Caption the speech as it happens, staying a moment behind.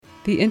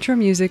The intro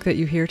music that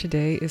you hear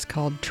today is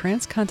called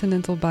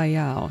Transcontinental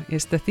Bayou.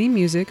 It's the theme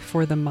music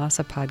for the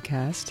Masa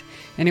podcast,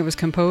 and it was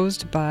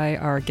composed by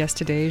our guest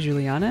today,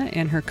 Juliana,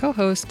 and her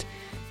co-host,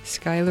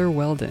 Skylar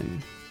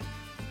Weldon.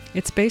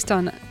 It's based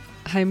on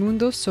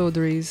Raimundo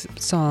Sodri's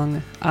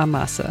song A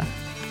Massa.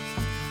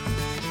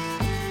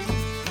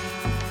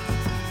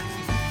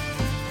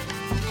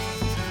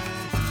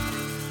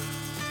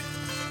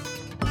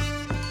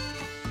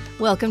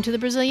 Welcome to the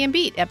Brazilian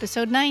Beat,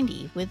 episode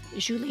 90, with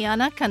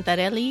Juliana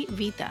Cantarelli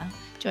Vita.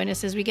 Join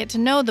us as we get to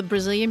know the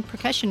Brazilian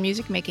percussion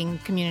music-making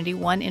community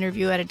one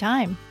interview at a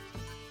time.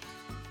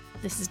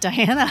 This is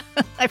Diana.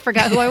 I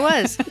forgot who I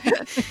was.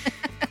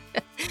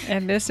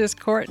 And this is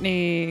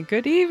Courtney.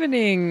 Good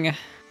evening.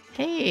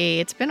 Hey,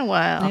 it's been a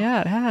while.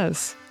 Yeah, it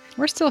has.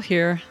 We're still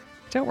here.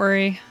 Don't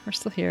worry, we're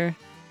still here.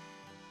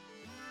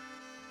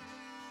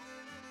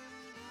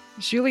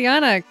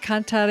 Juliana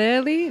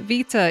Cantarelli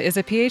Vita is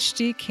a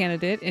PhD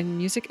candidate in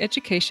music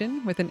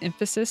education with an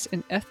emphasis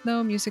in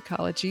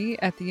ethnomusicology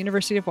at the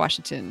University of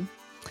Washington.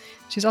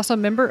 She's also a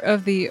member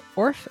of the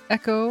Orff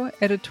Echo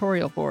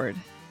editorial board.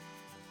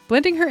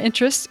 Blending her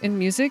interests in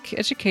music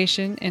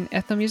education and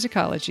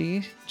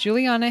ethnomusicology,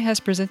 Juliana has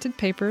presented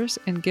papers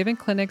and given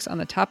clinics on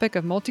the topic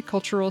of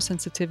multicultural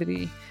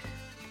sensitivity,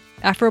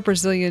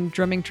 Afro-Brazilian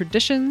drumming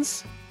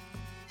traditions,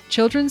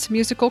 children's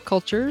musical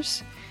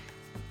cultures,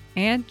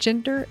 and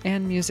gender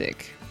and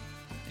music.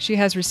 She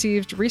has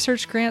received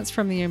research grants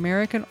from the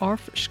American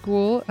Orff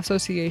School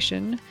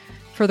Association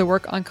for the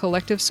work on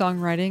collective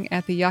songwriting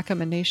at the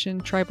Yakama Nation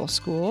Tribal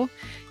School,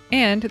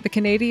 and the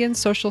Canadian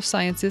Social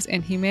Sciences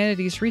and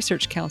Humanities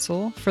Research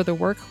Council for the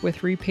work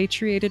with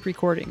repatriated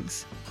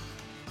recordings.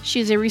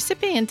 She's a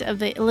recipient of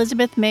the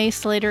Elizabeth May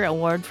Slater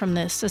Award from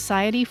the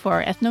Society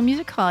for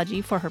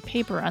Ethnomusicology for her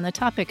paper on the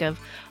topic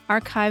of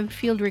archived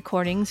field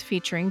recordings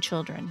featuring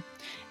children.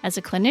 As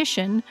a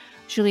clinician,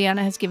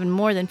 Juliana has given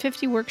more than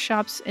 50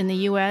 workshops in the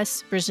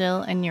U.S.,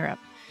 Brazil, and Europe.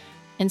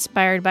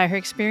 Inspired by her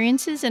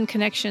experiences and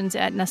connections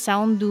at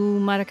Nação do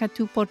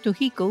Maracatu, Puerto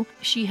Rico,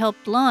 she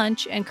helped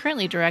launch and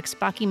currently directs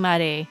Baque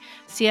Mare,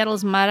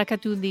 Seattle's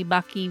Maracatu de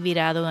Baque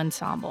Virado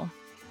ensemble.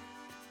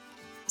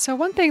 So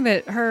one thing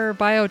that her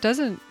bio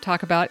doesn't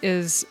talk about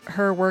is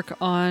her work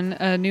on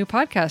a new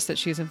podcast that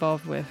she's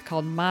involved with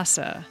called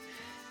Masa.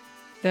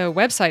 The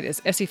website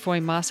is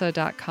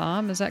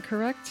esifoimasa.com. Is that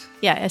correct?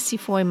 Yeah,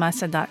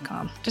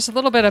 esifoimasa.com. Just a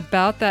little bit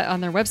about that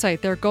on their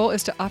website. Their goal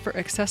is to offer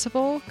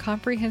accessible,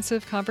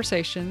 comprehensive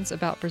conversations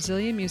about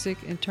Brazilian music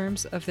in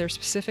terms of their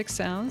specific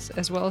sounds,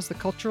 as well as the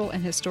cultural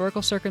and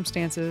historical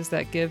circumstances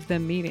that give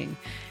them meaning.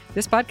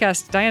 This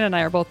podcast, Diana and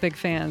I are both big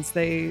fans.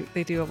 They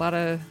do a lot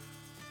of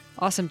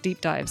awesome deep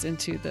dives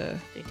into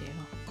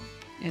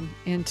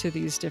into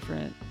these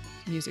different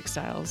music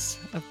styles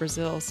of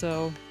Brazil.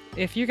 So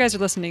if you guys are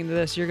listening to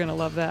this, you're going to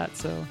love that.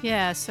 So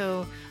yeah.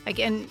 So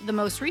again, the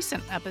most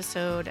recent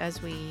episode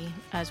as we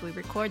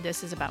record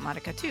this is about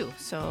Maracatu.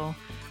 So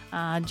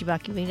de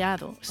Baque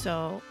Virado.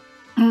 So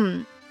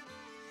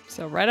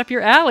so right up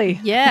your alley.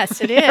 Yes,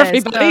 it is.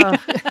 Everybody. So,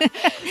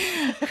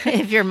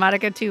 if you're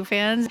Maracatu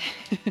fans,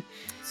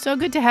 so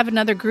good to have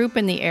another group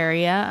in the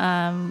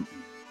area.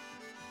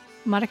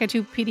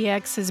 Maracatu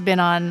PDX has been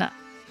on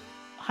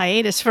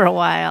hiatus for a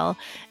while,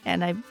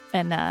 and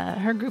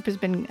her group has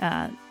been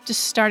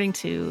just starting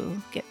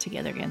to get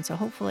together again. So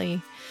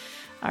hopefully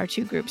our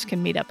two groups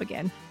can meet up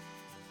again.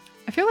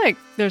 I feel like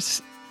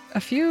there's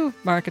a few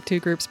Maracatu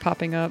groups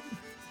popping up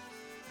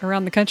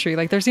around the country.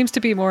 Like there seems to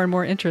be more and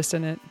more interest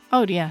in it.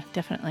 Oh yeah,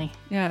 definitely.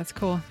 Yeah, it's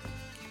cool.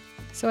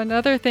 So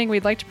another thing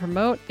we'd like to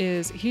promote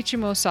is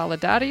Ritmo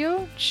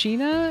Solidario.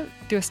 Sheena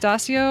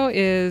D'Eustacio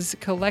is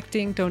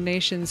collecting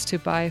donations to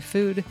buy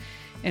food,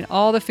 and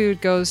all the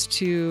food goes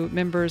to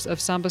members of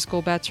Samba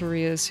School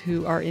Baterias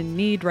who are in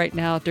need right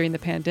now during the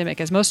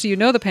pandemic. As most of you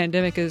know, the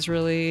pandemic is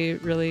really,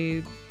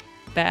 really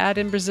bad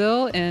in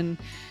Brazil, and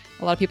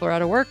a lot of people are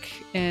out of work,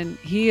 and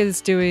he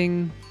is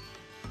doing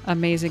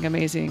amazing,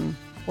 amazing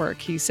work.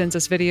 He sends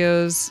us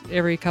videos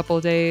every couple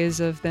of days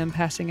of them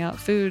passing out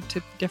food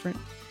to different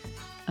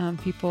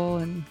people,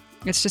 and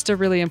it's just a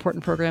really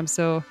important program.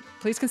 So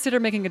please consider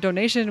making a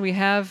donation. We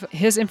have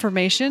his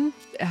information,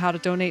 how to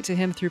donate to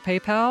him through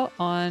PayPal,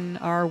 on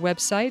our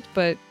website,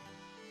 but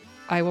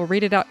I will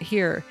read it out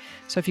here.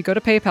 So if you go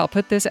to PayPal,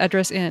 put this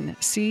address in: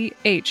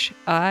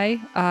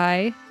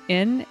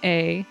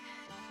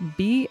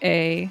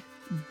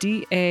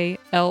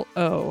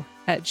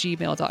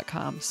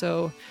 CHIINABADALO@gmail.com.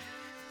 So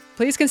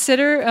please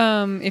consider,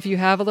 if you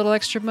have a little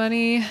extra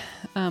money,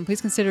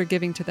 please consider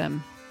giving to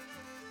them.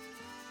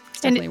 It's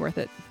definitely worth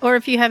it. Or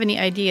if you have any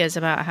ideas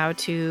about how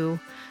to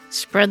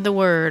spread the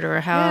word, or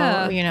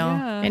how,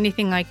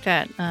 anything like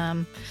that,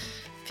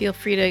 feel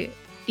free to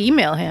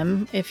email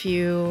him if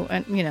you,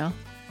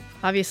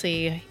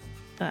 obviously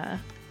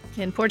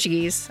in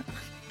Portuguese,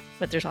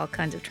 but there's all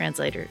kinds of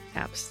translator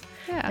apps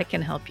that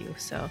can help you.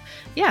 So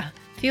yeah,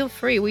 feel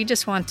free. We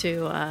just want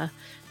to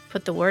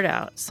put the word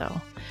out. So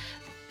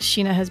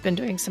Sheena has been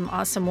doing some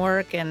awesome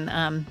work,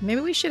 and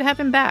maybe we should have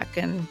him back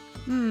and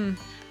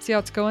see how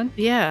it's going.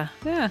 Yeah,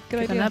 good give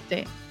idea. an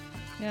update.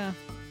 Yeah.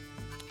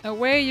 a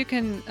way you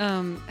can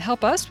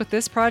help us with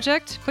this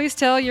project, please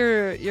tell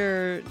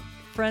your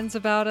friends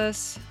about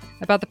us,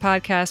 about the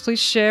podcast. Please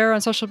share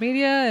on social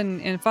media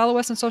and follow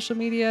us on social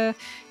media.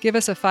 Give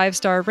us a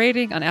 5-star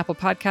rating on Apple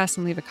Podcasts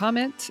and leave a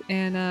comment.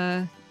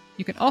 And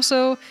you can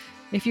also,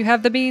 if you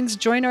have the means,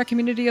 join our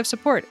community of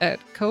support at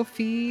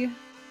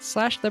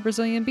Ko-fi/The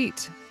Brazilian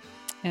Beat.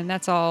 And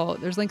that's all.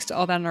 There's links to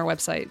all that on our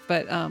website.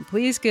 But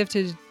please give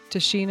to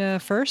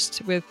Sheena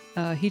first with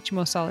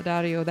Ritmo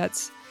Solidario.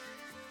 That's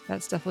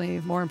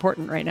definitely more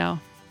important right now.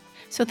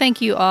 So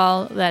thank you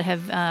all that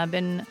have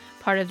been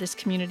part of this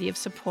community of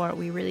support.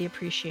 We really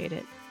appreciate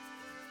it.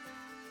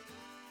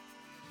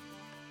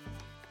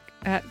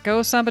 At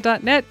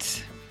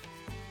GoSamba.net,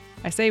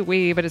 I say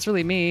we, but it's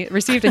really me,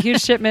 received a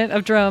huge shipment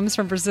of drums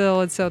from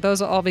Brazil. And so those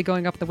will all be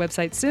going up on the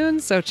website soon.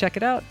 So check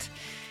it out.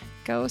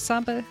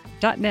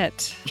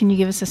 GoSamba.net. Can you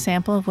give us a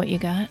sample of what you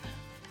got?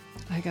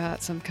 I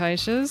got some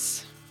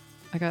caixas.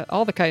 I got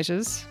all the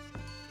caixas.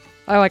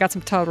 Oh, I got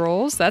some towel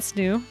rolls. That's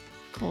new.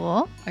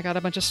 Cool. I got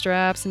a bunch of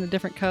straps in the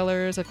different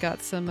colors. I've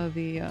got some of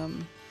the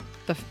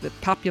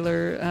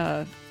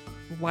popular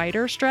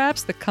wider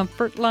straps, the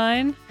comfort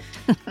line.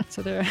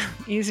 So they're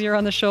easier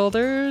on the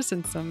shoulders,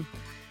 and some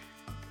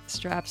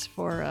straps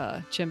for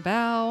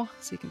chimbal,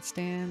 so you can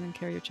stand and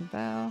carry your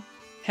chimbal.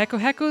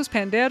 Hecos,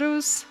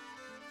 panderos,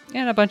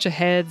 and a bunch of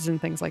heads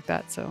and things like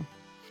that. So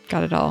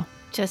got it all.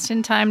 Just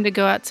in time to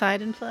go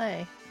outside and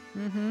play.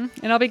 Mm-hmm.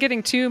 And I'll be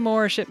getting 2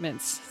 more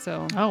shipments.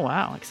 So oh,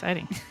 wow.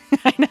 Exciting.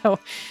 I know.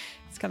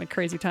 It's kind of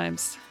crazy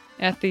times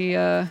at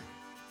the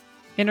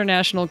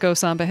International Go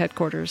Samba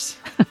headquarters.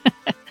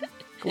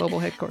 Global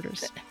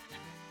headquarters.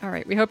 All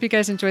right. We hope you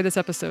guys enjoy this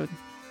episode.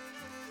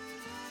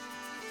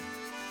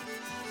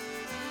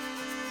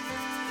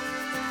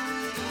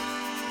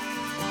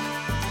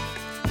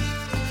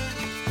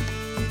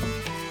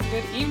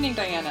 Good evening,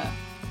 Diana.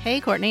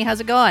 Hey, Courtney. How's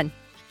it going?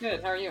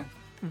 Good. How are you?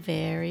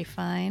 Very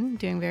fine.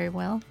 Doing very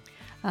well.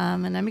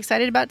 And I'm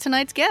excited about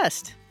tonight's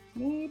guest.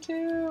 Me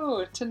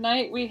too.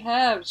 Tonight we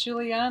have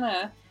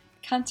Juliana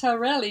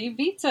Cantarelli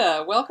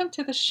Vita. Welcome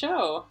to the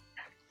show.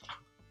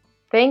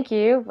 Thank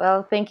you.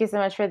 Well, thank you so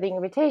much for the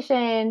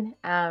invitation.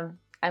 I'm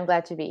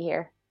glad to be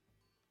here.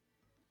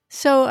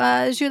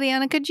 So,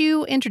 Juliana, could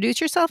you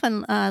introduce yourself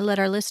and let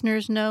our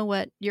listeners know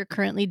what you're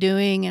currently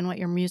doing and what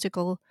your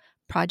musical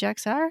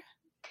projects are?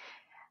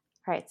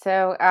 Right.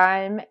 So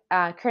I'm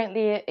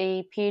currently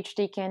a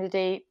PhD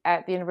candidate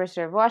at the University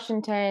of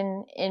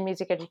Washington in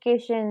music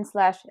education /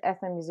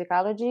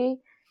 ethnomusicology.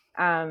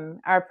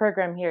 Our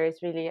program here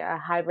is really a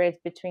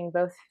hybrid between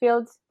both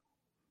fields.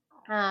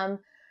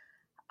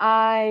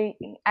 I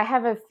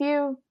have a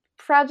few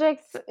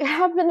projects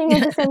happening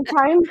at the same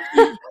time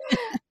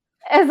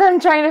as I'm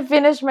trying to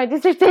finish my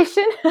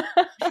dissertation.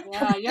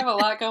 Yeah, you have a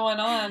lot going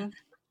on.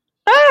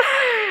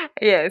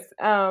 Yes.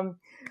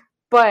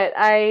 But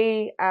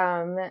I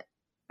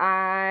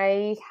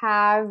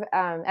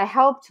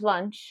helped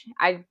launch.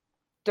 I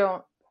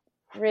don't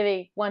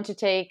really want to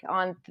take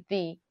on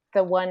the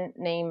one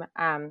name,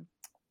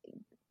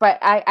 but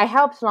I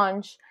helped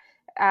launch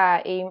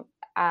a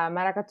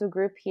maracatu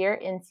group here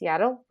in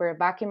Seattle. We're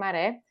Baque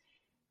Maré,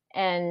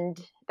 and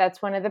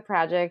that's one of the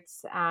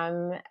projects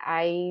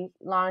I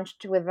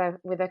launched with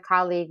a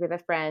colleague, with a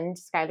friend,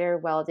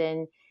 Skylar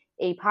Weldon,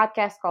 a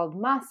podcast called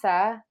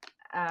Massa,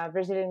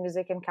 Brazilian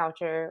Music and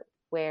Culture,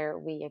 where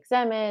we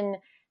examine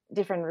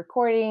different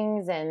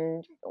recordings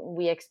and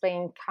we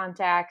explain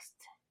context,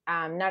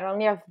 not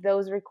only of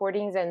those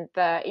recordings and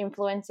the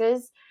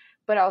influences,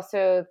 but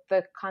also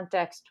the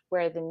context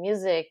where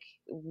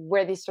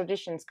these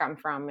traditions come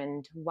from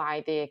and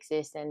why they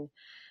exist and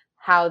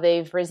how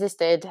they've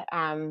resisted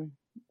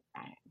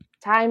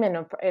time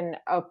and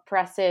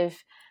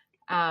oppressive,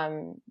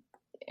 a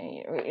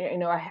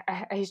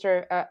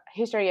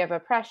history of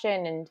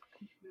oppression and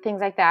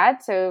things like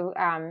that. So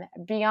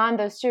beyond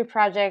those 2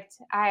 projects,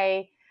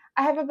 I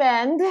have a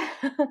band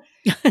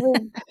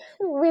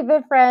with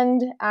a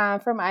friend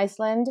from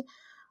Iceland,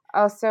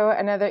 also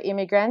another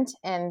immigrant,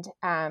 and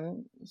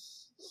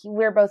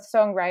we're both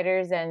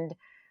songwriters, and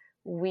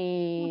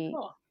we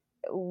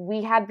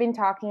had been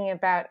talking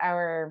about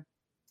our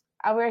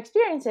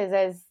experiences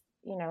as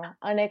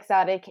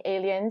unexotic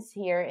aliens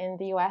here in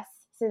the U.S.,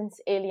 since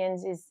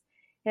aliens is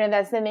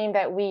that's the name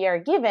that we are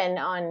given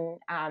on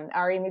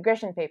our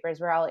immigration papers.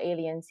 We're all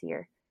aliens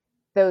here,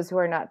 those who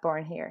are not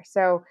born here.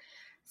 So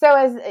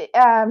as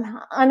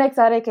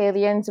unexotic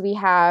aliens, we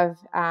had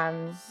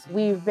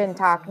been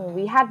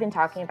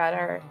talking about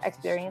our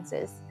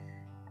experiences,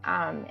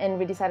 and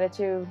we decided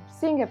to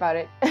sing about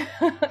it.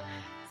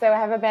 So I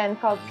have a band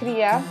called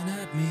Cria.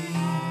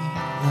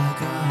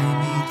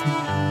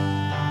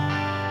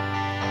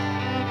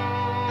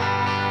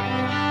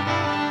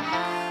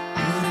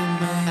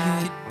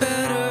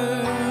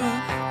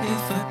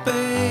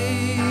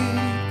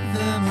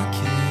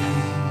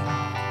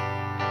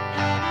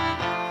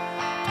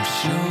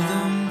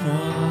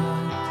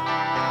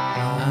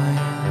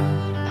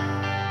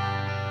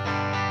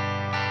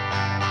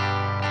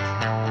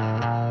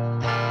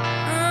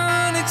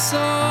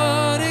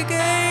 Exotic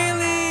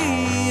alien,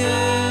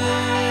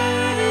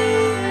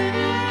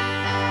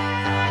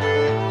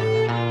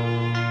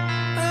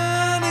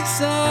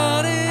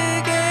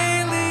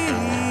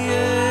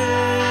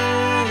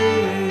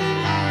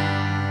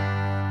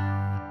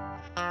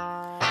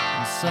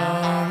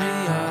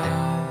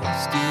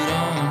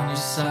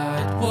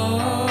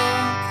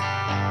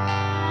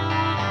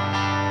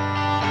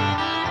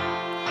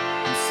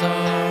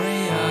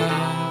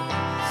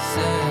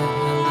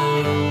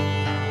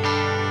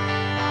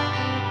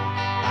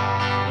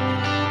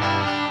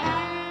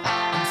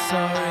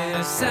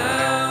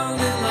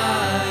 sounding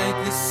like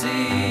the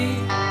sea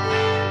in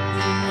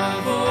my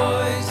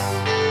voice,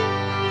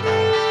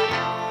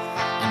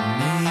 and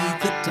made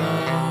the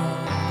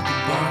dog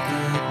bark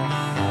at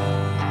me.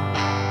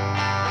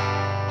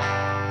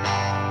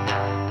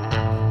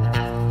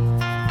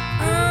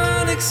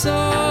 An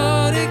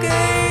exotic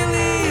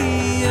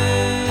alien,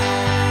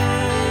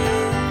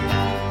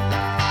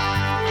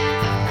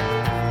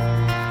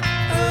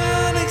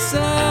 an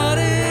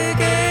exotic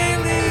alien.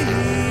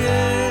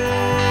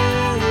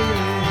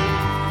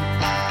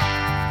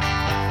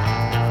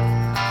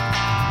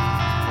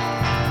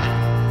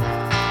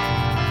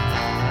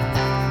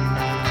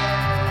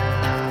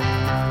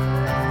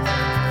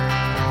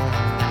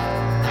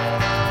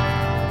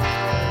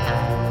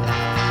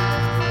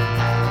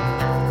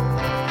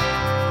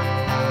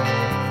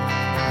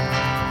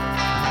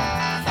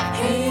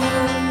 Hey,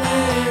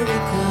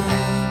 America,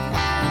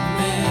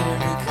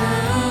 America.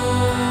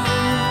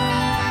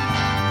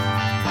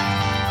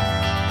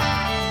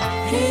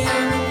 Hey,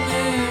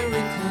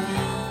 America,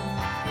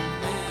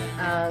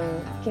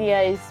 America.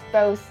 Cria is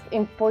both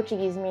in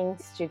Portuguese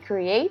means to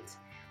create,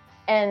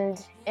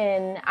 and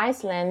in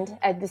Iceland,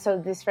 so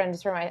this friend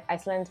is from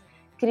Iceland.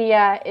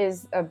 Cria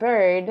is a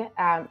bird,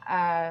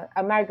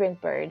 a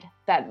migrant bird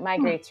that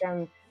migrates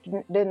from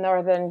the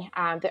northern,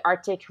 the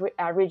Arctic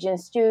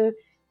regions to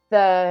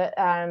the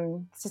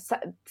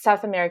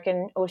South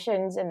American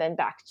oceans, and then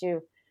back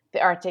to the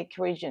Arctic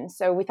region.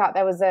 So we thought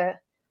that was a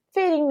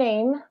fitting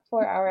name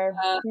for our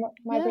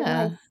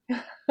migrant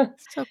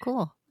birds. So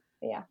cool.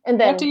 Yeah, and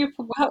then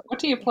What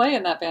do you play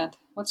in that band?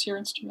 What's your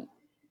instrument?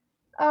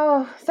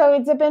 oh, so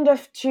it's a band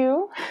of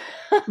two.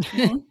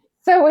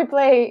 So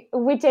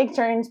we take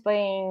turns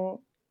playing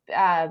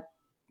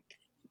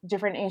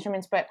different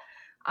instruments, but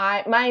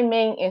my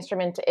main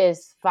instrument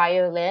is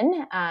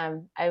violin.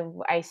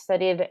 I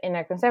studied in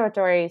a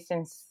conservatory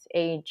since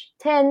age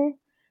 10.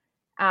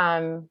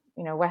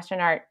 Western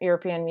art,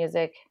 European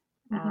music,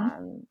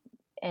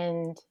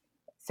 and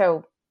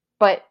so,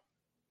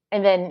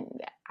 and then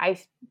I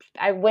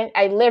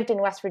lived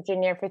in West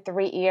Virginia for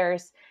 3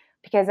 years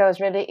because I was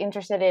really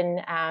interested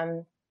in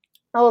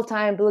old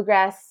time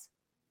bluegrass,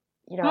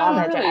 all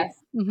that really? jazz.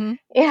 Mm-hmm.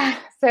 Yeah,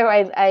 so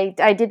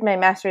I did my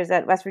master's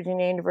at West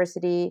Virginia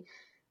University,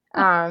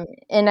 and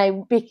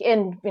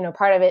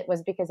part of it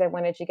was because I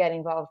wanted to get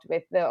involved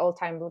with the old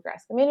time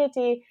bluegrass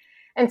community,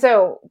 and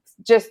so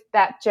just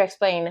that to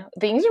explain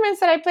the instruments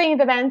that I play in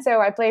the band.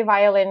 So I play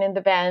violin in the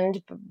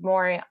band,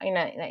 more in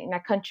a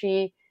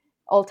country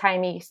old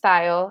timey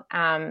style.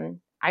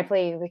 I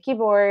play the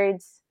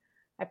keyboards,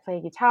 I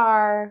play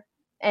guitar,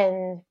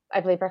 and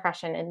I play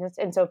percussion,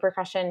 and so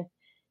percussion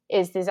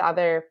is this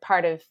other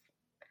part of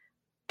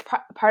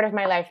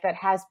my life that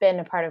has been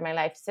a part of my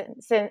life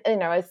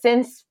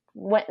since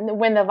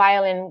when the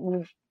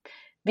violin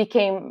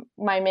became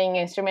my main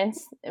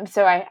instruments.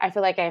 So I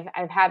feel like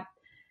I've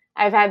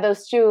had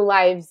those two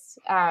lives,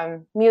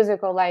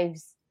 musical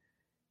lives,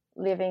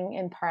 living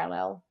in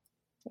parallel.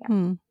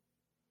 Yeah.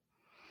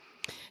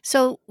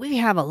 So we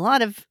have a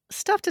lot of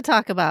stuff to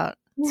talk about.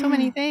 So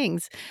many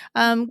things.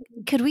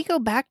 Could we go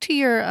back to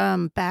your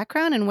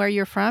background and where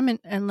you're from,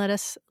 and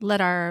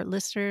let our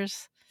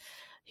listeners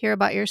hear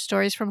about your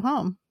stories from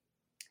home?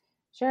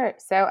 Sure.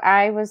 So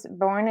I was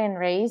born and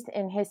raised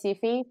in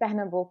Recife,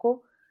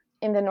 Pernambuco,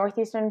 in the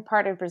northeastern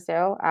part of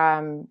Brazil.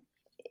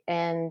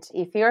 And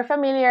if you're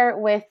familiar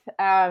with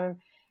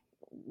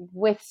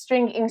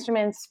string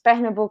instruments,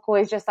 Pernambuco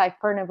is just like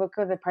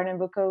Pernambuco, the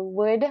Pernambuco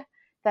wood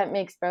that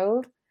makes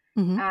both.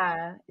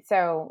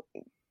 So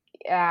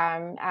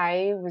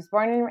I was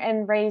born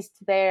and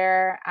raised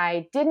there.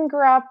 I didn't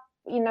grow up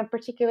in a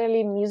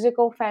particularly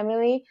musical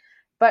family,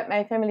 but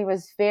my family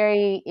was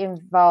very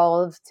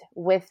involved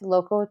with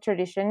local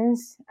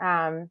traditions,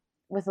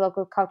 with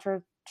local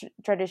cultural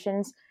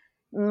traditions.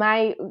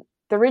 The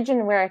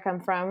region where I come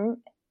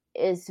from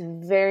is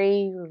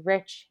very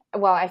rich.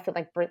 Well, I feel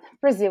like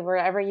Brazil,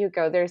 wherever you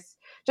go, there's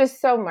just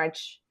so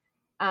much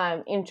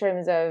in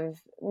terms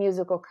of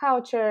musical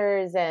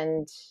cultures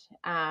and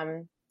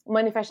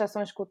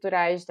manifestações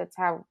culturais. That's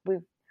how we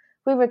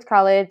would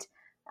call it.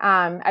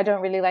 I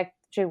don't really like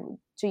to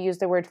use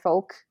the word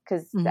folk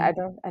because I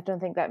don't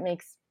think that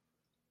makes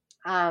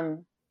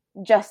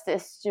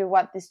justice to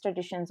what these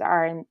traditions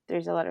are, and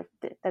there's a lot of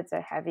that's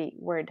a heavy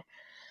word.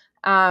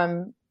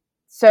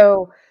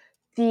 So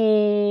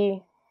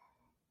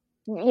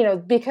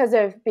because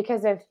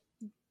of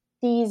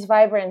these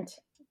vibrant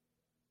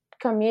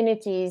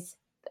communities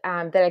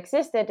that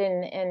existed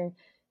in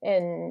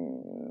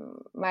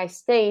my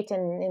state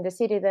and in the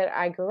city that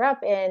I grew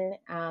up in,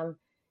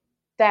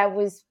 that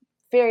was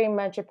very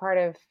much a part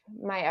of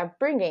my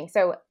upbringing.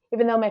 So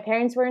even though my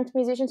parents weren't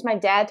musicians, my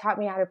dad taught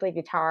me how to play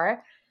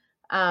guitar.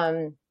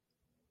 We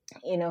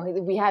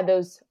had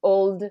those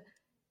old,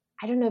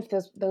 I don't know if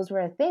those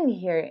were a thing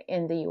here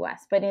in the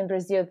US, but in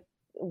Brazil,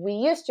 we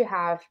used to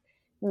have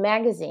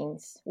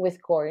magazines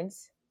with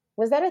chords.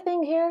 Was that a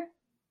thing here?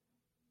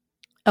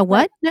 A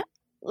what?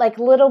 Like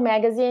little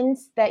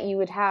magazines that you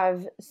would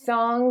have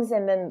songs,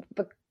 and then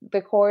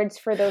the chords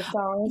for those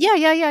songs.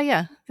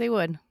 Yeah. They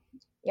would.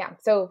 Yeah.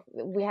 So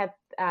we had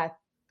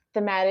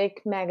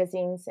thematic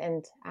magazines,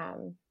 and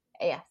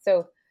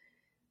so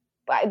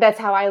that's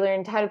how I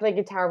learned how to play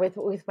guitar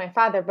with my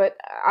father. But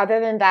other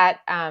than that,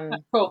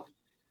 Cool.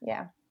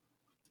 yeah,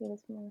 it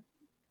was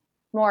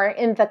more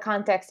in the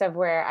context of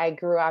where I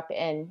grew up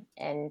in,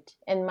 and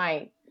in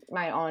my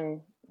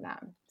own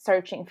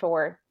searching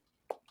for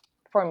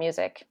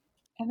music.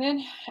 And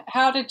then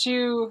how did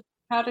you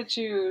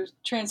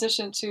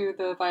transition to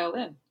the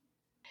violin?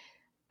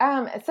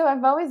 So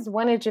I've always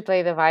wanted to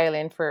play the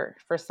violin for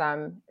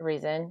some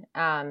reason.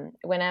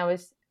 When I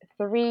was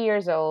 3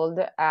 years old,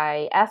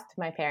 I asked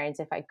my parents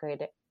if I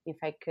could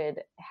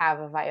have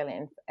a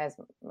violin as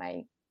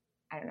my,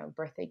 I don't know,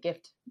 birthday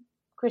gift,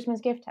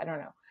 Christmas gift, I don't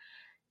know.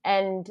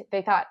 And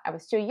they thought I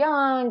was too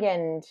young,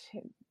 and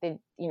they,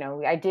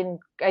 I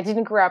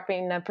didn't grow up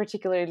in a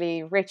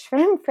particularly rich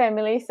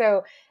family,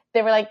 so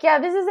they were like, yeah,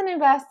 this is an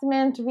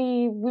investment.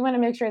 We want to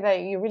make sure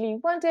that you really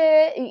want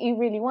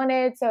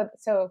it,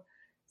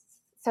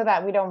 so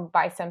that we don't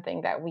buy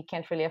something that we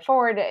can't really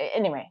afford.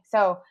 Anyway,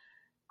 so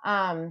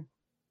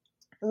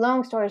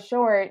long story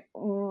short,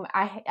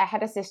 I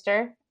had a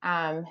sister,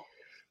 and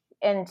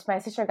my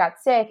sister got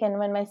sick. And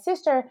when my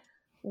sister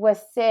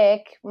was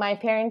sick, my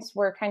parents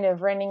were kind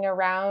of running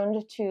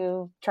around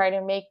to try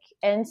to make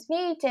ends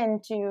meet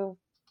and to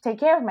take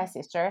care of my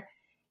sister.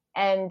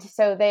 And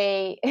so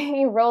they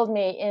enrolled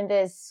me in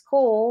this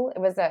school. It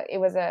was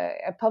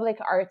a public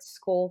arts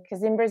school,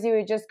 because in Brazil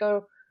you just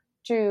go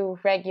to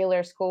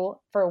regular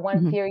school for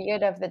one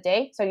period of the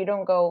day. So you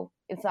don't go,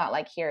 it's not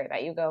like here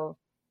that you go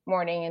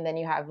morning and then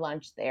you have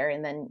lunch there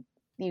and then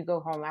you go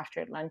home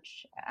after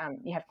lunch.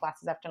 You have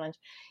classes after lunch.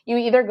 You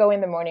either go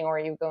in the morning or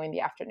you go in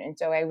the afternoon.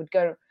 So I would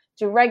go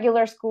to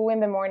regular school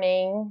in the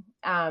morning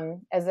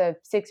as a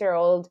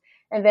 6-year-old.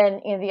 And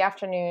then in the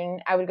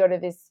afternoon, I would go to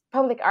this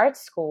public arts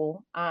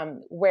school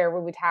where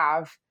we would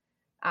have,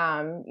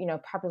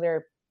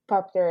 popular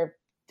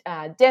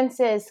dance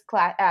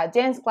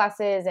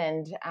classes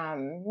and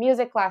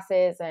music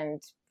classes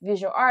and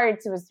visual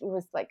arts. It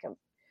was like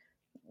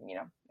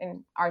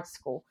an art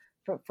school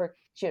for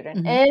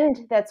children.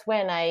 And that's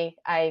when I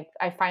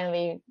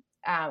finally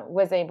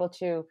was able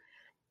to,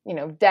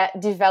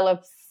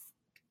 develop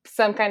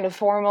some kind of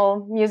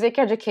formal music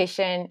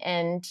education.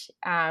 And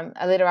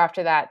a little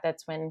after that,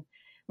 that's when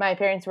my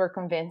parents were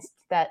convinced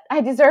that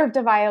I deserved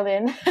a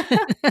violin.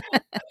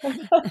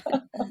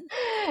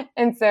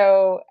 and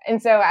so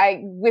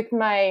I, with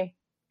my,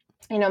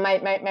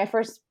 my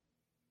first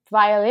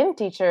violin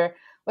teacher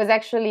was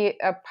actually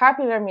a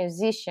popular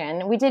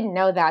musician. We didn't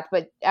know that,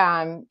 but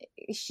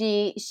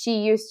she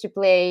used to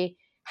play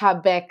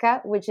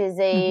rabeca, which is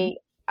a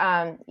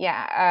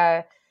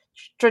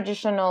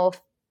traditional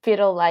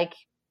fiddle-like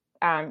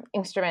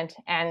instrument,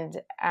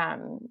 and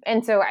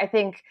so I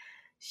think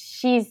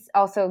she's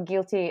also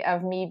guilty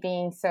of me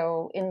being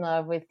so in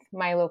love with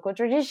my local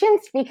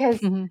traditions, because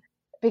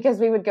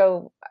we would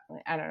go,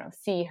 I don't know,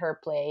 see her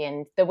play,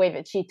 and the way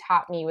that she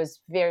taught me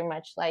was very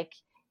much like,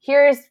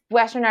 here's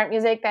Western art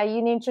music that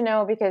you need to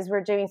know because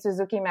we're doing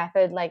Suzuki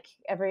method like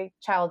every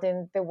child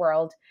in the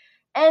world.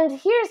 And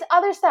here's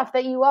other stuff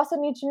that you also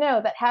need to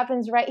know that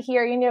happens right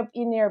here in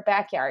your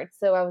backyard.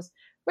 So I was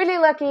really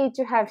lucky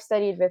to have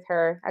studied with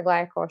her,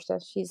 Aglaia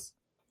Costa. She's,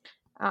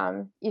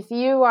 if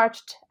you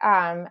watched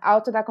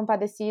Alto da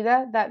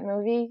Compadecida, that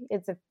movie,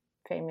 it's a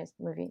famous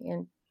movie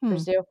in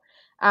Brazil.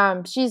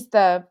 She's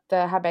the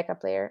rabeca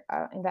player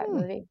in that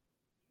movie.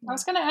 I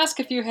was going to ask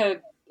if you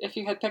had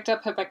picked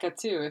up rabeca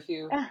too, if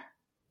you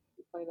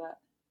play that.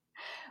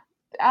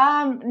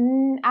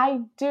 I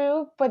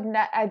do, but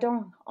I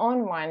don't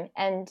own one.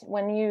 And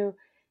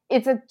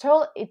it's a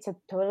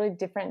totally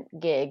different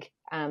gig.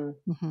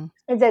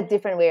 It's a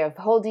different way of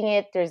holding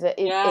it.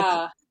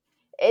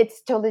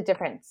 It's totally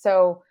different.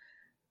 So,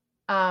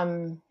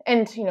 and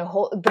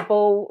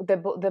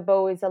the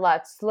bow is a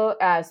lot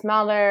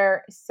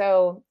smaller.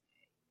 So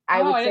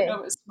I would I say, didn't know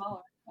it was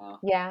smaller. Oh.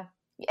 Yeah,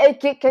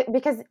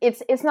 because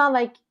it's not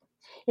like,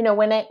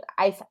 when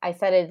I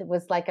said it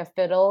was like a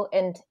fiddle,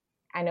 and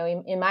I know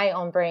in my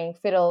own brain,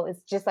 fiddle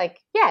is just like,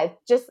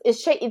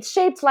 it's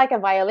shaped like a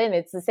violin.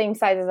 It's the same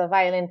size as a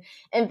violin,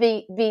 and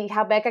the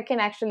rabeca can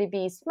actually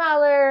be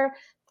smaller,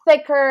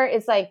 thicker.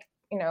 It's like,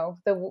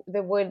 the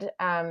wood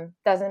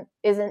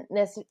isn't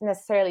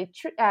necessarily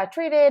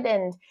treated,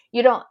 and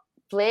you don't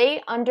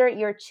play under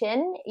your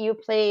chin. You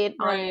play it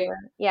on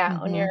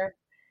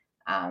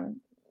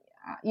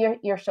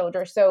your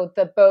shoulder. So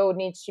the bow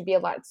needs to be a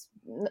lot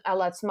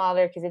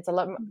smaller because it's a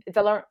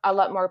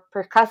lot more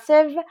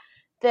percussive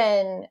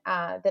than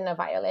a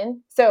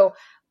violin. So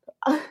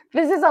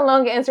this is a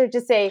long answer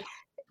to say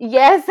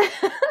yes.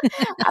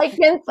 I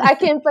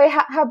can play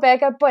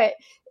rabeca, but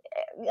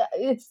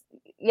it's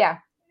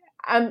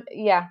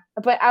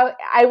but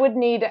I would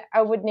need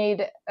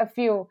a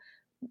few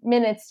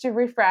minutes to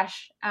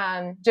refresh,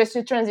 just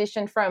to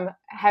transition from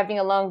having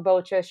a long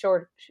bow to a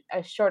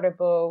shorter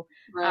bow,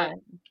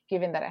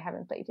 given that I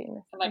haven't played it.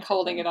 And like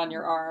holding it on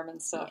your arm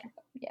and stuff.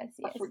 Yes.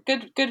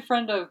 Good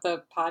friend of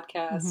the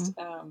podcast,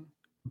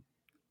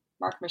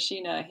 Mark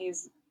Machina,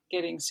 he's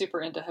getting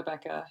super into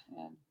Habeka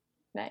and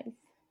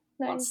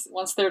Nice.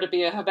 wants there to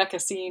be a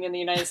Habeka scene in the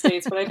United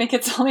States, but I think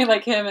it's only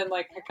like him and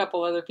like a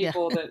couple other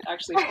people that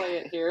actually play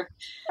it here.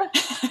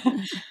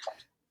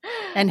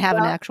 And have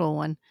an actual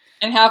one.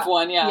 And have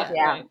one, yeah.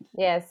 Yeah. Right.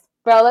 Yes.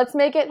 Well, let's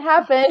make it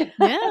happen.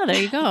 Yeah,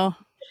 there you go.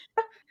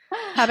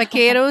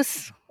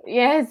 Habaqueros,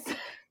 Yes.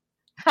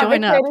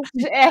 join up.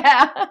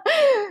 Yeah.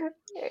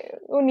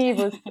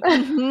 Univos.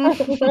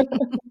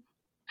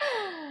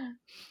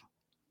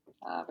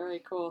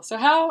 Very cool. So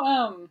how,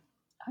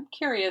 I'm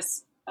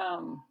curious,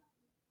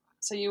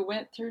 so you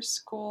went through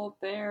school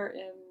there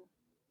in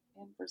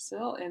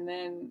Brazil, and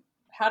then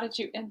how did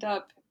you end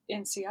up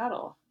in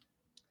Seattle?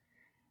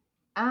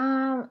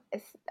 I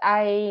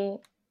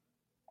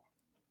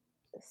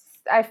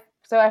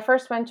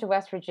first went to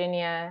West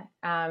Virginia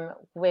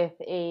with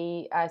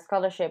a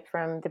scholarship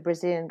from the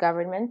Brazilian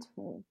government.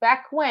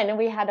 Back when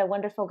we had a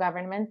wonderful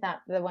government,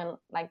 not the one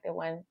like the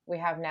one we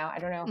have now. I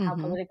don't know how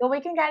political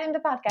we can get in the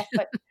podcast,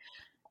 but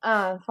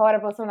fora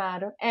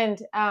Bolsonaro.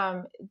 And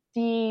I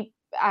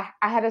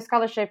had a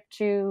scholarship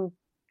to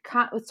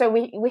so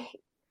we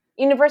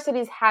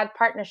universities had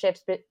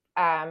partnerships, but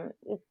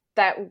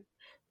that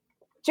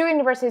 2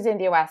 universities in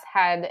the US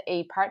had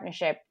a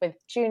partnership with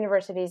 2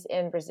 universities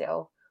in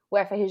Brazil.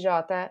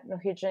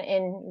 UFRJ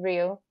in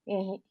Rio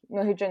de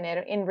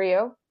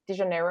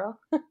Janeiro,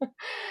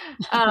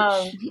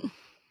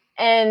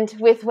 and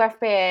with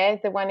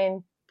UFPE, the one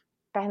in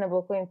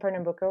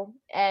Pernambuco,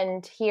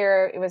 and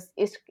here it was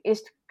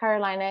East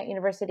Carolina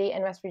University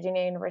and West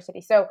Virginia University.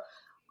 So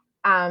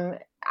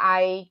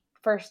I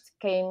first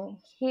came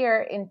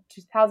here in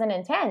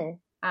 2010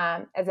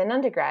 as an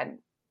undergrad.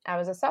 I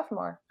was a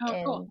sophomore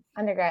in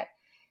undergrad.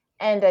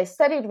 And I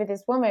studied with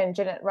this woman,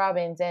 Janet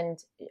Robbins,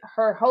 and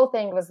her whole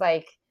thing was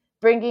like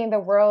bringing the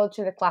world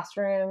to the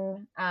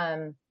classroom,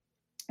 in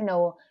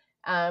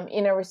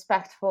a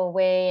respectful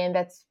way. And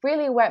that's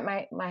really what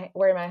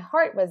where my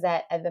heart was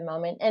at the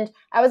moment. And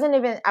I wasn't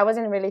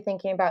really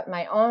thinking about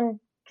my own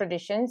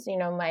traditions,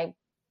 the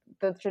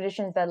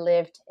traditions that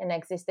lived and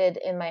existed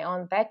in my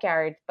own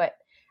backyard. But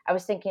I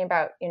was thinking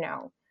about,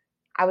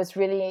 I was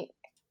really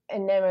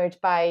enamored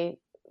by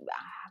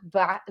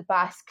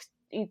Basque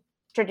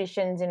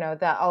traditions,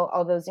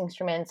 all those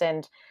instruments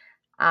and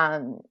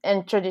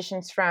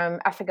traditions from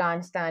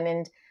Afghanistan,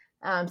 and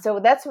so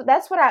that's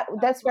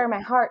where my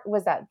heart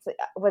was at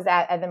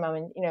the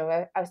moment.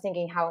 I was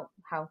thinking how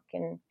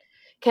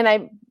can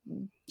I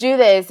do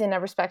this in a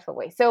respectful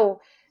way.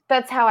 So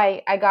that's how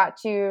I got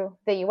to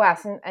the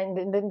US and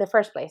in the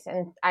first place.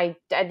 And I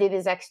did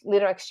this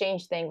little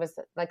exchange thing, was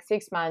like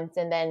 6 months,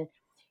 and then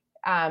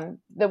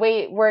the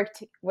way it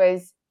worked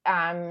was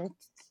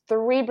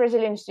 3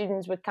 Brazilian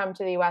students would come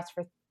to the US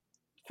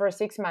for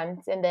 6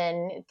 months, and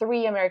then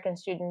 3 American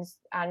students,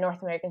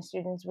 North American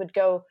students, would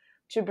go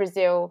to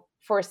Brazil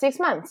for 6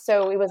 months.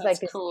 So it was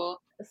That's like cool.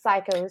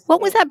 Psychos.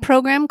 What was that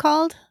program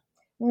called?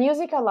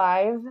 Music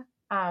Alive.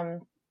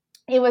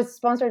 It was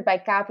sponsored by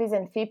CAPES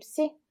and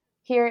FIPSI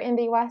here in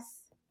the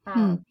US.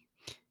 Yeah.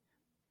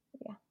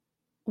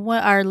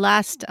 What our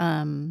last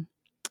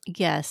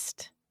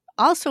guest,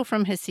 also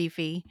from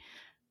Recife,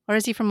 or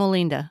is he from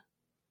Olinda?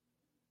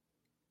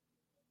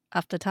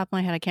 Off the top of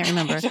my head, I can't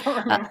remember. I don't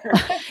remember.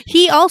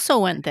 He also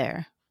went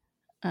there.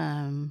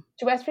 To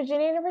West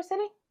Virginia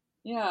University?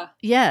 Yeah.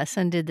 Yes,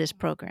 and did this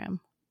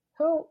program.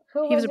 Who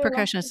He was a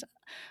percussionist.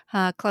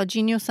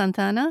 Claudinho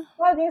Santana.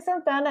 Claudinho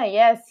Santana,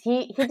 yes.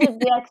 He did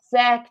the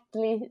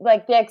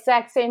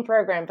exact same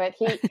program, but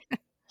he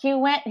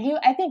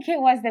I think he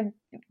was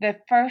the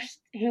first,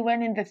 he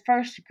went in the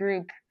first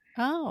group.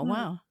 Oh,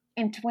 wow.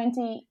 In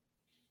 2009,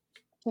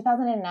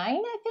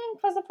 I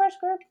think, was the first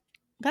group.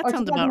 That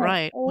sounds about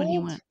right when he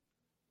went.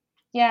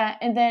 Yeah,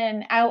 and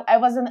then I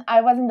was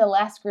in the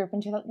last group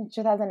in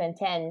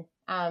 2010.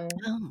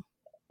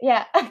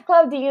 Yeah,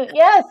 Claudia,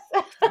 yes.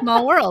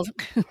 Small world.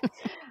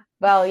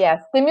 Well,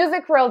 yes, the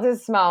music world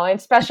is small,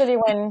 especially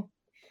when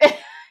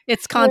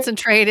it's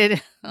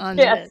concentrated on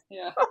yes.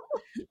 Yeah.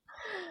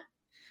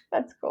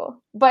 That's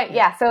cool. But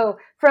yeah, so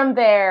from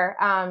there,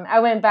 I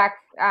went back.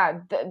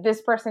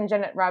 This person,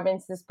 Janet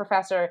Robbins, this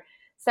professor,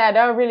 said,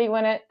 I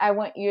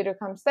want you to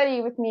come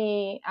study with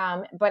me.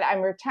 But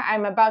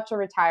I'm about to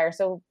retire.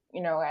 So,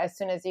 as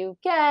soon as you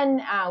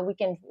can,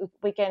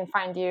 we can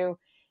find you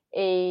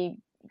a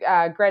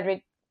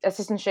graduate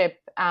assistantship.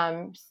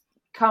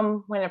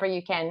 Come whenever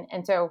you can.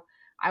 And so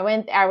I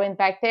went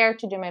back there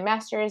to do my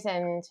master's,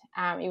 and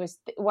it was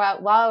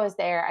while I was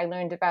there, I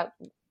learned about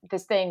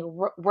this thing,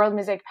 world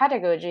music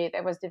pedagogy,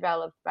 that was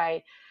developed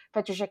by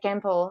Patricia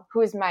Campbell,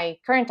 who is my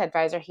current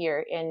advisor here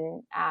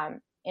in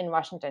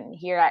Washington,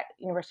 here at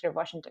University of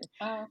Washington.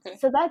 Oh, okay.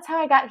 So that's how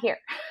I got here.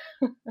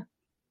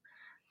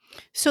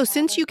 So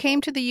since you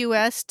came to the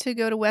U.S. to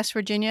go to West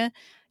Virginia,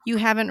 you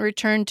haven't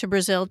returned to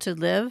Brazil to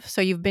live?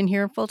 So you've been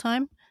here full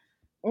time?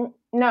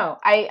 No,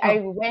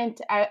 I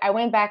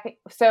went back.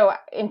 So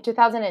in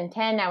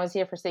 2010, I was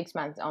here for 6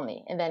 months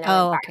only. And then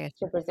I went back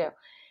to Brazil.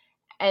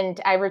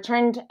 And I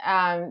returned.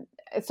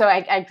 So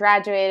I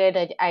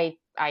graduated. I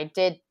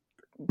did,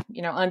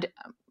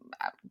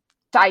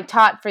 I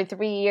taught for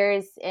 3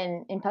 years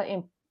in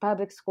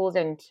public schools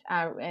and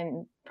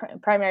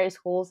primary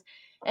schools,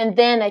 and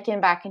then I came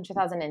back in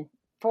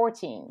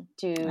 2014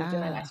 to do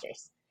my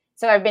master's.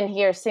 So I've been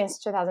here since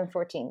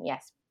 2014.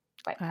 Yes,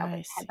 but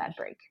I had that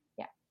break.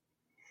 Yeah.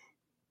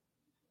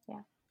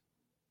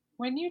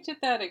 When you did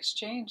that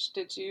exchange,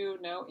 did you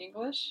know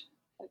English?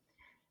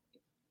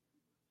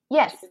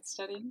 Yes. Had you been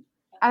studying?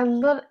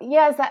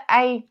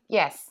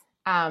 Yes.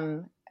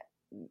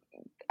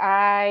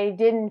 I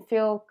didn't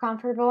feel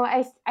comfortable.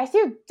 I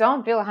still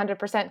don't feel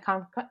 100%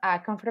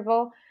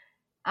 comfortable.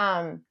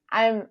 I'm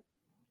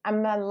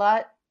a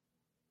lot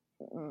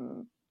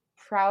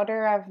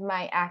prouder of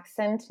my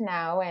accent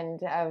now,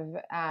 and of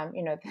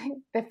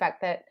the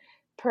fact that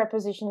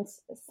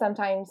prepositions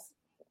sometimes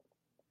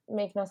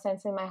make no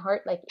sense in my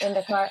heart, like in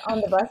the car, on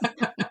the bus.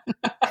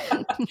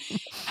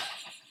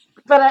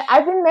 But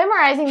I've been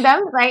memorizing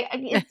them. Like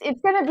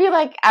it's gonna be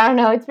like, I don't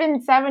know. It's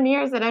been 7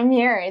 years that I'm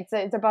here.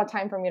 It's about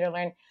time for me to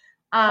learn.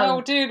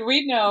 Oh, dude,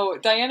 we know.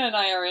 Diana and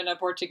I are in a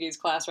Portuguese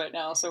class right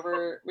now, so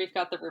we've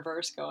got the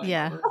reverse going.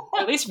 Yeah,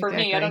 at least for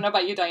me. I don't know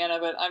about you, Diana,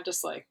 but I'm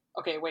just like,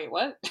 okay, wait,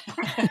 what?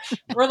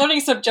 We're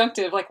learning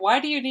subjunctive. Like, why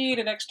do you need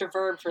an extra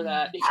verb for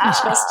that? You can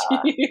just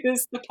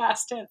use the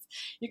past tense.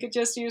 You could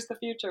just use the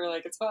future.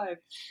 Like, it's fine.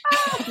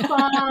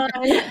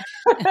 Fine.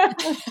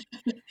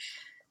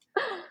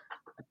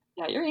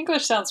 Yeah, your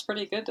English sounds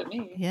pretty good to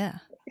me. Yeah.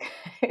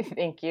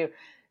 Thank you.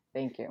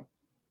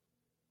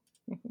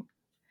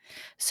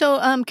 So,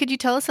 could you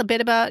tell us a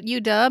bit about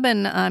UW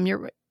and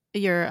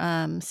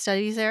your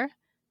studies there?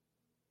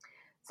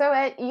 So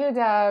at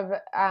UW,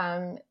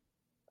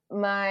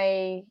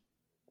 my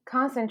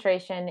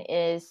concentration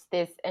is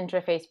this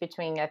interface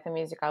between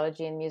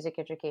ethnomusicology and music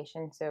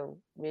education. So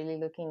really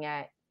looking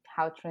at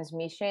how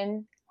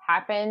transmission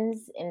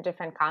happens in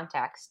different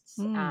contexts.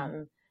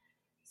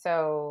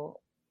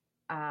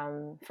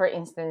 For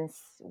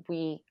instance,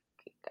 we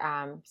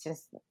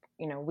since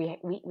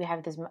we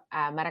have this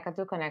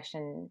maracatu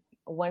connection.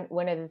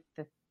 One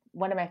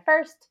of my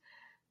first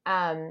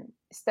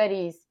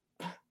studies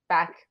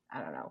back,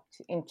 I don't know,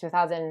 in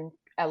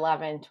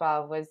 2011,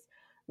 12 was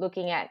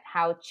looking at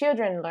how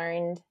children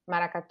learned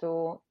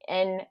maracatu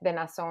in the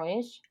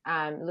Nações,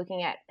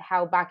 looking at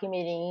how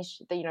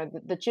Baquimiris,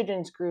 the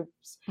children's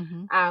groups,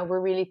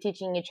 were really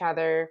teaching each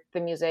other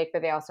the music,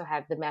 but they also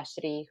had the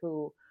mestre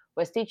who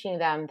was teaching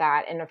them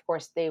that, and of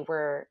course they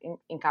were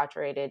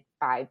enculturated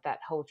by that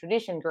whole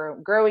tradition,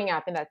 growing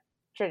up in that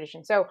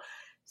tradition. So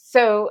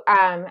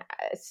I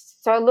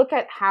look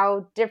at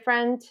how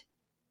different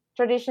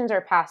traditions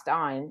are passed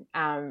on.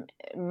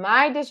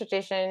 My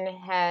dissertation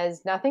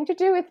has nothing to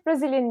do with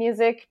Brazilian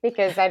music,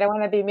 because I don't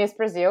want to be Miss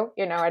Brazil.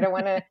 I don't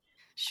want to.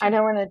 Sure. I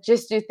don't want to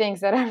just do things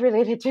that are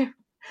related to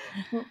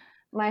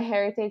my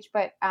heritage.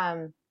 But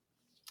I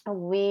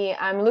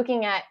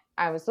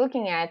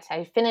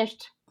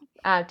finished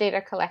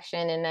data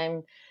collection, and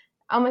I'm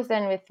almost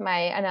done with my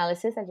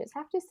analysis. I just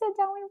have to sit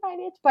down and write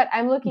it. But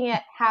I'm looking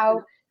at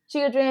how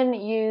children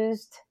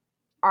used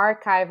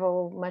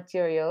archival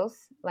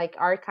materials, like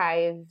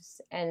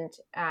archives and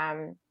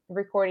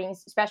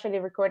recordings, especially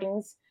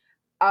recordings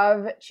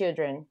of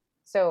children.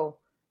 So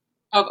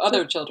of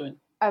other children.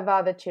 Of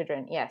other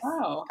children, yes.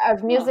 Oh.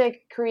 Of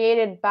music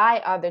created by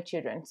other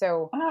children.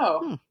 So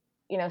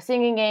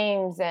singing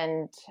games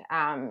and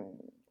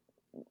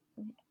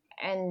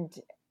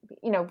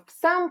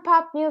some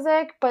pop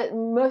music, but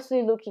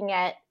mostly looking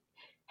at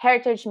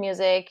heritage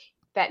music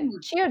that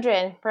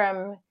children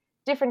from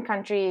different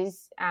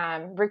countries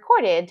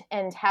recorded,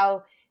 and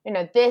how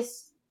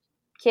these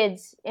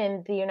kids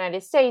in the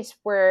United States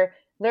were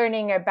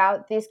learning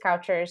about these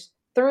cultures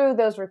through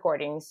those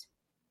recordings,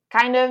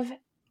 kind of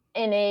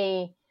in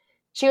a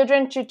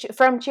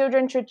from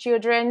children to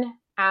children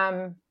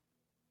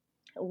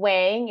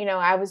way.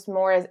 I was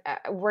more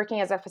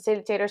working as a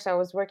facilitator, so I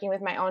was working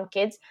with my own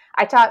kids.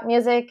 I taught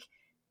music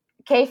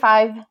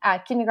K-5,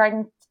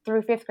 kindergarten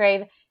through 5th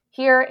grade,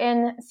 here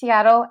in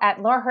Seattle at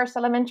Laurelhurst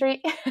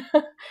Elementary.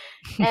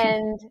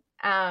 And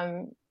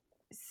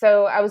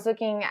so I was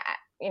looking at,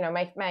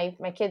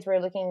 my kids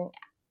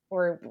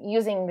were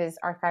using these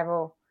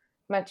archival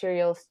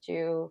materials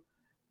to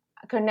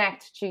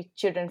connect to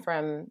children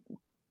from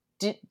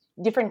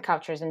different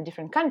cultures and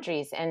different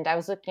countries. And I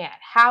was looking at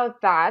how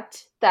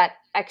that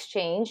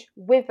exchange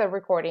with the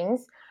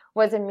recordings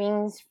was a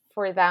means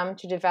for them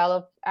to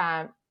develop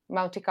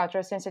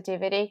multicultural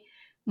sensitivity.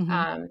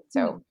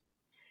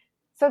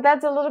 So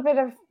that's a little bit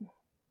of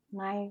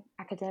my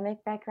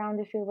academic background,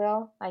 if you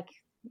will, like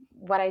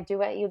what I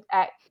do at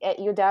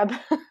UW.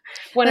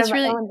 one of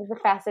the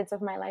facets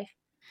of my life.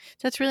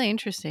 That's really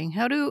interesting.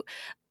 How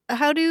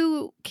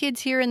do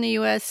kids here in the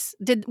U.S.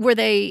 were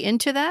they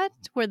into that?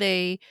 Were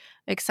they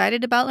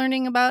excited about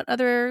learning about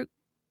other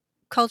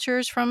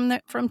cultures from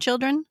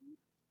children?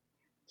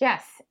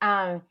 Yes.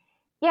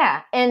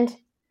 Yeah, and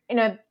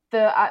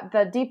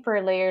the deeper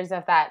layers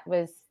of that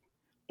was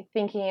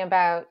thinking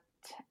about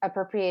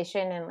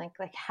appropriation and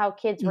like how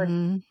kids were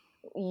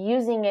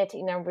using it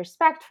in a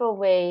respectful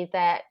way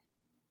that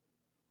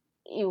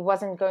it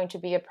wasn't going to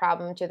be a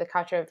problem to the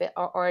culture of the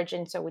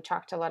origin. So we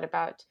talked a lot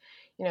about,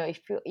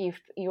 if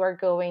you are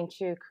going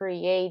to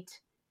create,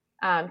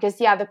 because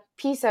the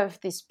piece of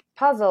this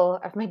puzzle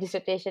of my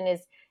dissertation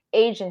is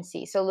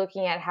agency. So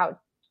looking at how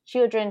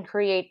children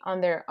create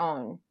on their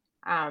own.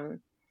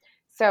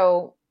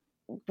 So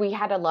we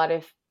had a lot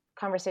of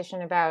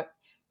conversation about,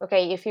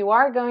 okay, if you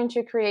are going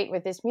to create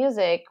with this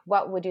music,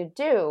 what would you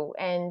do?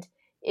 And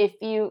if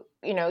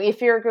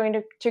if you're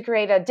going to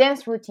create a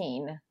dance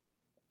routine,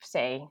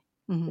 say,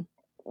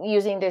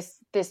 using this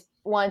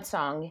one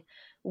song,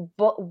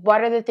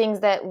 what are the things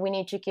that we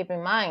need to keep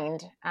in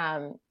mind?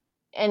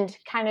 And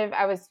kind of,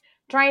 I was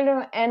trying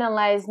to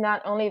analyze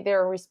not only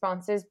their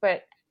responses,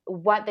 but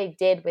what they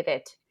did with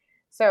it.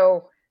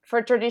 So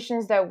for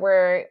traditions that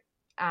were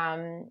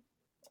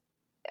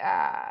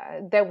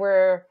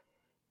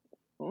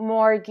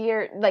more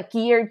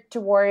geared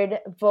toward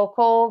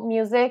vocal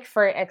music.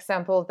 For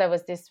example, there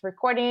was this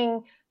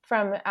recording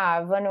from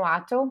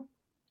Vanuatu,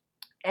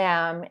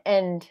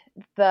 and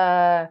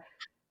the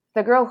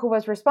girl who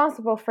was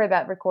responsible for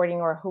that recording,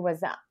 or who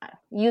was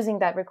using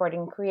that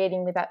recording,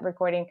 creating with that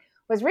recording,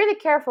 was really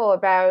careful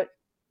about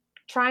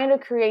trying to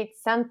create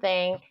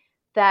something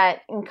that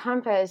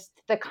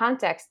encompassed the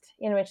context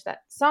in which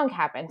that song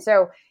happened.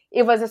 So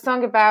it was a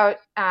song about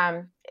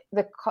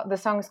the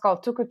song is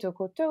called Tuku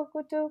Tuku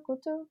Tuku Tuku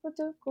Tuku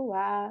Tuku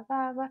Wa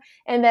Wa Wa,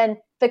 and then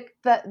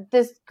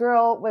this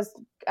girl was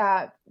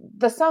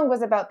the song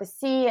was about the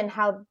sea and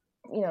how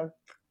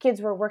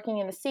kids were working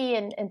in the sea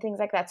and things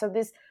like that. So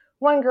this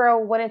one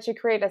girl wanted to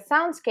create a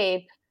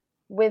soundscape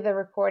with the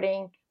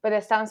recording, but a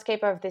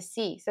soundscape of the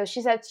sea. So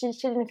she said she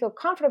didn't feel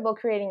comfortable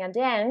creating a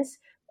dance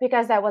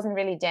because that wasn't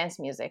really dance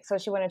music. So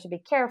she wanted to be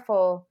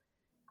careful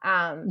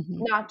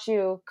not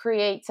to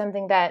create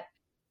something that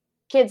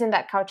kids in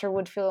that culture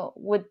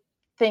would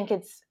think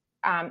it's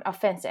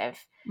offensive.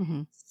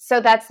 So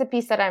that's the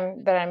piece that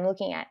I'm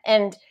looking at.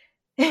 And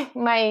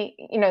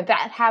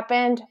that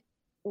happened.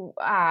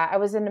 I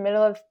was in the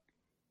middle of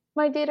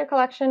my data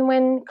collection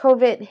when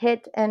COVID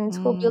hit and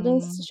school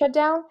buildings shut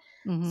down.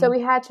 So we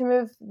had to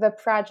move the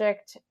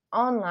project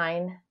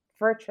online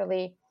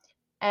virtually.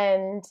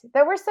 And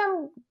there were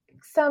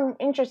some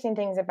interesting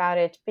things about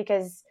it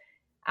because,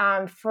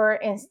 for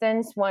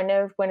instance, one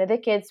of the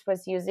kids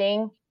was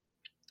using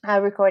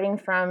a recording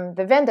from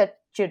the Venda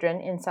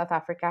children in South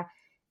Africa.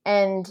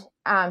 And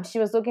she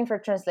was looking for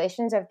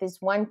translations of this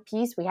one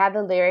piece. We had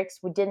the lyrics.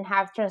 We didn't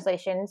have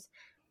translations.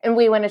 And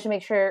we wanted to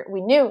make sure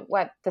we knew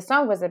what the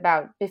song was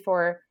about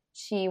before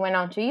she went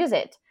on to use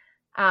it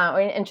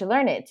and to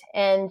learn it.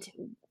 And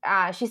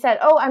she said,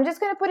 "Oh, I'm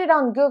just going to put it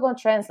on Google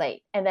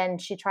Translate." And then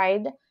she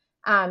tried,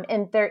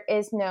 and there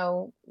is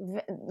no,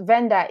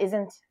 Venda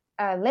isn't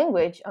a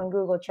language on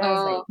Google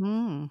Translate.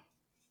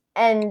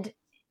 And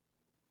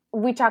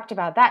we talked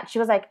about that. She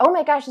was like, "Oh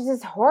my gosh, this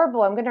is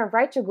horrible. I'm going to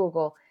write to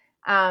Google."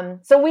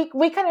 So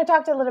we kind of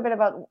talked a little bit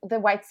about the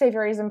white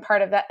saviorism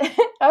part of that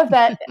of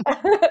that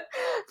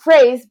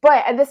phrase,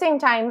 but at the same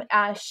time,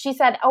 she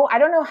said, "Oh, I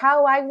don't know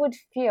how I would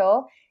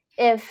feel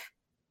if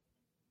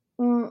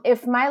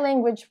my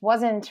language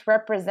wasn't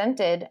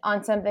represented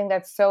on something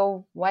that's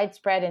so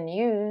widespread and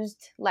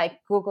used like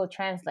Google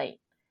Translate."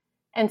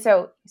 And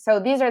so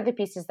these are the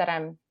pieces that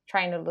I'm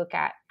trying to look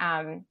at.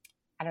 I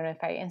don't know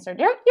if I answered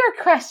your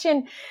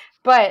question,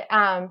 but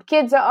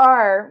kids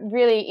are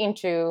really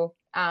into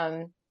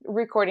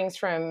recordings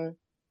from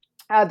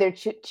other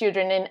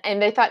children,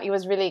 and they thought it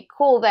was really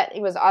cool that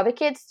it was other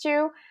kids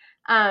too.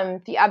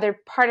 The other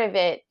part of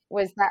it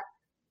was that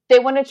they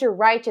wanted to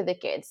write to the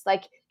kids,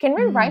 like, can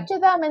we write to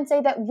them and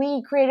say that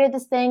we created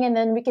this thing and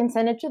then we can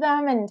send it to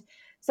them? And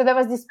so there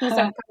was this piece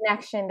of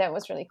connection that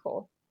was really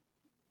cool.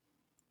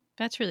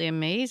 That's really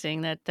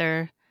amazing that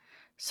they're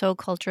so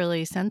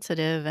culturally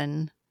sensitive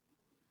and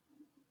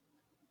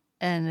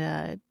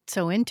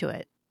so into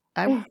it.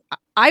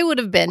 I would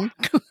have been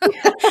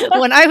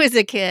when I was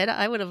a kid.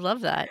 I would have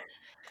loved that.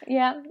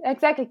 Yeah,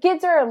 exactly.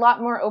 Kids are a lot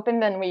more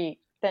open than we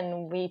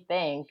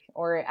think,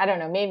 or I don't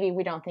know. Maybe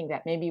we don't think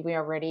that. Maybe we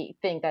already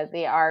think that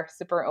they are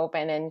super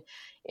open.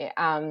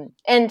 And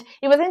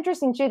it was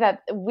interesting too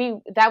that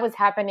was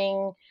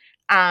happening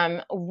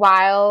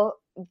while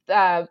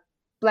the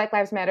Black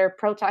Lives Matter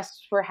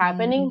protests were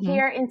happening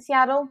here in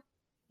Seattle,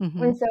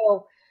 and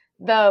so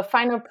the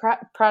final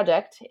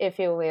project, if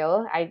you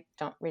will, I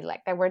don't really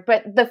like that word,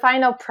 but the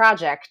final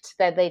project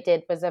that they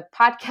did was a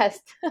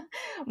podcast,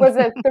 was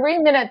a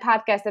 3-minute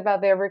podcast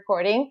about their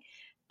recording.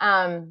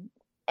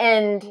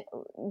 And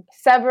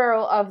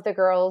several of the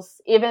girls,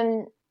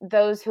 even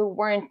those who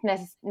weren't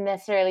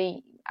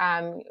necessarily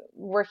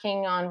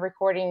working on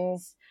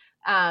recordings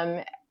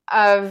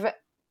of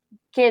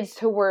kids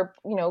who were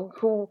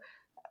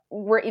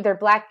either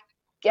Black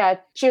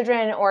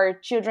children or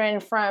children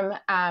from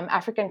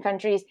African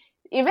countries,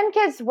 even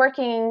kids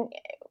working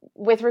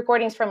with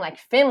recordings from like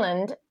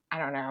Finland, I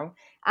don't know,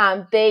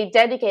 they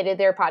dedicated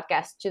their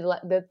podcast to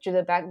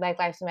the Black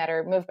Lives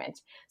Matter movement.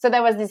 So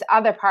that was this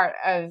other part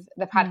of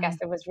the podcast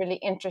that was really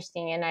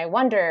interesting, and I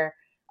wonder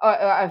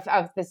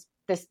of this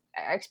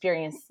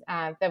experience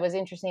that was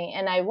interesting,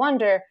 and I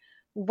wonder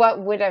what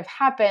would have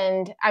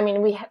happened. I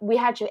mean, we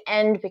had to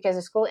end because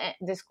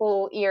the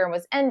school year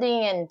was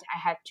ending, and I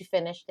had to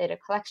finish data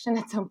collection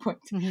at some point.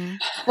 Mm-hmm.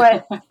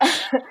 But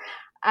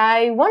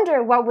I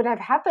wonder what would have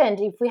happened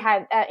if we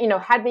had,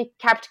 had we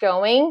kept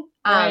going.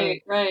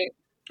 Right.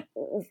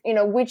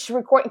 Which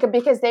recording,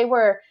 because they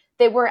were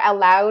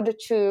allowed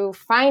to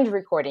find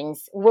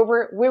recordings.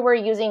 We were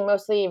using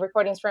mostly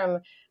recordings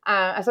from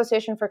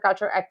Association for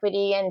Cultural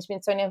Equity and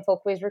Smithsonian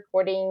Folkways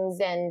recordings,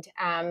 and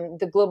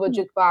the Global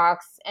Jukebox,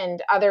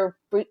 and other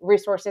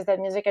resources that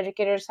music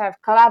educators have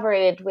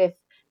collaborated with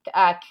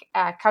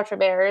culture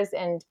bearers.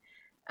 And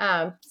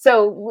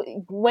so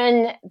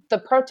when the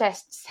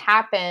protests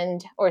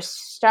happened or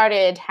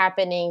started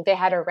happening, they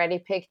had already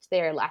picked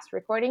their last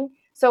recording.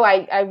 So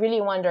I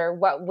really wonder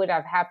what would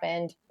have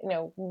happened,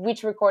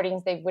 which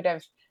recordings they would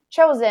have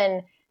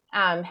chosen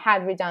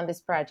had we done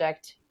this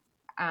project,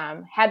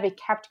 had we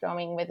kept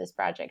going with this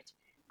project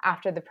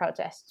after the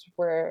protests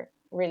were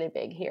really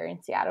big here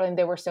in Seattle, and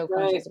they were so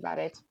conscious about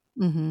it.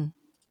 Mm-hmm.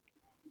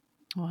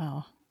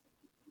 Wow.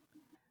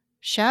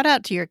 Shout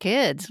out to your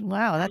kids.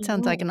 Wow, that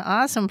sounds like an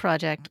awesome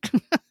project.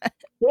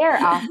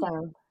 They're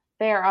awesome.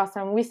 They are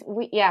awesome. It's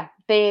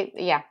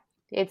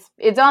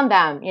on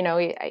them.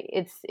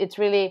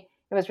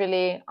 It was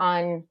really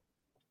on,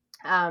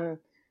 I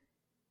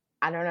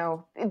don't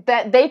know,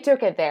 that they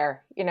took it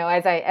there,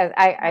 as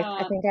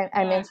I think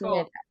I mentioned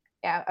cool. It.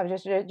 Yeah, I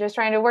was just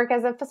trying to work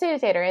as a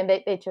facilitator, and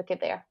they took it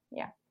there.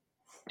 Yeah.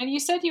 And you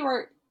said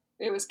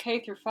it was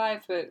K through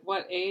 5, but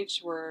what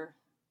age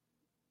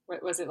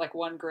was it, like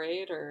one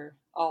grade or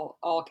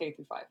all K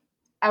through 5?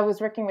 I was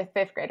working with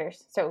 5th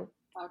graders. So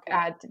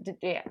okay.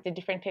 The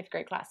different 5th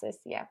grade classes.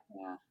 Yeah.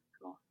 Yeah.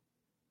 Cool.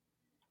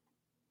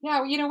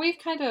 Yeah. We've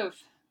kind of,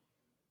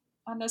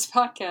 on this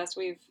podcast,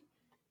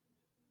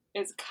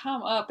 it's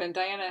come up, and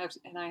Diana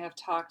and I have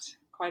talked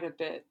quite a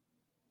bit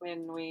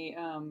when we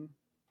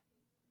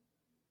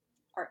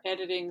are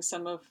editing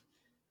some of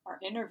our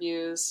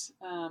interviews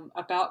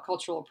about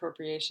cultural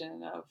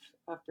appropriation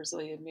of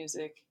Brazilian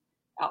music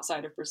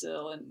outside of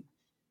Brazil. And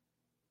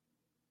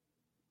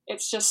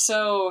it's just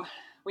so,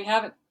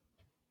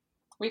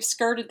 we've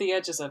skirted the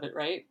edges of it,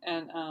 right?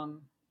 And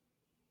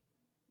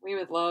we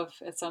would love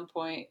at some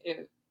point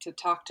to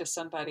talk to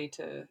somebody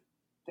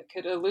that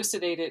could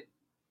elucidate it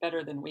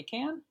better than we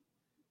can,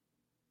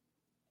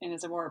 and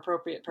is a more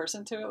appropriate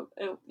person to,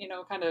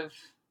 kind of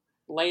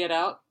lay it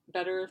out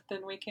better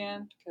than we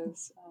can,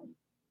 because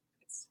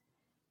it's,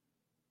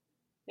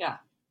 yeah.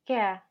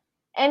 Yeah.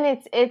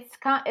 And it's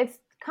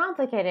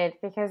complicated,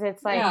 because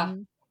it's like,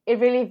 it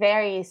really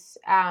varies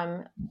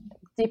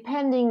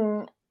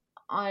depending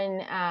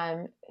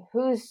on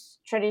whose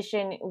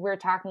tradition we're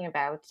talking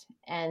about,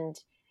 and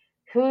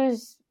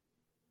whose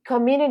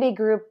community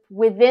group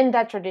within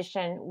that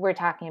tradition we're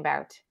talking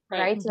about,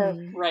 right?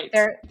 Mm-hmm. So right.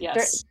 there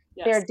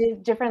are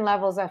different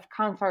levels of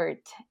comfort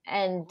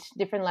and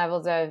different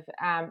levels of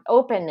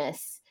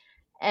openness,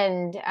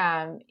 and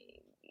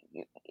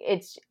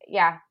it's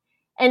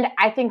and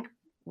I think,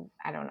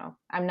 I don't know,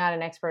 I'm not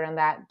an expert on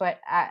that, but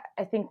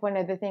I think one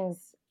of the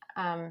things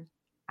I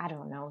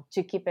don't know,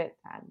 to keep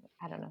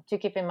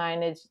in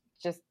mind is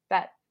just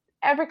that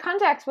every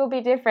context will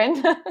be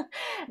different.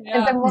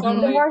 And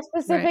the more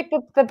specific,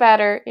 the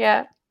better.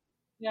 Yeah.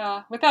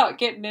 Yeah. Without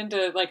getting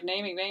into like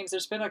naming names,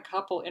 there's been a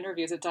couple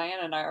interviews that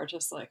Diana and I are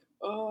just like,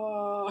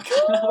 oh,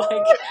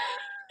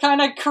 kind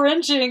of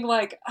cringing,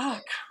 like, oh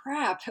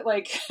crap.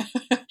 Like,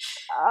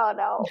 oh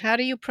no. How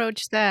do you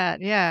approach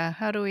that? Yeah.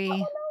 How do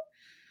we,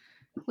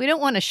 we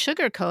don't want to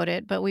sugarcoat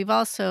it, but we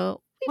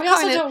also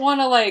don't want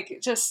to like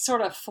just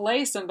sort of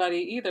flay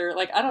somebody either.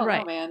 Like, I don't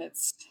know, man.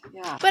 It's,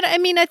 yeah. But I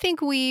mean, I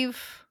think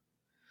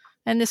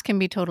and this can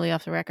be totally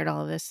off the record,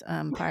 all of this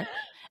part.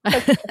 I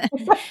think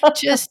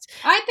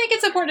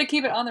it's important to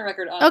keep it on the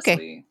record, honestly.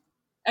 Okay.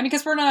 I mean,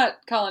 because we're not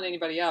calling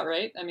anybody out,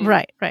 right? I mean,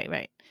 right.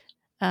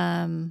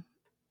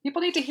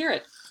 People need to hear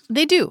it.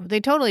 They do.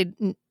 They totally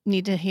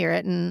need to hear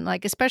it. And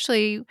like,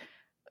 especially,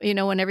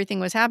 when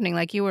everything was happening,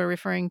 like you were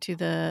referring to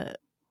the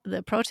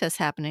protests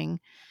happening,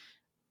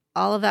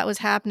 all of that was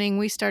happening.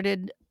 We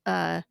started,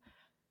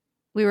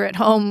 we were at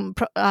home,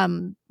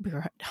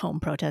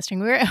 protesting.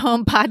 We were at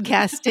home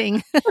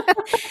podcasting.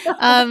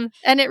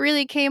 And it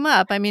really came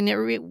up. I mean,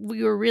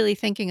 we were really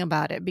thinking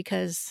about it,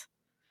 because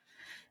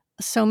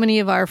so many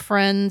of our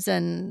friends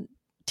and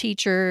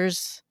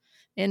teachers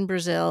in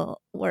Brazil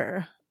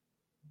were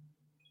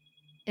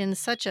in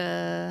such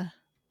a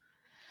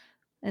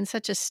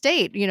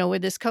state,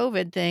 with this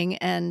COVID thing,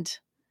 and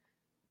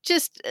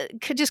just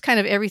kind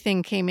of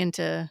everything came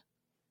into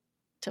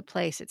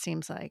place, it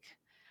seems like,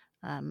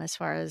 as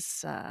far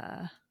as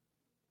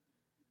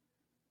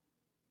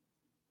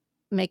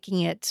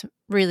making it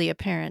really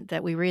apparent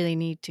that we really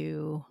need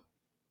to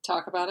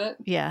talk about it.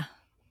 Yeah.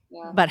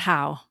 But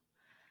how?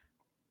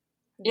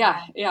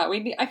 Yeah.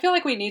 I feel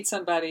like we need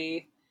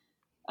somebody.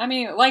 I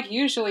mean, like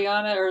you,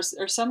 Juliana,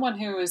 or someone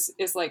who is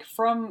like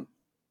from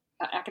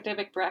an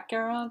academic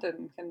background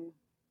and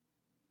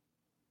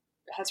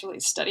has really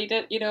studied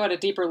it, at a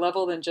deeper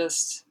level than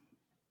just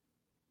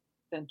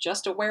than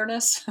just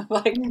awareness,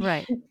 like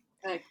Right.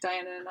 like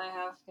Diana and I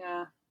have.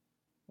 Yeah.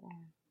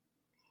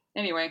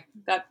 Anyway,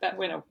 that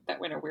went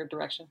a weird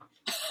direction.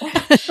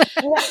 I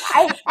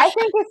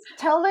think it's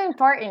totally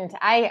important.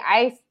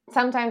 I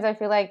sometimes I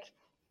feel like,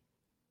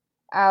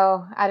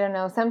 oh, I don't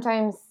know.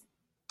 Sometimes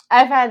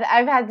I've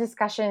had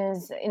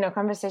discussions,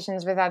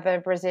 conversations with other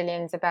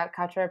Brazilians about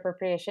cultural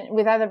appropriation,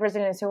 with other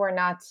Brazilians who are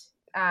not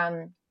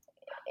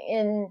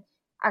in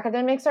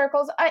academic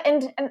circles.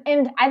 And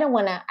I don't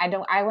want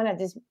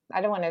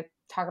to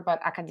talk about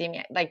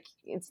academia like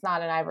it's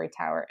not an ivory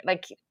tower.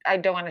 Like I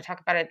don't want to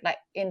talk about it like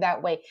in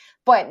that way.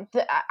 But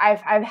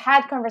I've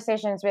had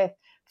conversations with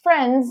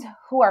friends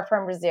who are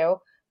from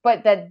Brazil,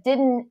 but that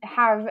didn't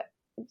have,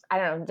 I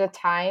don't know, the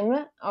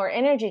time or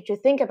energy to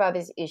think about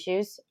these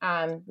issues.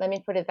 Let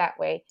me put it that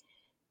way.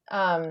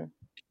 And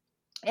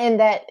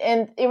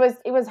it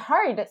was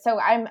hard. So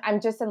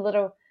I'm just a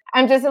little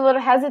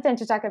hesitant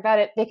to talk about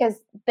it because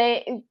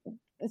they,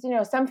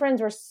 some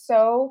friends were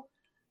so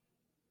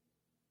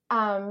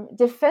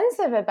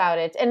defensive about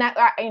it, and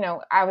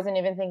I wasn't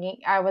even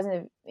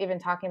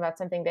talking about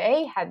something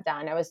they had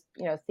done. I was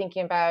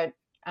thinking about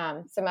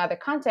some other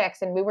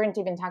context, and we weren't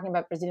even talking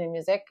about Brazilian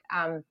music.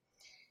 I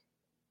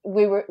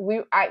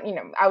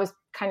was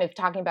kind of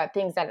talking about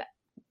things that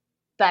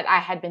I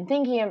had been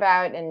thinking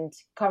about and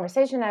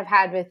conversation I've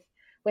had with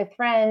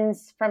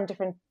friends from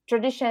different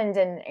traditions.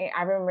 And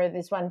I remember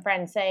this one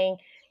friend saying,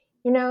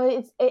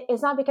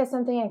 it's not because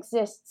something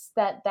exists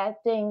that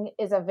thing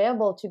is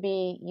available to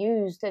be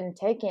used and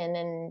taken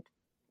and,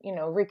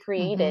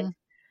 recreated.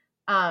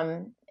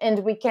 Mm-hmm.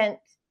 And we can't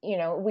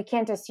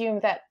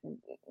assume that,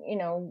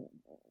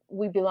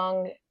 we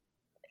belong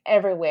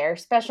everywhere,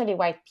 especially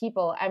white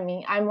people. I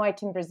mean, I'm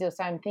white in Brazil,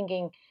 so I'm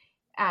thinking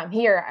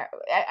here,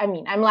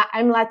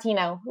 I'm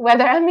Latino,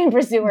 whether I'm in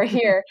Brazil or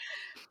here,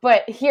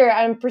 but here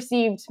I'm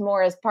perceived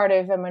more as part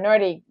of a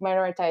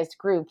minoritized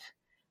group.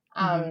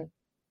 Mm-hmm.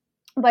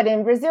 But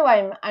in Brazil,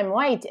 I'm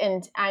white,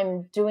 and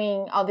I'm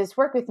doing all this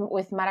work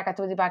with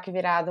Maracatu de Baque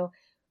Virado,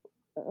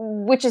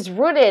 which is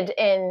rooted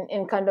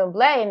in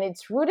Candomblé, and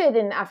it's rooted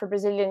in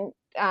Afro-Brazilian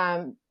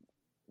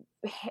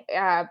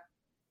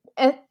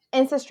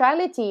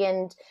ancestrality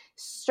and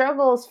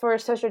struggles for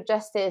social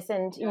justice,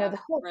 and the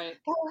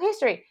whole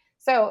history.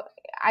 So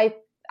I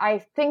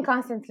think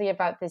constantly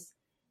about these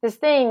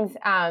things.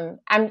 I'm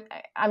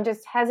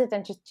just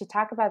hesitant to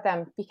talk about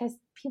them because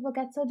people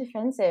get so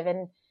defensive,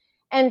 and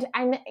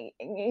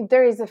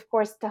there is of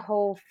course the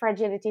whole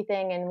fragility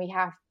thing, and we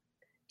have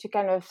to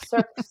kind of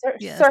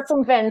Yes.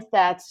 circumvent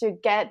that to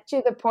get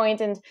to the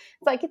point. And it's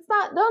like,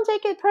 don't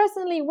take it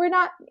personally. We're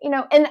not,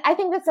 and I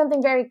think that's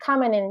something very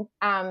common in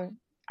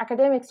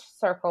academic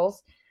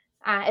circles,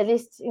 at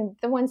least in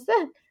the ones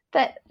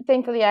that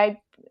thankfully I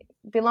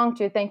belong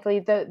to. Thankfully,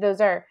 those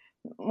are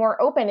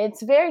more open.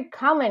 It's very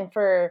common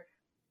for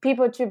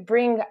people to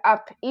bring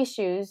up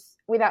issues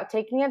without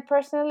taking it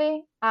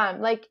personally.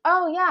 Like,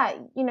 oh yeah,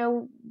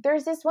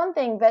 there's this one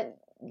thing that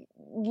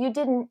you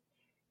didn't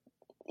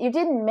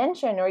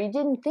mention or you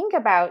didn't think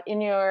about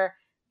in your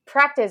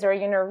practice or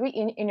in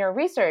your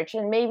research,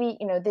 and maybe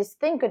this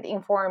thing could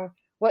inform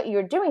what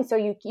you're doing, so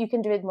you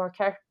can do it more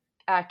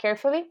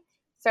carefully.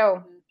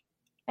 So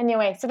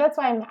anyway, so that's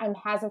why I'm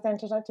hesitant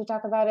to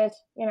talk about it.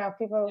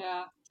 People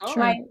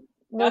might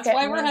look that's at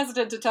why me. we're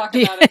hesitant to talk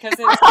about it, because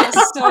it's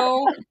just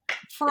so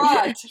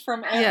fraught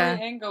from every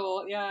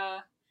angle.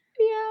 Yeah.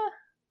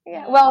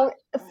 Well,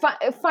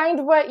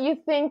 find what you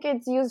think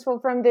it's useful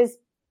from this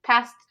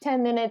past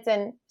 10 minutes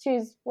and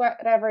choose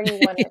whatever you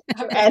want to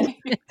add.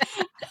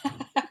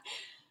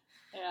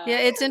 Yeah,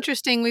 it's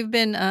interesting. We've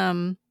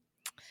been,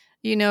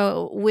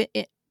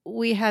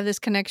 we have this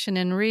connection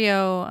in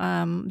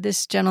Rio.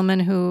 This gentleman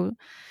who,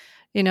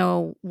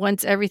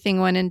 once everything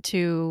went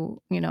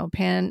into,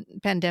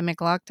 pandemic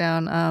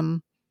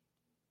lockdown,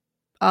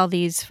 all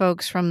these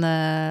folks from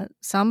the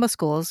samba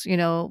schools,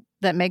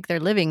 that make their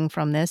living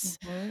from this,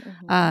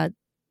 had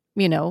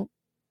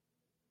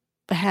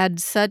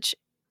such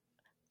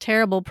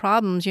terrible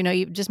problems,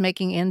 just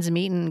making ends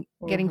meet and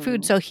getting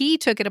food. So he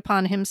took it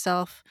upon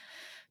himself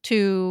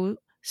to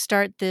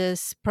start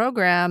this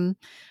program,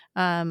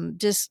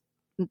 just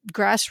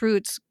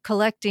grassroots,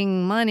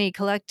 collecting money,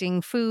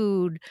 collecting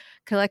food,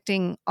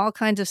 collecting all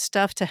kinds of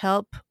stuff to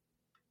help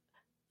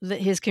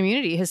his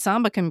community, his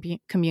samba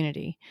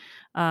community.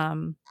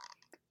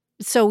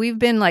 So we've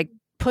been like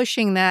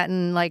pushing that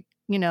and like,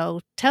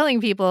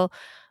 telling people,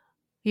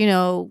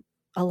 a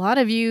lot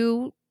of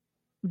you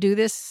do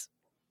this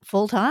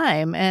full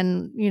time,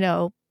 and,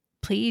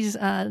 please,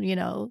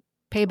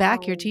 pay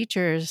back your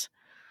teachers.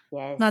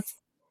 Yes. And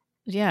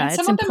some it's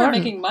of them are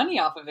important. making money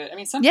off of it. I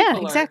mean, some people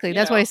are. Exactly.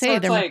 That's why I say so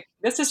it's like,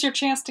 this is your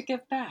chance to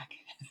give back.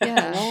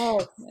 Yeah.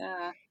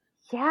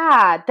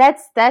 Yeah,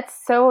 that's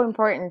so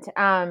important.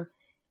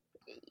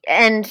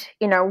 And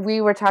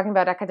we were talking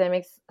about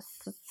academic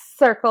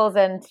circles,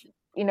 and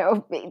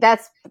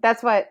that's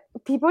what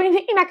people in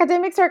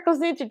academic circles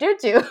need to do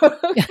too.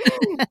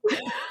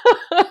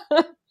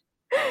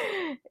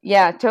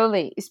 Yeah,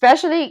 totally.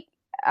 Especially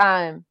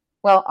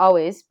well,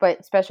 always, but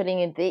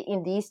especially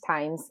in these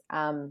times,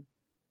 the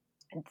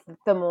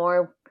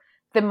more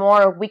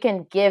we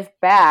can give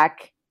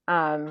back,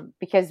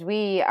 because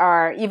we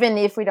are, even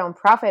if we don't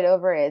profit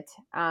over it,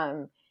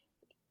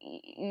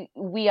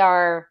 we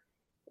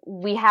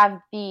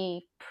have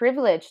the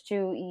privilege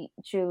to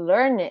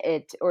learn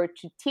it or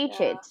to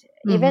teach it,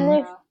 even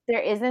if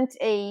there isn't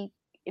a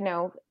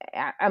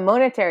a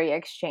monetary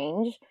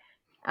exchange.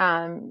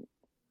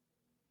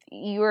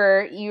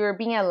 You're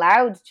being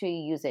allowed to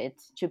use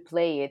it, to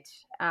play it.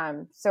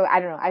 So I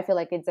don't know, I feel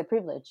like it's a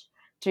privilege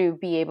to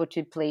be able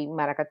to play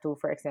maracatu,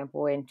 for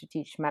example, and to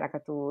teach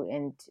maracatu.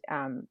 And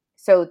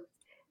so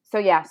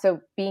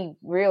being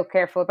real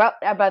careful about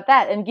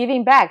that and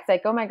giving back. It's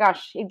like, oh my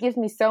gosh, it gives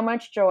me so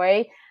much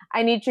joy,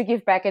 I need to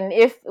give back. And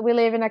if we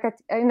live in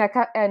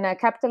a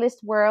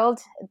capitalist world,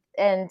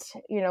 and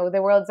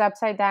the world's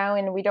upside down,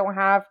 and we don't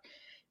have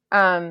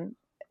a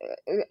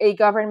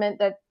government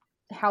that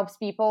helps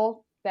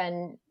people,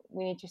 then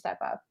we need to step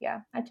up.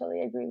 Yeah, I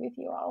totally agree with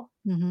you all.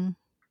 Mm-hmm.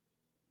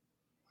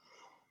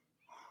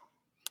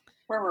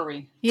 Where were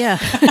we? Yeah.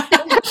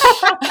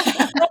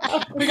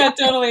 We got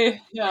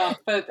totally,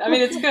 but I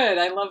mean, it's good.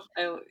 I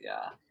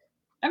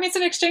mean, it's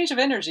an exchange of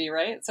energy,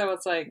 right? So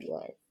it's like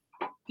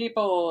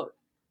people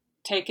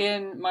take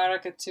in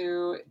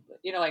maracatu,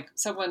 like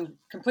someone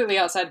completely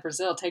outside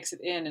Brazil takes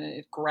it in and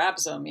it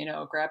grabs them,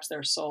 grabs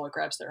their soul, it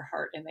grabs their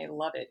heart, and they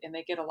love it, and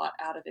they get a lot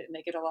out of it, and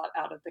they get a lot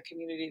out of the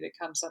community that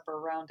comes up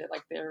around it,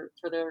 like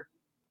for their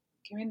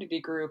community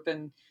group,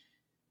 and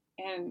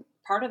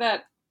part of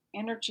that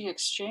energy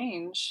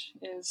exchange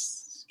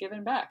is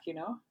giving back,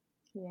 Yeah.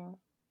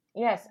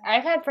 Yes,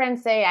 I've had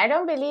friends say, I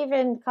don't believe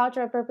in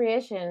cultural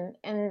appropriation,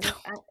 and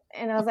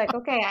I was like,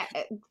 okay,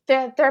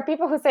 there are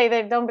people who say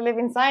they don't believe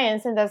in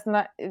science, and that's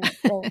not,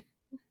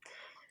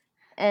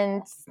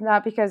 and it's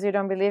not because you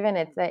don't believe in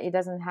it that it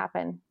doesn't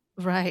happen.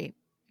 Right,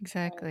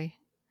 exactly.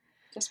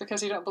 Just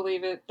because you don't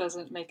believe it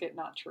doesn't make it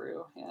not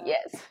true. Yeah.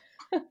 Yes.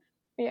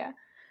 Yeah.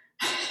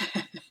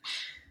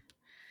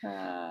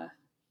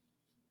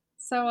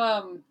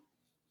 So,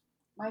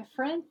 my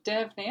friend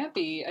Dev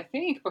Nampy, I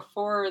think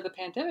before the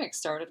pandemic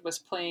started, was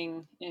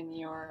playing in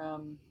your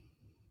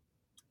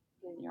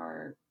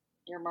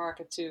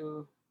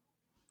maracatu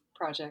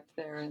project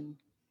there in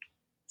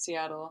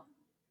Seattle.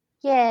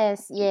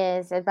 Yes,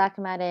 at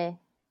Bacamare.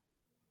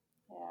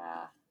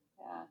 Yeah.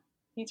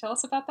 Can you tell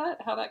us about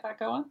that? How that got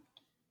going?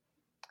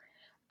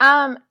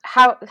 How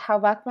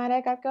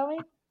Bacamare got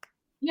going?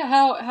 Yeah,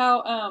 how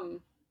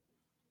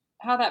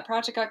that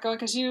project got going,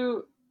 because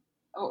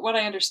what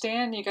I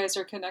understand, you guys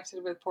are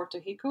connected with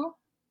Porto Rico.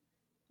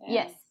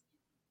 Yes.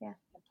 Yeah.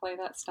 And play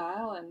that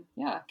style, and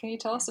can you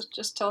tell us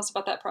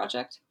about that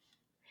project?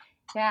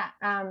 Yeah.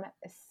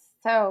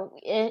 So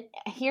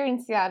here in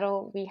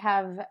Seattle, we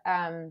have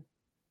a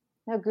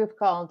group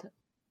called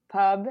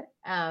PUB,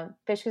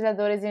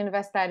 Pesquisadores e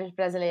Universitários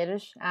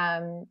Brasileiros,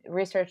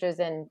 researchers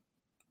and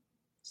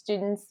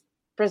students,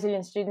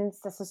 Brazilian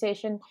Students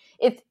Association.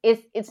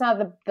 It's not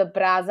the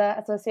Brasa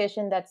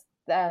Association. That's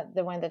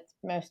the one that's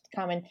most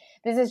common.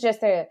 This is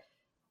just a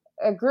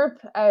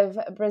group of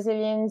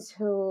Brazilians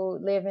who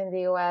live in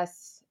the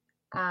U.S.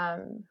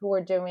 Who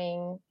are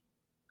doing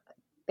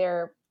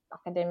their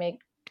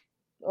academic,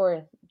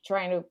 or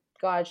trying to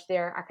gauge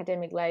their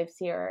academic lives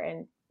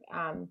here,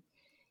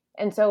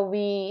 and so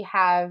we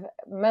have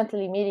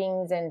monthly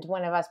meetings, and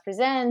one of us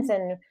presents,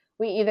 and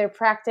we either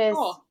practice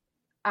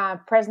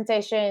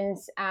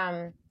presentations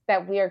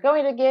that we are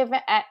going to give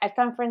at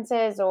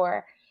conferences,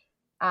 or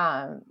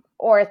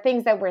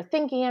things that we're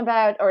thinking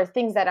about, or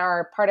things that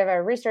are part of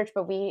our research,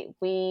 but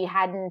we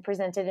hadn't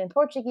presented in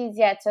Portuguese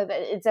yet. So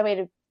that it's a way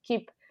to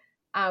keep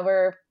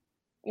our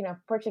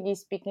Portuguese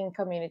speaking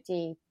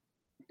community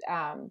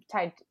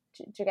tied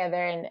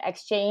together and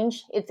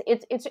exchange.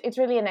 It's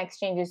really an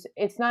exchange.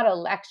 It's not a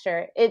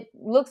lecture. It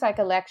looks like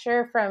a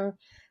lecture from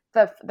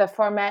the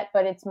format,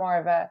 but it's more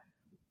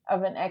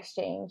of an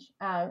exchange.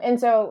 And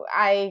so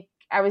I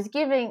was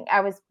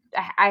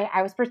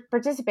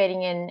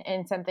participating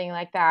in something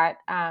like that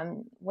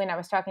when I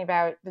was talking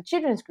about the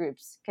children's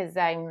groups, because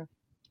I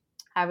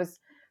was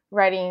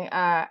writing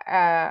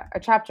a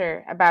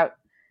chapter about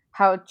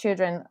how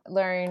children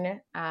learn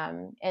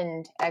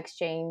and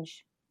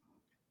exchange.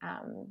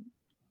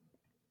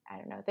 I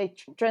don't know, they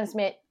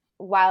transmit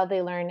while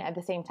they learn at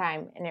the same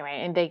time,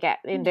 anyway, and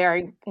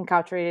they're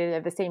enculturated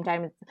at the same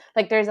time. It's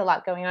like there's a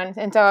lot going on.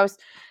 And so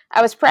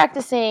I was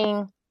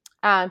practicing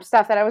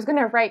stuff that I was going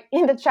to write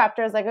in the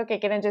chapter. I was like, okay,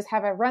 can I just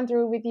have a run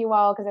through with you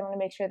all, because I want to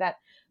make sure that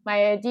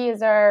my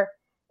ideas are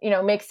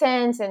make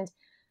sense.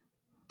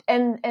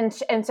 And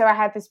so I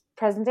had this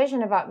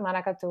presentation about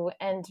maracatu,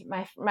 and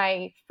my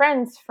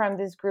friends from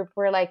this group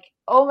were like,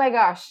 oh my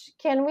gosh,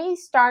 can we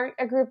start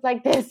a group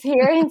like this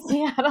here in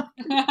Seattle?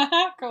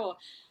 Cool.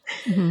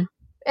 Mm-hmm.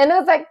 And I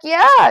was like,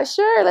 yeah,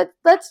 sure,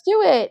 let's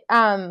do it.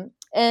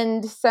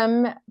 And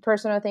some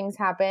personal things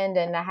happened,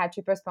 and I had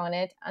to postpone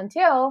it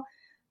until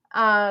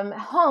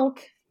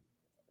Honk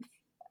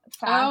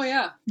Fest. Oh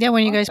yeah. Yeah,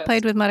 when you guys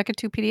played with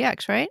Maracatu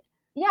PDX, right?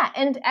 Yeah,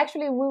 and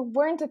actually we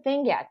weren't a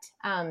thing yet.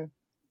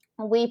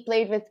 we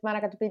played with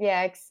Maracatu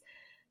PDX.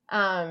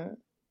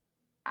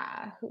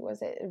 Who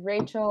was it?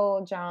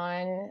 Rachel,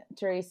 John,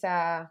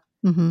 Teresa.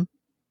 Mm-hmm.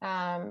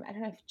 I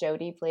don't know if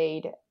Jody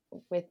played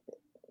with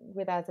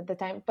us at the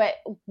time, but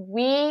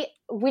we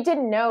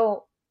didn't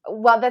know.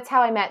 Well, that's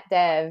how I met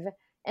Dev,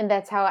 and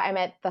that's how I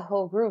met the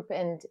whole group.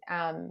 And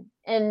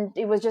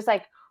it was just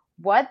like,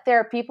 what? There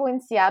are people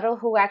in Seattle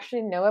who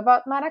actually know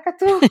about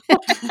Maracatu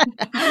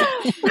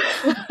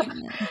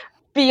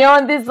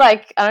beyond this,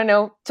 like, I don't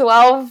know,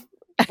 12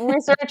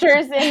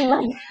 researchers in,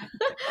 like,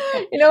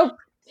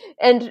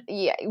 and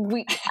yeah,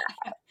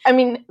 I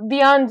mean,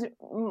 beyond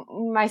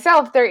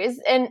myself, there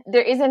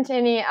isn't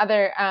any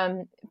other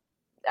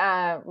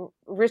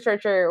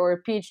researcher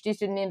or PhD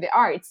student in the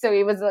arts. So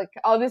it was like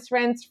all these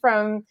friends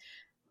from,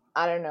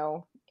 I don't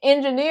know,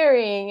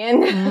 engineering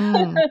and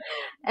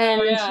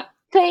and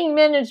playing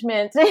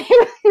management.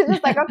 It's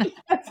just like, okay.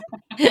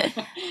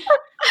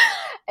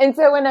 And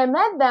so when I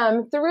met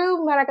them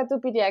through Maracatu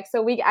PDX,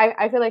 so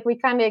I feel like we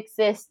kind of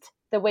exist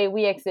the way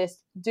we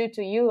exist due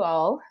to you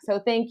all. So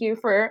thank you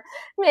for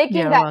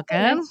making that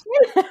connection.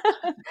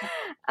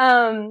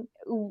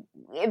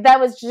 That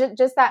was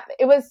just that.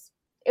 It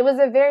was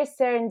a very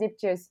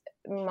serendipitous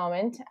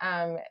moment,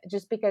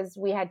 just because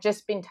we had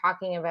just been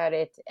talking about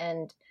it,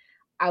 and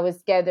I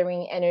was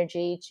gathering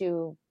energy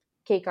to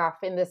kick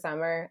off in the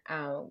summer,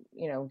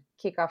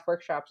 kick off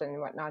workshops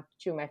and whatnot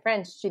to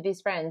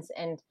these friends,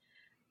 and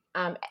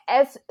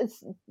as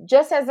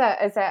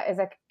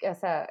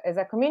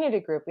a community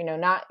group,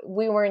 I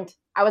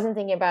wasn't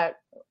thinking about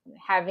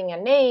having a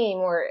name,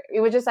 or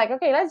it was just like,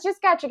 okay, let's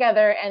just get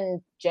together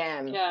and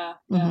jam. Yeah.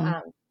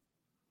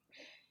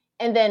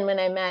 And then when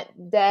I met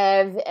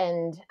Dev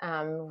and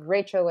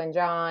Rachel and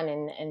John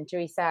and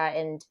Teresa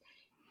and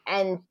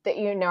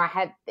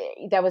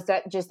that was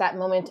just that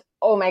moment.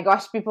 Oh my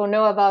gosh, people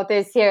know about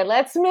this here.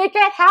 Let's make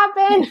it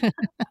happen.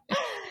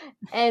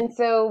 And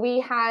so we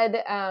had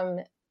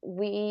I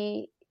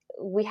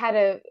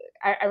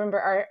remember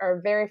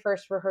our very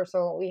first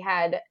rehearsal, we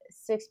had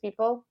 6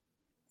 people.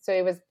 So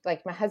it was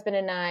like my husband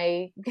and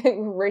I,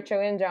 Rachel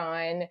and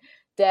John,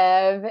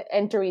 Dev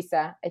and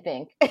Teresa, I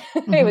think.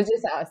 It was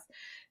just us.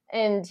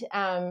 And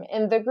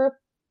the group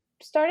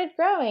started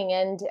growing,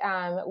 and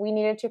we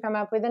needed to come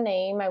up with a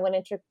name. I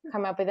wanted to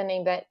come up with a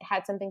name that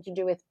had something to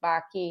do with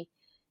Baki,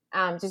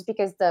 just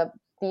because the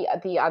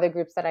other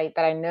groups that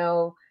I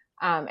know,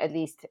 at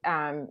least,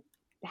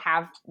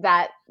 have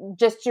that,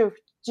 just to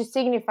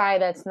signify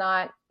that's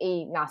not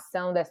a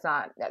nação, that's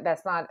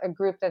not a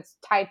group that's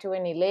tied to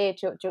an ilê,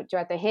 to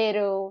a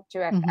terreiro, to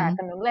a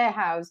candomblé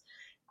house.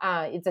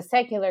 It's a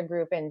secular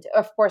group, and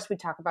of course we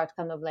talk about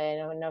candomblé,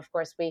 and of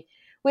course we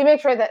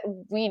make sure that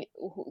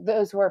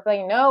those who are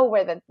playing know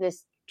where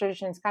this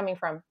tradition is coming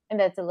from, and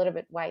that's a little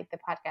bit why the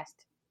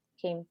podcast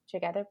came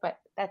together. But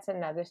that's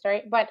another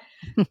story. But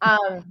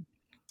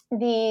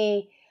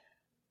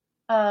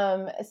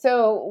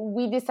so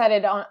we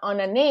decided on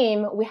a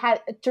name. We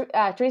had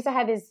Teresa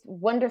had this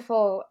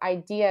wonderful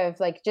idea of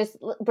like, just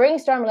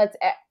brainstorm. Let's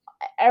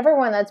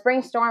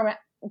brainstorm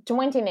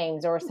 20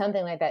 names or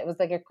something like that. It was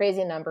like a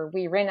crazy number.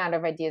 We ran out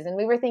of ideas, and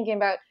we were thinking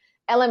about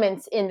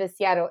elements in the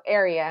Seattle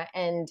area.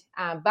 And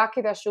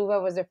Baki da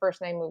Chuva was the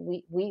first name.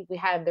 We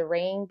had the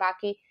rain,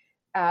 Baki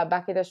da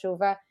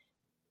Chuva.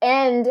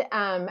 And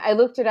I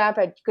looked it up.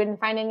 I couldn't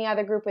find any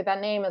other group with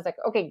that name. I was like,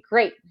 okay,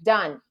 great,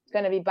 done. It's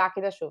going to be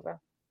Baki da Chuva.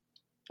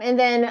 And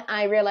then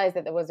I realized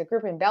that there was a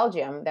group in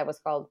Belgium that was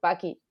called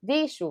Baki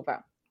di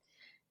Chuva.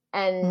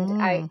 And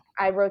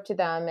I wrote to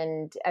them,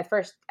 and at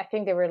first I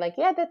think they were like,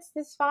 yeah,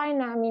 that's fine.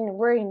 I mean,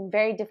 we're in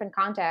very different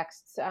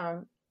contexts,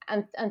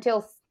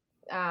 until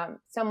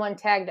someone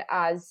tagged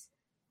us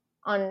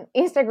on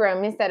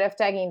Instagram instead of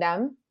tagging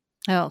them.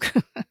 Oh.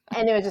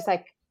 And it was just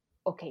like,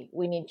 okay,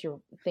 we need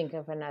to think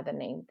of another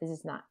name. This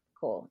is not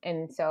cool.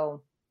 And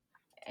so,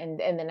 and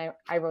then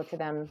I wrote to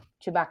them,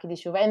 to Baki di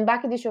Chuva. And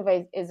Baki di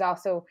Chuva is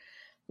also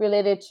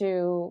related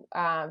to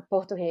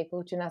Puerto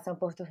Rico, to Nação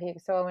Puerto Rico.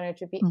 So I wanted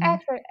to be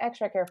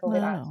extra careful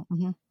with that.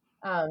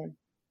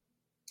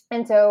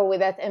 And so with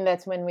that, and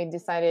that's when we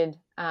decided,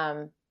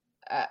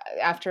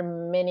 after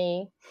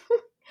many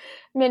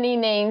many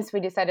names, we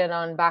decided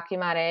on Baki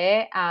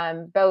Maré,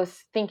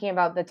 both thinking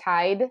about the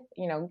tide,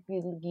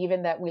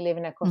 given that we live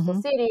in a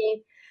coastal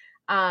city,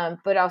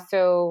 but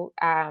also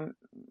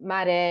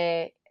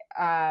Maré,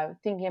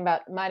 thinking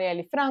about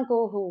Marielle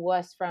Franco, who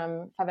was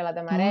from Favela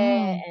da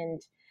Maré.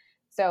 And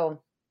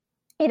so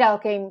it all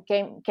came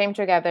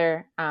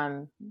together,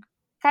 kind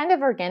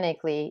of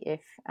organically,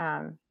 if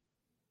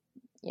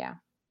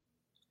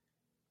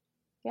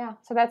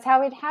so that's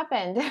how it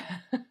happened.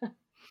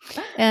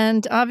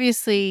 And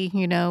obviously,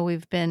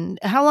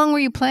 how long were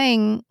you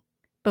playing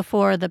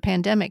before the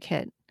pandemic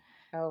hit?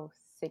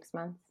 6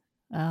 months.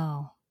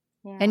 Oh.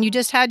 Yeah. And you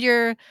just had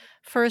your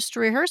first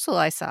rehearsal,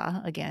 I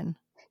saw, again.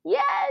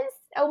 Yes.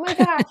 Oh my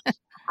gosh.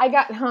 I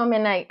got home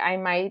and I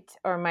might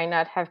or might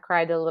not have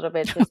cried a little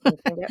bit. Just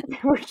thinking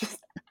that we're just...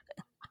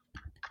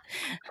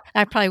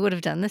 I probably would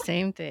have done the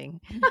same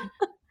thing.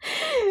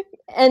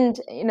 And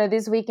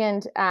this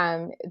weekend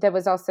there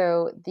was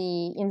also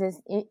the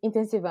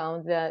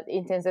intensivão, the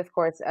intensive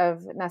course of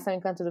Nação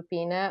Encanto do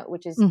Pina,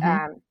 which is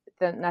Mm-hmm.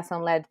 the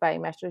nação led by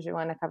Mestre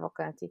Juliana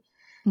Cavalcanti.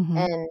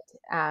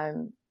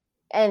 Mm-hmm.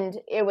 And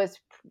it was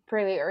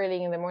pretty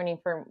early in the morning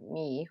for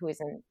me, who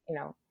isn't,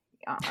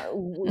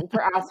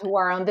 for us who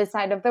are on this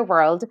side of the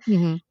world.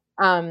 Mm-hmm.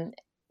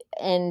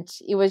 And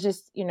it was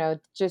just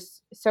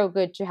so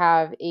good to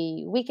have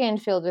a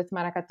weekend filled with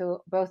maracatu,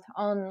 both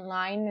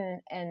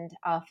online and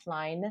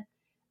offline.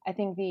 I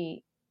think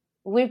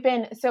we've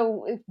been,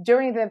 so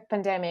during the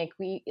pandemic,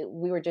 we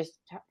were just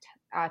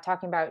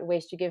talking about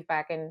ways to give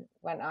back and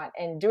whatnot.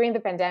 And during the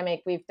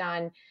pandemic, we've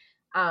done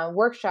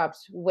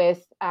workshops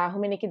with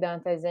Rumenique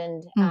Dantas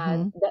and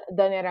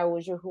Dani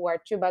Araújo, who are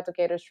two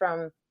batuqueiros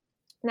from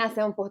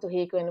Nação Puerto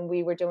Rico, and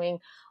we were doing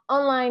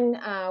online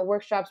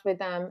workshops with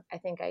them. I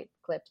think I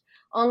clipped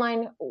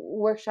online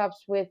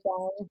workshops with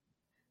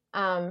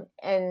them,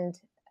 and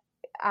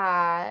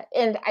I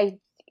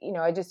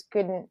I just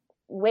couldn't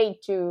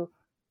wait to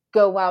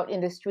go out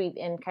in the street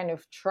and kind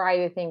of try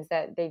the things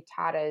that they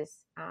taught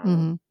us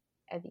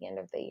at the end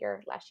of the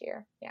year last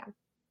year. Yeah.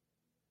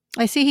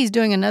 I see he's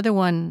doing another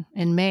one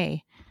in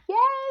May.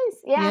 Yes.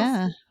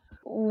 Yeah.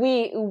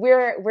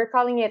 We're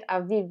calling it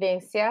a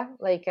vivencia,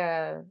 like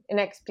an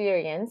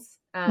experience,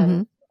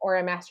 or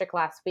a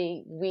masterclass.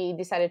 We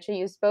decided to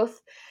use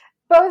both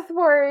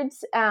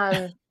words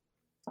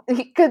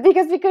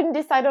because we couldn't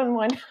decide on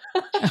one.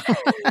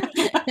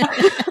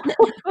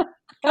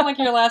 Kind of like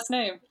your last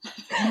name.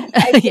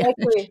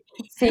 Exactly.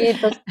 See,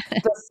 the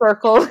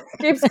circle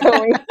keeps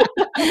going.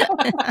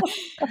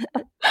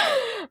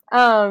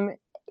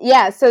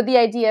 So the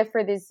idea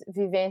for this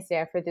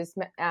vivencia, for this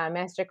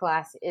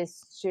masterclass, is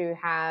to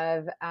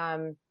have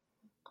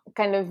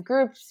kind of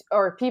groups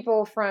or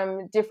people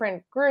from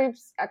different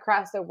groups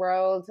across the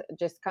world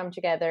just come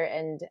together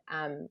and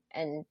kind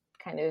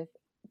of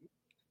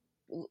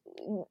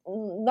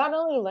not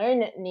only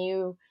learn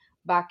new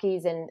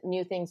bakis and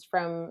new things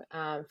from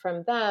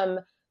them,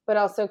 but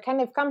also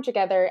kind of come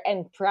together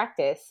and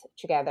practice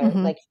together,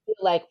 like feel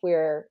like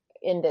we're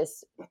in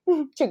this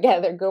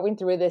together, going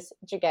through this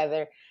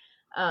together.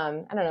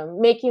 I don't know,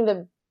 making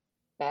the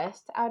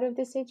best out of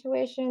the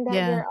situation that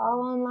we're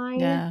all online.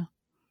 Yeah.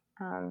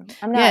 I'm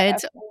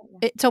not.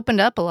 It's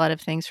opened up a lot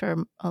of things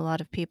for a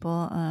lot of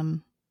people.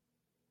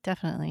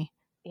 Definitely.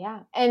 Yeah.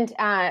 And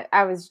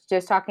I was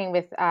just talking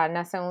with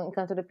Nação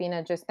Encanto do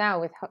Pina just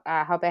now with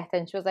Roberta,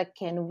 and she was like,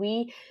 can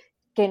we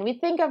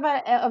think of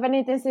an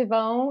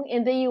intensivão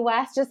in the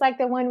US, just like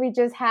the one we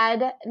just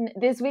had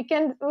this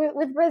weekend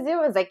with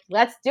Brazil? I was like,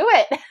 let's do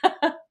it.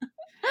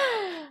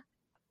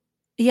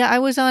 Yeah, I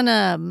was on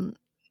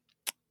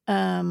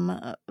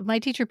my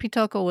teacher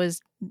Pitoko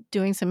was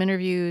doing some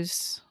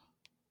interviews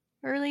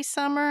early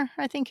summer,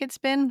 I think it's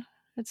been.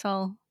 It's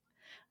all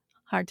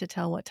hard to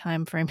tell what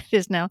time frame it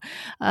is now.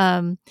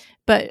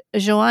 But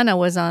Joanna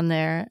was on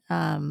there,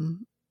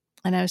 and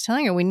I was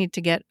telling her we need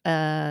to get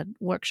a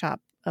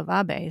workshop of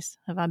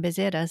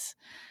abezeiras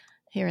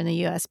here in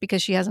the US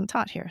because she hasn't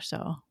taught here.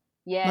 So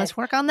let's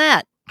work on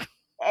that.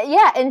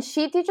 Yeah, and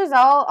she teaches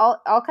all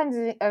kinds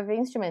of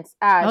instruments.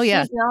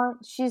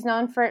 She's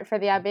known for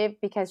the abe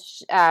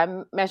because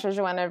Mestre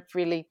Joanna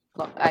really.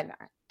 Of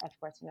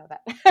course, you know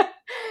that.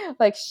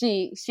 Like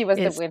she was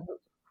the one who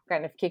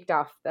kind of kicked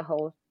off the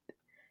whole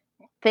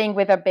thing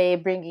with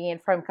abe, bringing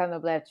it from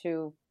candomblé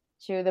to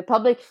the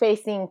public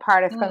facing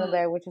part of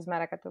candomblé, which is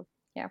maracatu.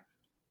 Yeah,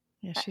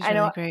 she's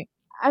really great.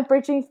 I'm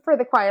preaching for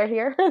the choir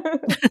here.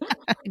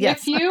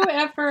 Yes. If you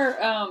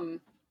ever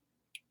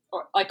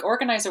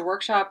organize a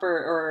workshop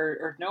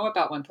or know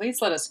about one,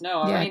 please let us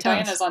know. I mean,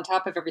 Diana's on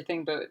top of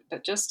everything, but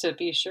just to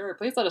be sure,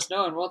 please let us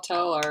know, and we'll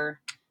tell our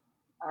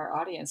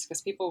audience,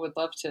 because people would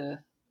love to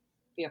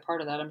be a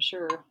part of that, I'm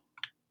sure.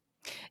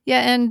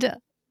 Yeah, and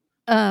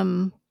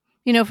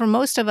for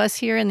most of us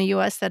here in the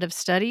U.S. that have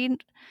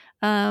studied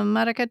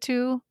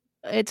maracatu,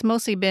 it's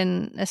mostly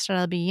been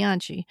Estrada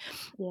Bianchi.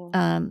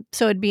 Yeah.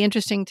 So it'd be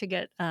interesting to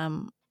get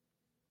more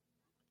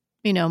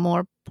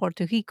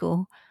Puerto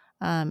Rico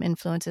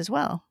influence as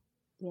well.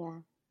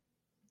 Yeah.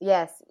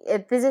 Yes,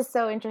 this is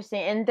so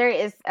interesting, and there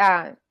is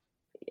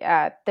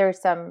there's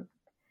some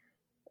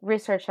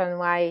research on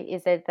why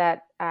is it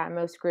that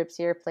most groups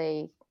here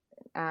play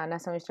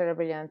Nação Estrela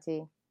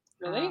Brilhante.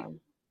 Really?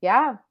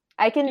 Yeah,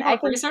 I can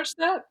research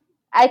that.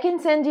 I can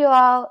send you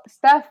all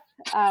stuff.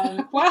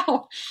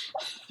 Wow.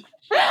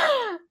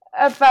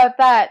 About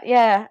that,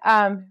 yeah.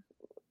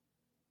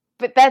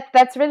 But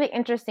that's really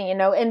interesting,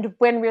 And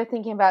when we're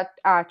thinking about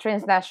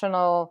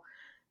transnational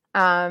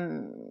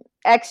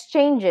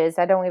exchanges,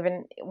 I don't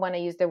even want to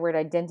use the word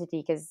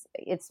identity because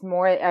it's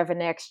more of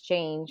an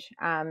exchange.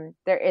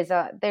 There's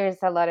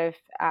a lot of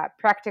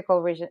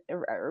practical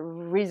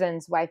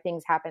reasons why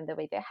things happen the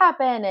way they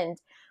happen,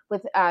 and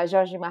with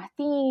Jorge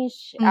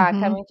Martins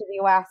coming to the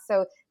US,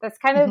 so that's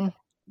kind of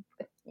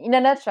in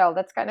a nutshell,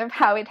 that's kind of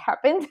how it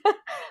happened.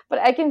 But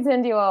I can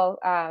send you all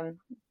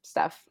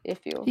stuff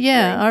if you.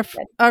 Yeah,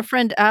 our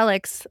friend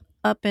Alex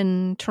up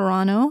in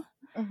Toronto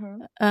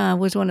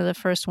was one of the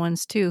first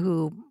ones too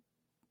who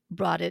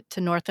brought it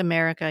to North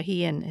America.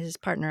 He and his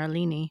partner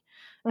Alini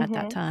at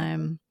that Mhm.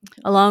 time,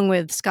 along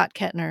with Scott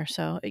Kettner.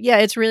 So yeah,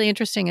 it's really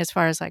interesting as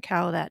far as like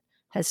how that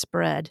has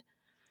spread.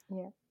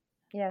 Yeah.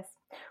 Yes.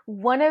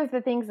 One of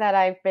the things that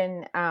I've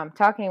been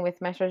talking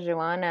with Maestra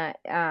Juliana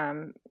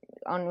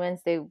on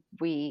Wednesday,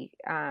 we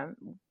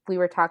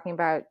were talking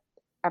about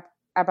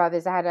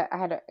this. I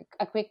had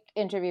a quick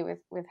interview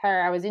with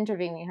her. I was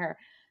interviewing her,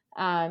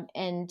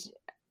 and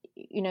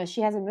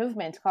she has a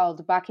movement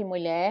called Baki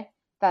Mulher.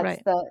 That's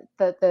Right.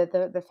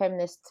 the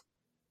feminist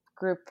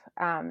group,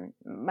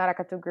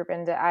 Maracatu group,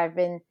 and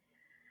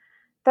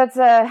that's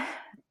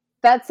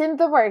that's in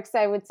the works,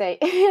 I would say.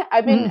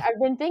 I've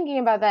been thinking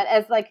about that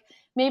as like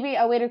maybe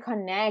a way to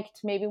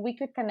connect. Maybe we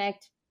could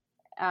connect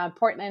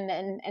Portland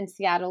and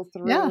Seattle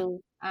Yeah.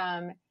 through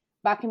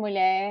Baki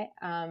Mulher,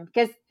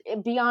 because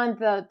beyond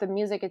the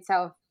music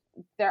itself,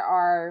 there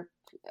are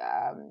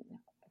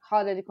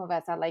roda de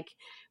conversa. Like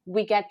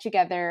we get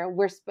together.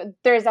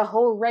 There's a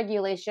whole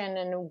regulation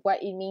and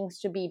what it means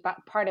to be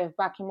part of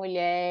Baki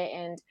Mulher,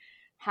 and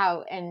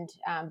how and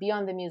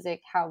beyond the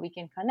music, how we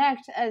can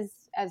connect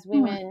as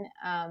women,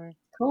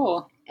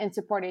 Cool. and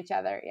support each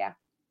other. Yeah,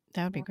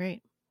 That would be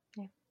great.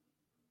 Yeah.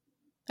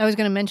 I was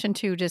going to mention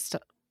too,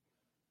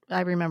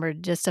 I remember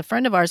just a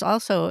friend of ours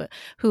also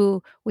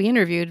who we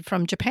interviewed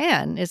from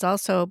Japan is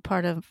also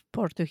part of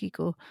Porto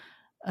Rico.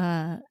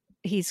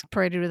 He's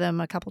paraded with them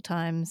a couple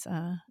times.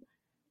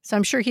 So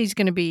I'm sure he's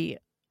going to be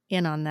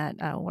in on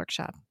that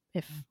workshop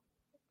if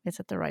it's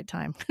at the right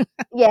time.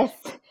 Yes.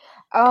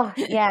 Oh,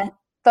 yeah.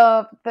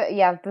 All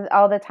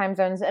the time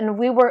zones, and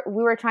we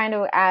were trying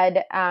to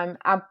add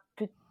up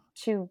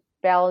to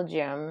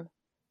Belgium,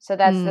 so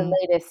that's the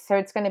latest. So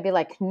it's going to be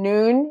like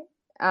noon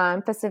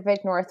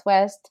Pacific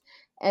Northwest,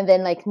 and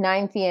then like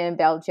 9 p.m.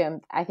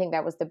 Belgium. I think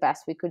that was the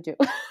best we could do.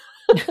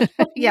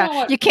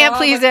 Yeah, you can't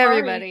please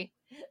everybody.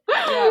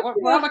 Yeah, what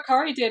Rob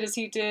Akari did is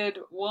he did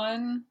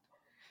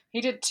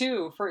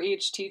two for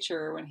each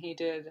teacher when he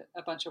did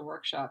a bunch of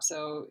workshops.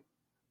 So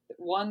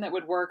one that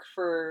would work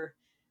for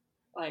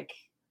like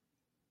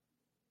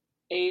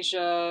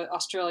Asia,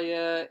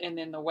 Australia, and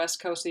then the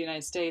West Coast of the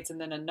United States, and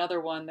then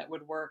another one that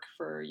would work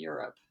for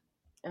Europe.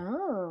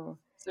 Oh.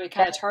 So he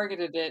kind of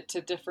targeted it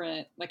to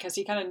different, like, because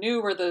he kind of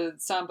knew where the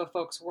samba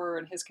folks were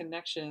and his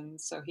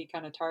connections. So he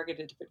kind of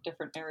targeted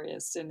different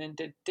areas, and then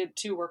did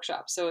two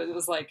workshops. So it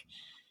was like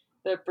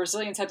the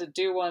Brazilians had to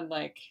do one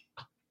like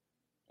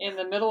in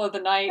the middle of the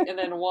night, and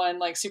then one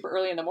like super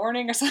early in the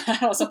morning or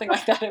something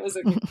like that. It was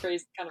a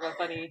crazy, kind of a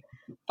funny.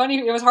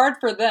 It was hard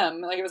for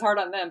them, like it was hard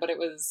on them, but it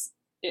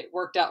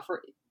worked out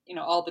for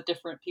all the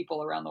different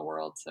people around the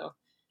world. So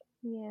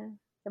yeah.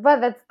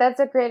 But that's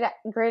a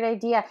great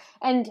idea.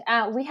 And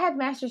we had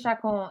Master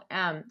Chacon.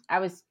 I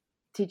was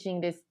teaching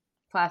this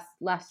class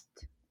last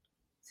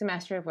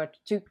semester, what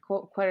 2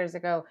 quarters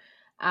ago,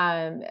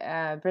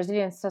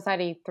 Brazilian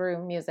society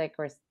through music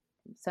or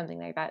something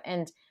like that.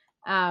 And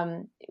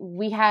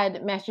we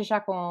had Master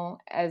Chacon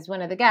as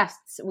one of the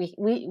guests.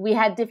 We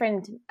had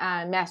different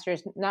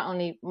masters, not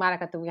only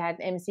maracatu. We had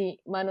MC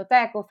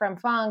Manuteco from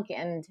funk,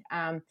 and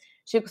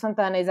Chico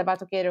Santana is a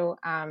batuqueiro.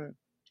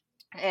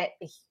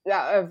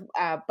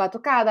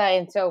 Batucada,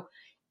 and so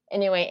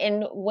anyway,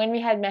 and when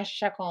we had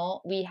Master Chacon,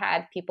 we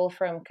had people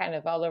from kind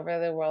of all over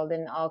the world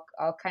and all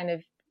kind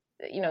of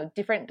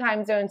different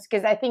time zones,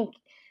 because I think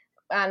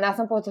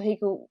Nação Porto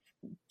Rico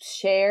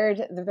shared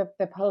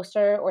the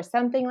poster or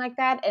something like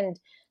that, and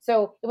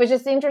so it was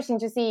just interesting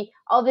to see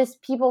all these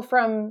people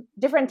from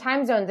different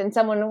time zones, and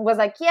someone was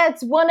like, yeah,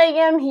 it's 1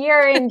 a.m. here,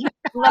 and yeah.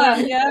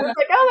 I was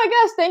like, oh my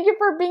gosh, thank you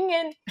for being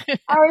in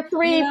our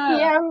 3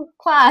 p.m.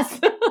 class.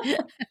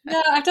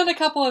 Yeah, I've done a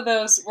couple of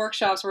those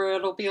workshops where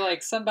it'll be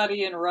like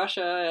somebody in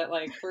Russia at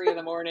like 3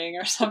 a.m.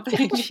 or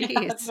something.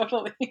 Yeah,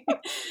 totally.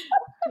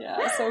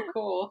 Yeah, so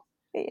cool.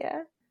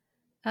 Yeah.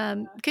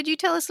 Could you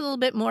tell us a little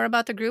bit more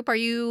about the group? Do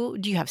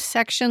you have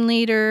section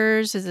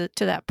leaders? Is it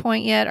to that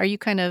point yet? Are you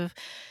kind of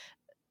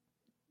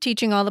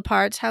teaching all the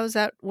parts? How is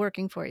that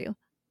working for you?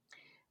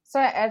 So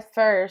at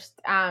first,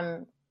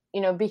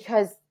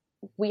 because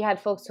we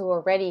had folks who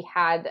already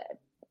had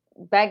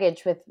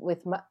baggage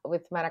with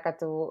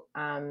maracatu,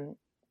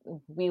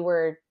 we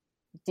were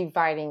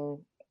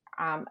dividing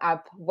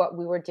up what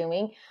we were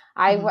doing.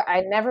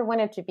 I never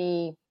wanted to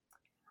be,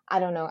 I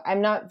don't know,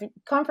 I'm not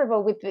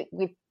comfortable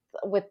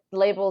with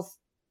labels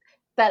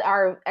that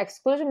are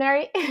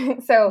exclusionary.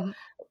 So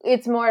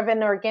it's more of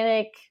an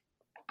organic,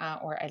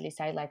 or at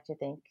least I like to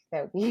think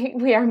that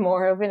we are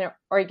more of an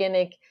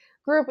organic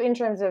group in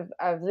terms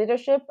of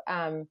leadership.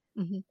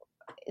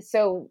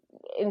 So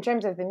in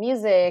terms of the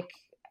music,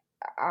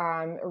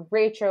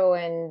 Rachel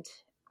and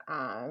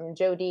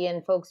Jody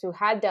and folks who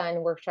had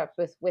done workshops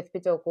with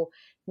Pitoko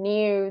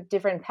knew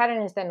different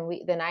patterns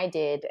than I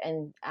did,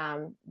 and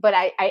but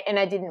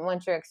I didn't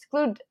want to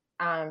exclude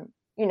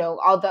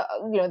all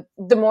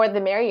the more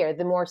the merrier,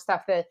 the more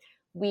stuff that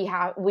we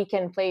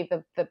can play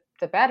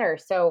the better.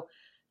 So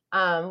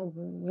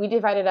we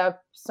divided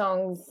up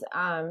songs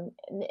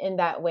in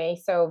that way.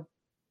 So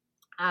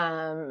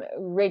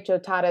Rachel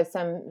taught us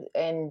some,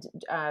 and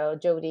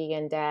Jody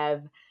and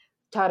Dev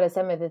taught us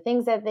some of the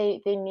things that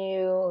they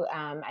knew.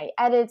 I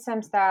edited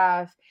some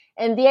stuff,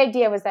 and the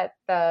idea was that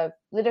the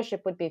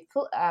leadership would be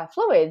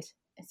fluid.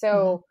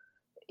 So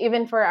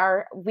even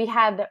for we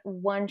had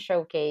one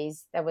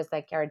showcase that was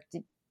like our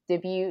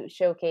debut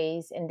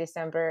showcase in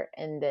December,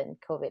 and then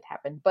COVID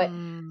happened. But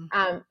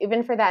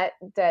even for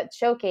that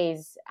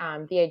showcase,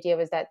 the idea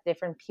was that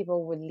different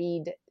people would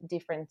lead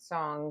different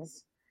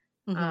songs,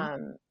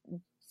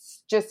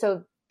 just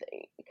so,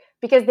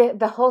 because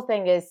the whole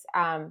thing is,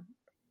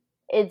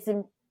 it's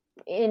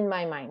in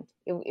my mind.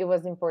 It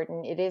was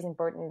important. It is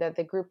important that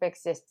the group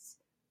exists,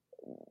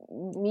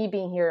 me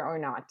being here or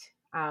not.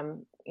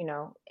 And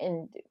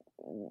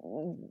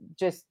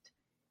just,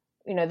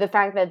 the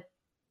fact that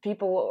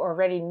people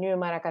already knew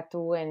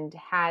maracatu and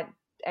had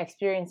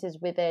experiences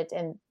with it,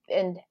 and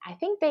I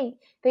think they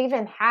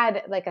even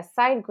had like a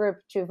side group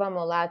to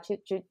Vamos Lá,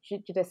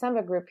 to the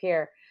samba group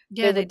here.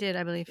 Yeah, they did,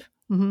 I believe.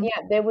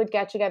 Yeah, they would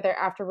get together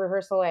after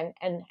rehearsal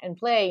and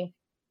play.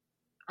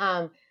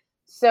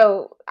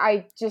 So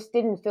I just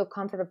didn't feel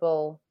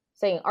comfortable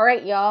saying, "All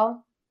right,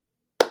 y'all,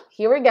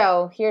 here we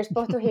go. Here's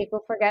Puerto Rico.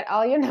 Forget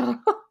all you know."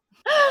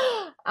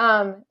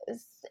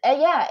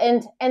 Yeah,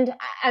 and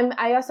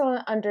I also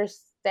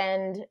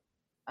understand.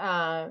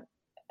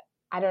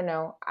 I don't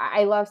know.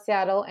 I love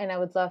Seattle, and I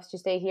would love to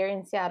stay here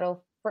in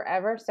Seattle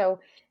forever. So,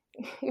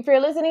 if you're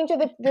listening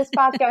to this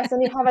podcast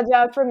and you have a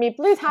job for me,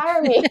 please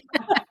hire me.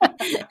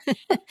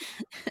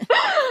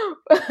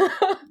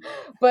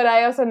 But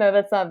I also know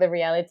that's not the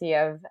reality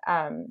of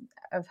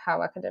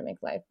how academic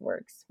life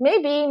works.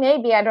 Maybe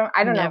I don't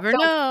know. Never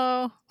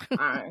know.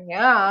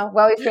 Yeah.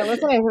 Well, if you're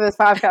listening to this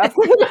podcast,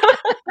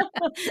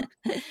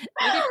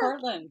 maybe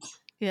Portland.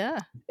 Yeah.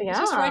 It's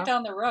just right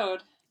down the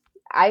road.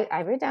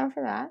 I'd be down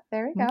for that.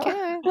 There we go.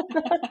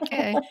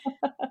 Okay.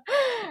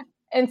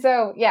 And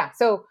so, yeah.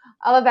 So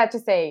all of that to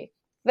say,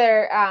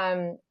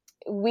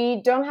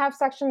 we don't have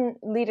section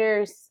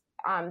leaders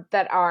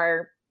that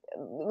are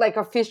like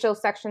official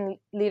section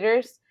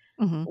leaders.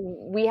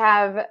 We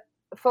have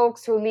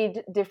folks who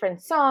lead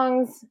different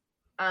songs,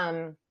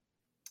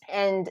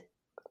 and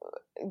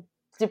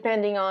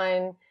depending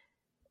on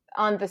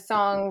the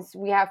songs,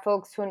 we have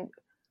folks who,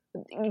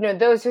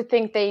 those who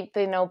think they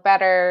know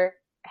better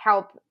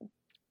help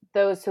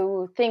those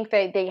who think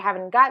they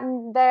haven't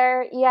gotten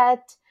there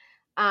yet.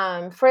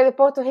 For the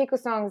Puerto Rico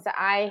songs,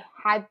 I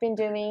had been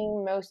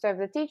doing most of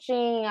the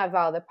teaching of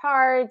all the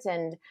parts,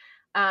 and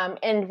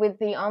with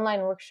the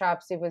online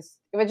workshops, it was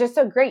just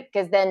so great,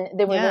 because then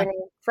they were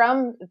learning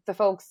from the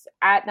folks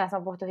at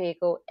National Puerto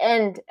Rico,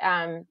 and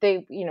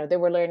they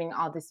were learning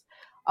all this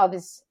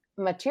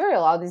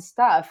material, all this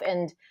stuff,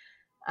 and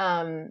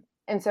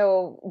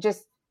so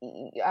just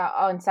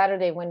on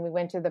Saturday when we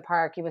went to the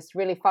park, it was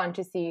really fun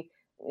to see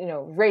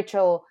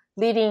Rachel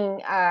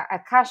leading a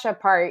kasha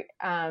part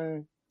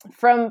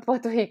from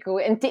Puerto Rico,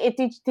 and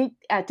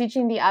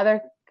teaching the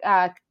other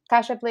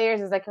kasha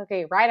players is like,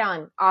 okay, right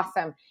on,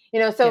 awesome.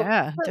 So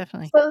yeah,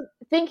 definitely. So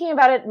thinking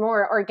about it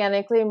more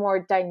organically,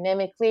 more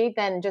dynamically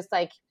than just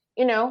like,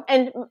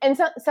 and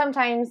so,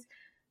 sometimes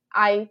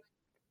I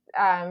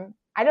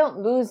don't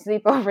lose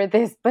sleep over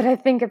this, but I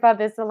think about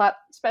this a lot,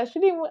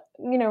 especially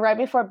right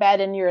before bed,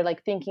 and you're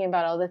like thinking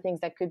about all the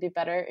things that could be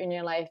better in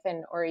your life,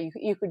 or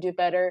you could do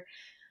better.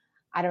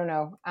 I don't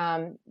know.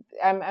 I'm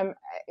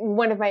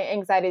one of my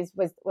anxieties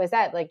was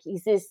that, like,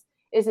 is this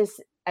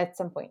at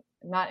some point,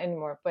 not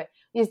anymore, but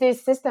is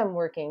this system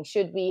working?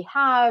 Should we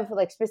have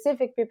like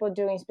specific people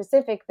doing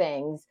specific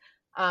things,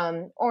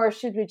 or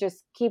should we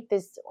just keep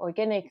this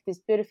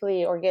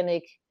beautifully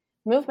organic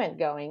movement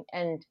going?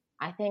 And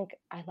I think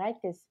I like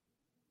this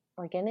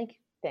organic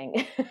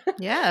thing.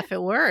 Yeah, if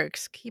it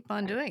works, keep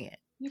on doing it.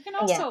 You can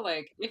also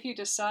like, if you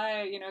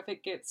decide, if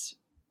it gets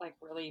like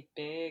really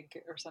big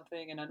or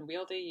something and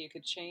unwieldy, you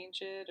could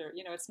change it, or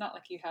it's not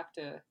like you have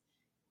to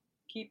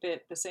keep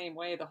it the same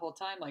way the whole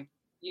time. Like,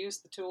 use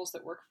the tools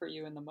that work for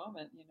you in the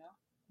moment.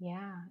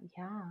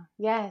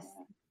 Yes,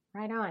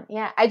 right on.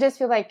 Yeah, I just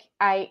feel like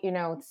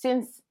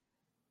since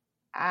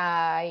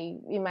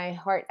in my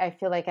heart I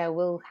feel like I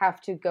will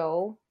have to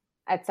go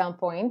at some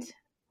point.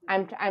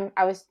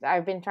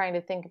 I've been trying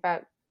to think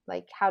about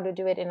like how to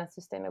do it in a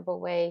sustainable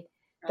way,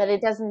 that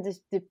it doesn't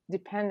just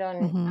depend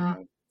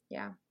on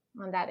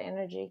on that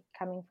energy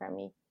coming from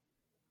me.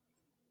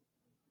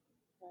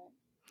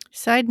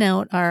 Side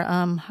note, are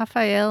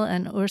Rafael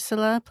and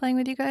Ursula playing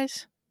with you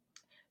guys?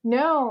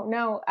 No.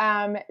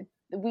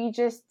 We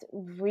just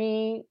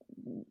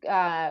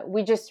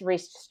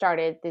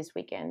restarted this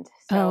weekend.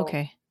 So,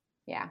 okay.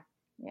 Yeah.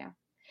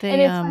 They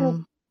and it's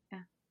funny.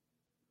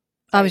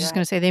 I was just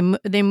going to say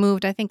they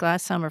moved, I think,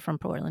 last summer from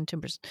Portland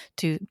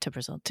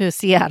to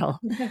Seattle.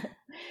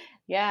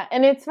 Yeah,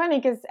 and it's funny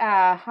because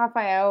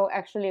Rafael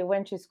actually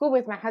went to school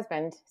with my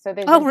husband. So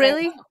they. Oh,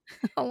 really?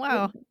 Oh,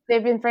 wow.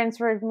 They've been friends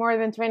for more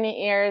than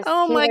 20 years.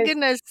 Oh, my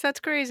goodness, that's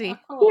crazy.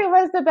 Oh, cool. He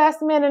was the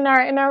best man in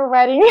our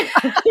wedding.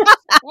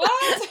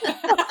 What?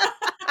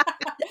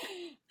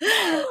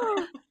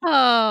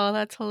 Oh,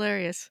 that's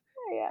hilarious.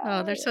 Yeah,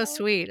 oh, they're so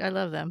sweet. I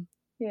love them.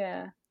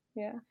 Yeah,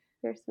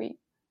 they're sweet.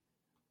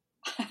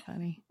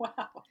 Funny.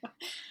 Wow.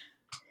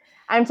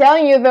 I'm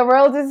telling you, the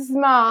world is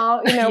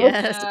small, you know,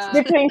 Yes.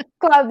 between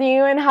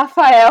Claudio and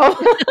Rafael.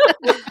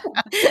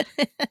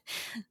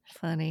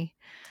 Funny.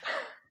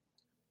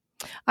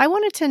 I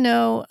wanted to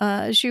know,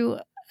 Ju,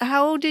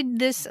 how did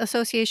this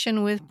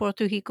association with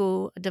Puerto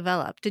Rico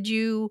develop? Had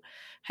you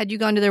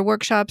gone to their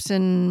workshops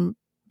in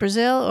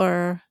Brazil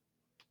or?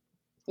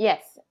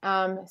 Yes.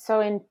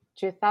 So in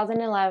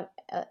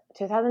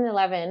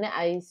 2011,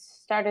 I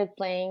started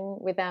playing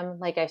with them.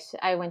 Like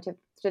I went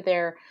to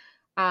their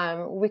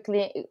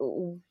weekly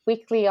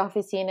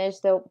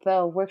oficinas,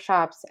 the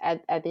workshops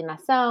at the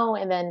Nação,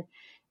 and then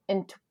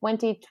in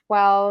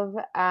 2012,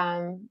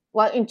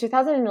 in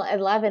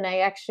 2011, I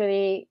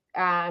actually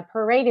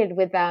paraded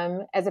with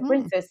them as a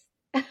princess.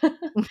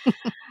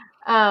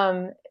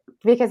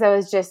 Because I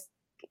was just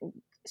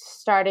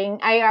starting.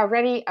 I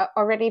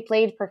already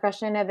played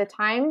percussion at the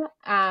time,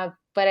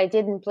 but I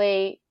didn't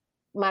play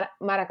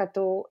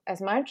maracatu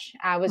as much.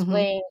 I was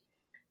playing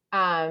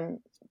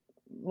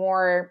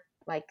more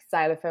like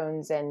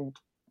xylophones and,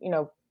 you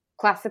know,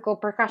 classical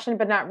percussion,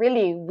 but not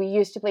really. We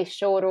used to play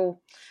choro.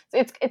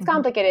 So it's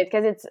complicated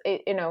because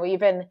you know,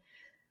 even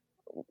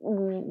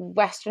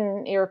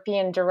Western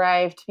European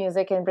derived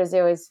music in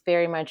Brazil is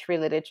very much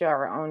related to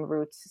our own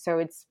roots. So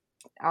it's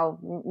all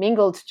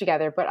mingled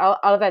together. But all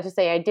of that to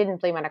say, I didn't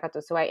play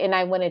maracatu. So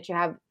I wanted to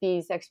have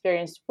these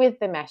experience with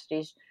the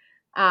mestres.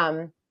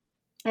 And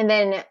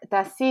then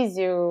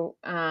Tarcísio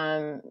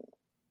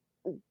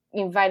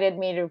invited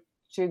me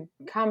to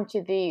come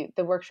to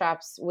the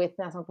workshops with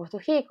Nação Puerto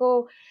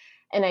Rico.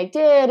 And I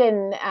did.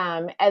 And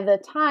at the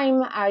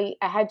time, I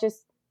had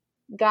just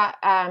got,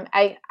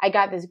 I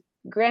got this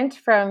grant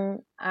from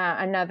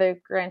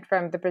another grant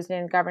from the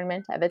Brazilian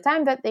government at the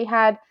time, that they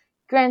had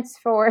grants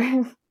for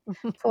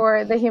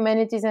for the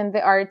humanities and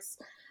the arts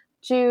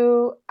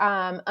to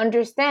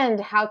understand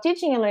how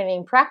teaching and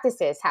learning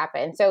practices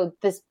happen. So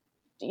this,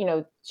 you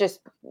know, just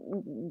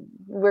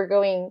we're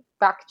going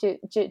back to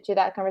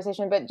that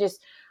conversation, but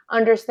just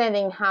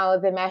understanding how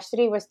the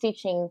mastery was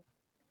teaching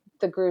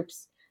the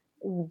groups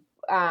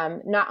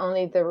not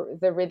only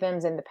the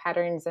rhythms and the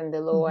patterns and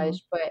the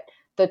loage, but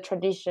the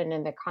tradition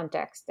and the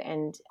context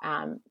and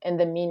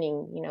the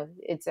meaning. You know,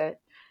 it's a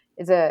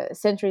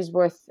centuries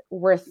worth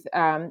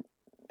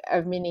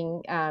of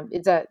meaning.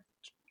 It's a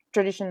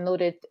tradition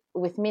loaded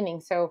with meaning.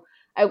 So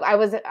I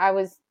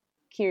was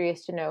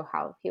curious to know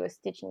how he was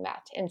teaching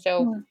that, and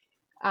so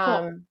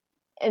Cool.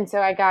 and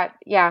so I got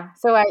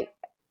So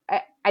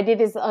I did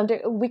this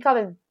we call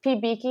it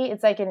PBiki.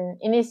 It's like an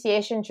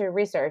initiation to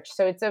research.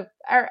 So it's a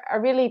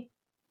really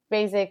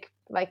basic,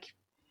 like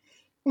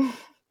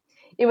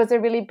it was a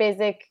really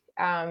basic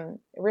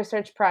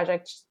research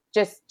project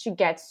just to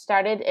get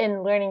started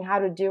in learning how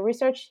to do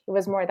research. It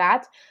was more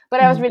that, but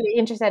I was really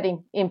interested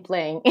in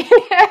playing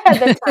at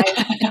the time.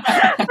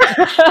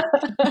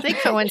 They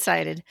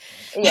coincided.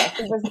 Yes,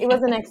 it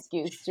was an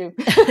excuse to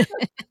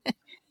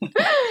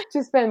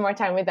to spend more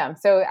time with them.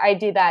 So I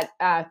did that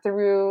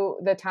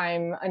through the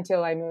time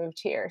until I moved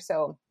here.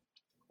 So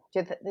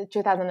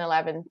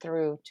 2011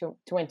 through to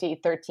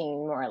 2013,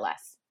 more or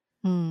less.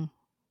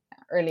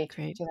 Early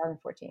Great.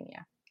 2014.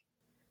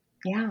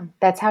 Yeah,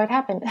 that's how it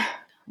happened.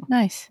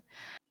 Nice.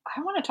 I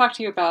want to talk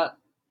to you about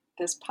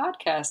this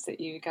podcast that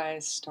you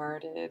guys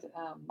started,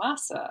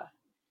 Masa.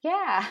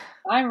 Yeah.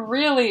 I'm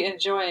really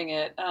enjoying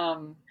it.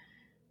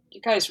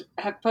 You guys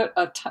have put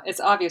it's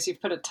obvious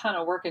you've put a ton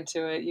of work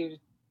into it. You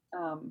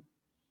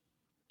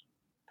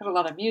put a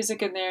lot of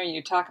music in there.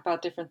 You talk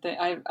about different things.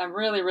 I'm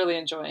really, really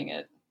enjoying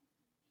it.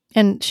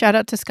 And shout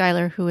out to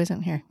Skylar, who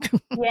isn't here.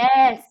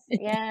 Yes.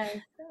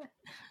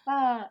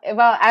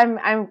 Well,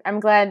 I'm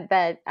glad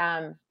that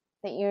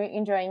that you're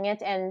enjoying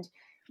it, and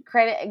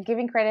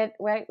giving credit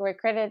where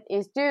credit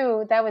is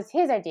due. That was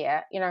his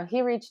idea. You know,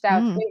 he reached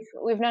out.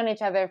 We've known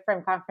each other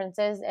from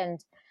conferences and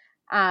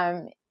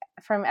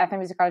from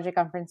ethnomusicology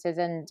conferences,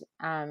 and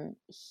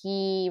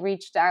he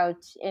reached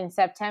out in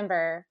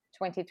September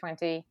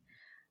 2020,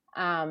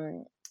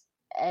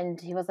 and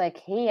he was like,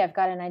 "Hey, I've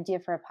got an idea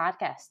for a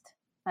podcast.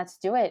 Let's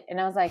do it." And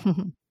I was like,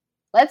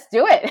 "Let's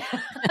do it."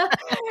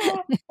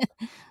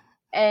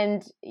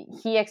 And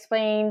he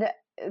explained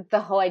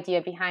the whole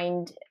idea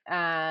behind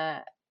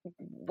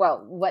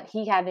what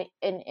he had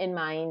in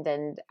mind,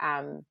 and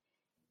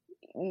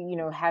you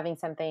know, having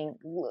something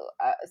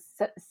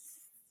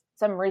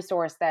some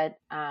resource that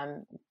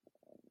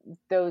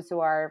those who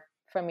are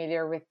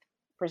familiar with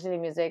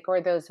Brazilian music,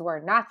 or those who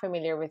are not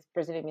familiar with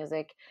Brazilian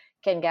music,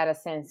 can get a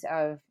sense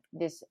of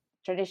these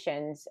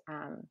traditions.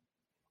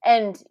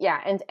 And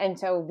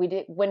so we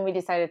did, when we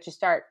decided to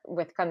start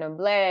with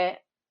candomblé,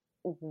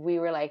 we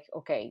were like,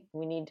 okay,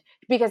 we need,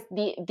 because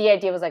the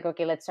idea was like,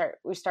 okay,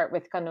 we start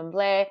with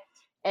candomblé,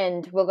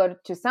 and we'll go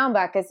to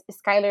samba, because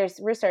Skylar's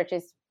research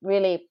is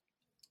really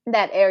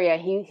that area.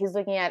 He's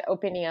looking at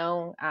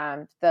opinion,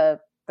 the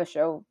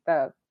show,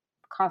 the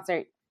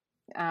concert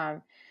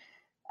in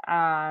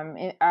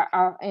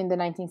the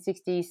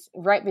 1960s,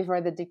 right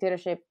before the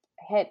dictatorship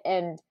hit,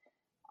 and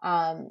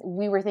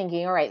we were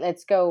thinking, all right,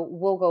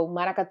 we'll go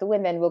maracatu,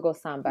 and then we'll go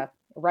samba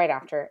right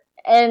after.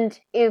 and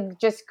it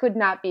just could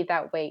not be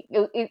that way.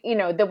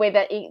 The way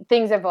that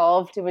things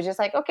evolved, it was just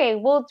like, okay,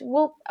 we'll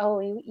oh,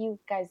 you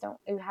guys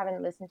you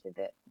haven't listened to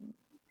the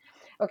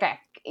okay,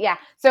 yeah,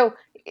 so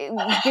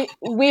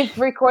we've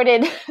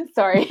recorded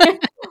sorry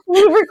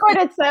we've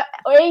recorded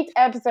 8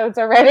 episodes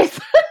already.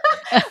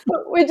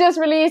 We just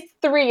released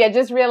 3. I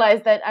just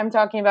realized that I'm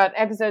talking about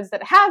episodes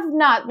that have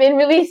not been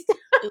released.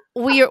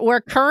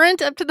 We're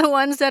current up to the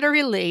ones that are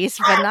released,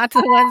 but not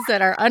to the ones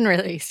that are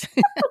unreleased.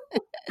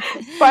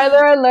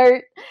 Spoiler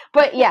alert.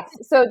 But yes,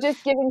 so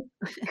just giving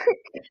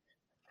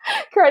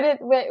credit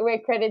where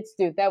credit's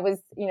due. That was,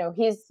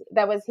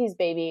 that was his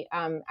baby.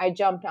 I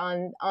jumped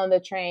on the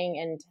train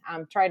and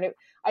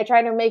I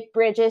try to make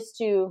bridges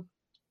to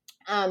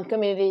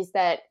communities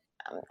that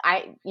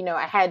I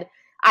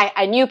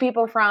knew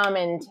people from,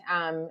 and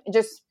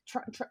just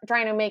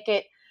trying to make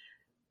it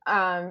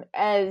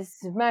as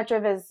much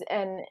of as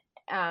an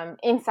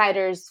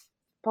insider's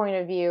point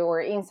of view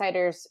or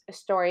insider's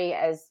story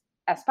as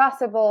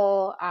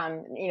possible.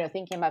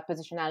 Thinking about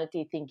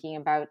positionality, thinking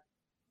about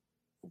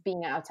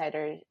being an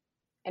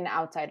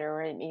outsider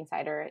or an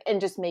insider, and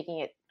just making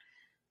it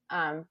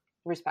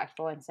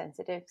respectful and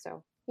sensitive.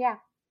 So yeah,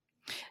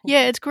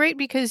 it's great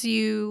because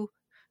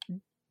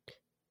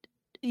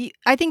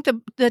I think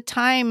the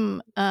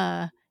time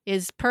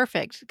is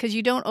perfect because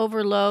you don't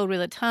overload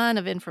with a ton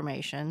of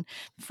information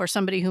for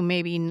somebody who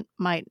maybe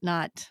might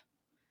not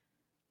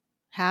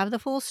have the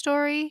full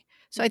story.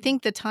 So I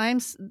think the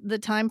time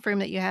frame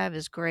that you have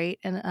is great,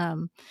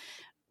 and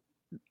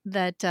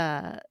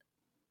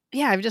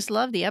I've just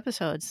loved the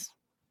episodes.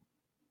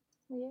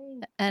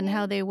 Yay. And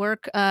how they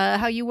work,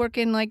 how you work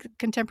in like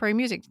contemporary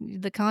music,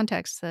 the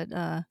context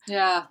that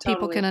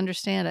people can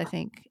understand, I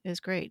think is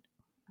great.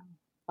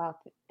 Well,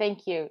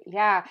 thank you.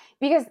 Yeah,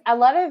 because a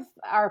lot of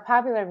our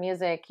popular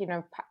music,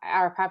 and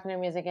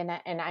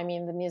I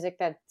mean the music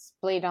that's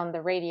played on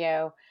the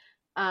radio,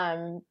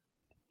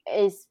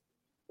 is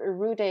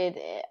rooted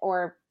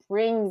or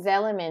brings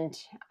element.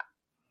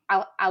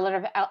 A lot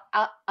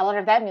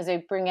of that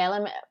music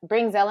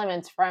brings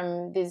elements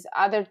from these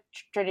other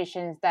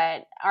traditions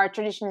that are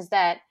traditions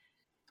that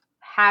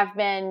have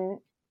been,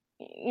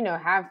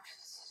 have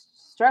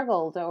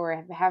struggled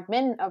or have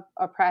been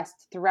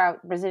oppressed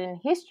throughout Brazilian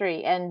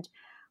history. And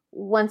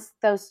once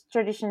those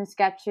traditions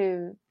get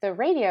to the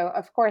radio,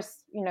 of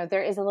course,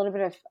 there is a little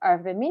bit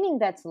of the meaning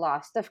that's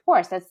lost. Of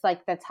course,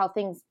 that's how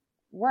things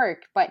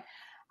work. But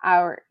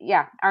our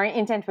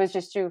intent was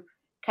just to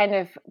kind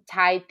of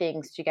tie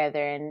things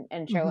together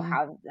and show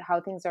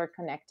how things are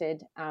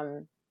connected.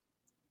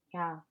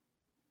 Yeah,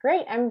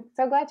 great. I'm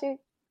so glad to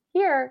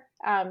hear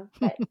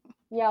that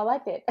y'all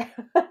liked it.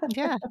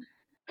 Yeah.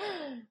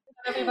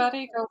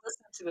 Everybody, go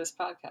listen to this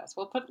podcast.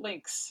 We'll put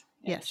links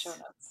in the show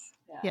notes.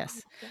 Yeah.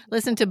 Yes.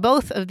 Listen to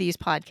both of these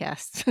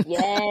podcasts.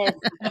 Yes.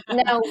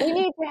 No, we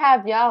need to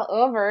have y'all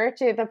over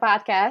to the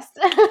podcast.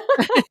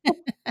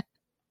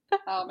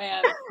 Oh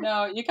man,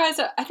 no, you guys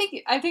are, I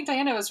think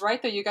Diana was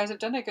right though. You guys have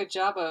done a good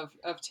job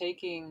of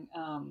taking,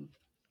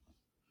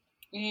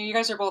 you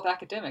guys are both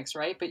academics,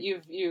 right? But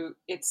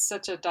it's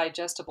such a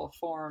digestible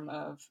form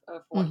of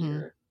what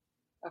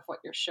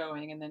you're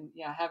showing. And then,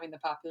 having the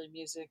popular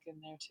music in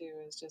there too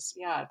is just,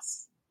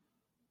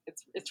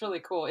 it's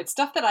really cool. It's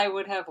stuff that I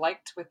would have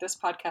liked with this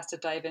podcast to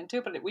dive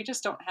into, but we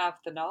just don't have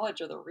the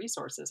knowledge or the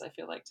resources, I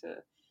feel like,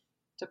 to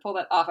pull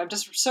that off. I'm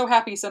just so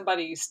happy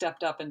somebody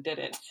stepped up and did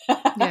it.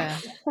 Yeah.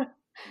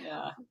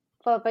 Yeah.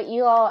 But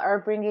you all are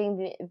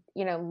bringing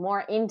the,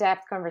 more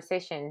in-depth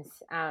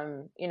conversations.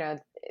 I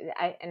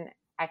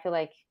feel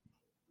like,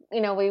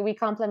 we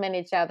complement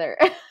each other.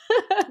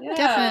 Yeah.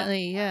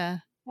 Definitely. Yeah.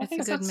 I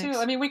think so too.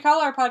 I mean, we call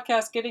our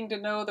podcast "Getting to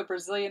Know the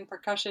Brazilian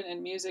Percussion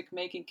and Music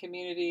Making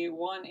Community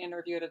one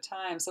interview at a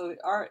time." So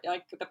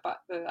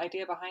the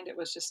idea behind it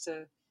was just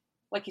to,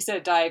 like you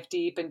said, dive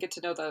deep and get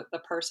to know the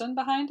person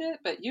behind it.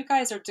 But you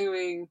guys are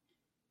doing,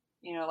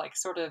 like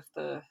sort of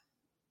the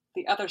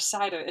other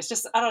side of it. It's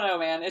just, I don't know,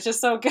 man. It's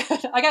just so good.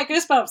 I got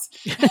goosebumps.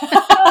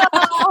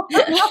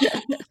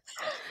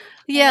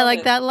 Yeah,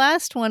 like that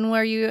last one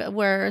where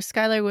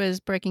Skylar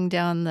was breaking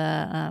down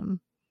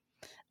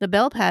the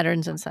bell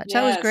patterns and such. Yes.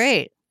 That was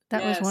great.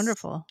 That was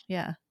wonderful.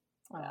 Yeah.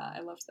 Yeah, I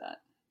loved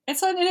that.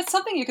 It's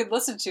something you could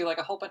listen to like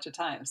a whole bunch of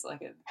times.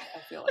 Like I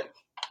feel like.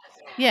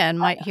 Yeah, and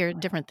might hear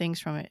different things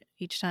from it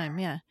each time.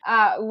 Yeah.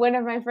 One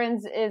of my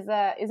friends is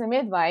a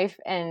midwife,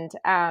 and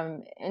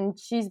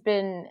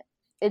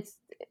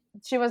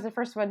she was the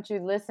first one to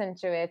listen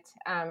to it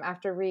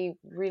after we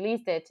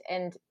released it,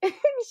 and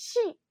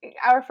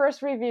our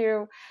first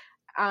review,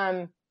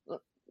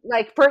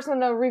 like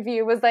personal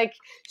review, was like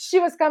she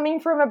was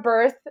coming from a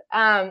birth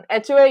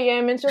at 2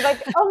 a.m. and she was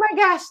like, "Oh my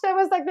gosh, that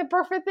was like the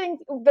perfect thing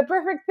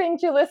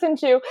to listen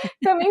to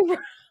coming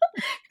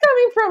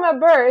from a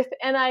birth."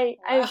 And I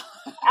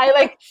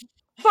like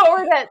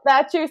forwarded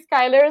that to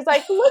Skylar. It's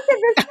like, look at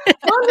this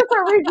wonderful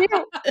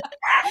review,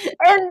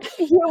 and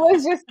he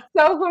was just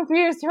so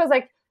confused. He was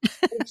like,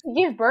 "Did she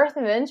give birth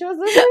and then she was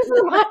listening to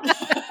the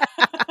podcast?"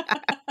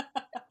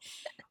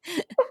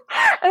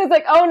 And it's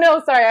like, oh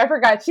no, sorry, I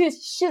forgot.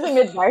 She's a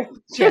midwife.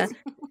 Yeah.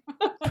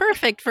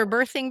 Perfect for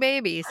birthing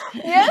babies.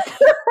 Yes.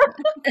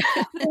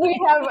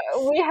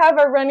 we have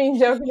a running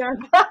joke in our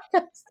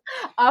podcast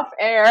off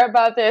air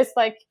about this.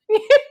 Like,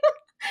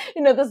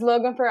 the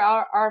slogan for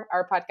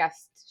our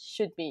podcast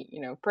should be,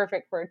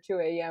 perfect for 2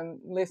 a.m.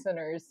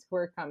 listeners who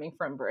are coming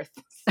from birth.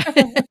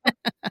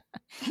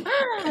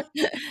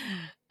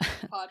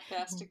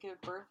 Podcast to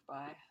give birth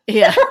by.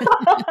 Yeah.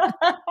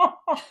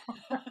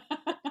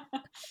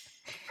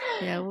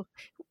 Yeah.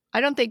 I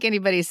don't think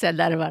anybody said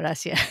that about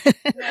us yet. No,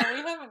 we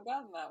haven't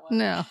gotten that one.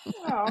 No.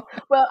 Oh,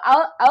 well,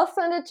 I'll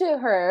send it to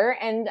her,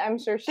 and I'm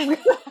sure she will.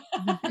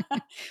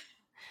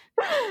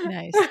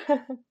 Nice.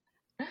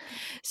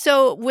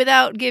 So,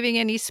 without giving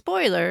any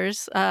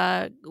spoilers,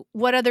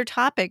 what other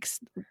topics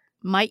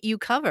might you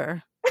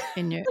cover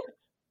in your?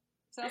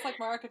 Sounds like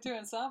maracatu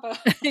and samba.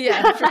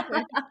 Yeah. For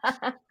sure.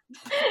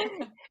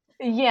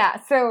 Yeah.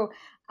 So,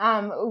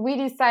 we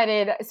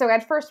decided. So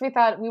at first we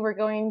thought we were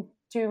going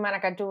to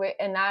maracatu,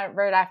 and not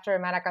right after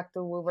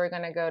maracatu we were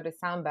going to go to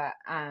samba.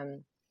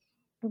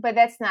 But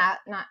that's not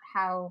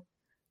how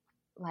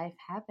life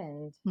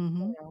happened,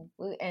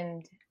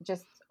 and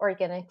just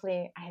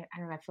organically. I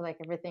don't know. I feel like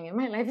everything in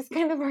my life is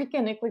kind of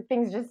organically.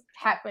 Things just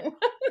happen.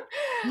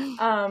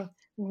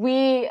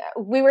 We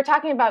were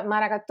talking about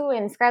maracatu,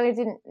 and Skylar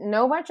didn't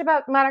know much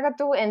about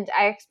maracatu, and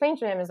I explained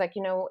to him, it's like,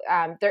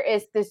 there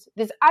is this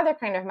other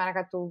kind of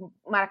maracatu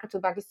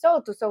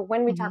baquisoto. So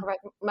when we talk about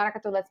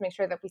maracatu, let's make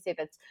sure that we say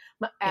that's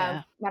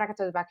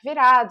maracatu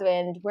baquivirado,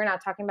 and we're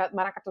not talking about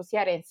maracatu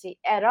cearense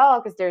at all,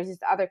 because there's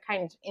this other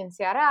kind in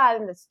Ceará,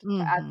 and that's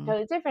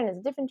totally different. It's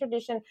a different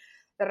tradition.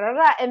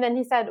 And then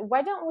he said,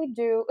 why don't we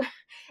do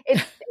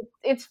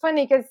it's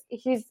funny because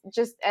he's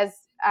just as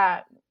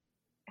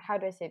how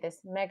do I say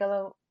this,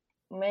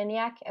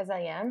 megalomaniac as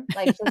I am,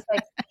 like, just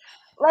like,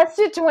 let's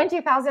do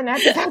 20,000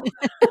 episodes.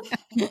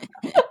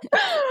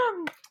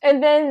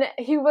 And then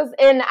he was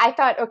in, I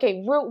thought,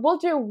 okay, we'll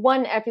do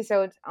one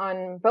episode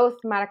on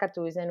both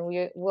maracatus, and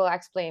we'll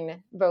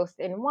explain both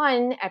in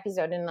one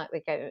episode, in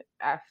like a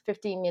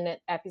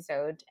 15-minute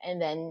episode,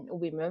 and then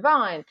we move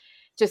on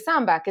to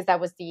samba, because that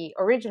was the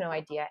original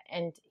idea.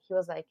 And he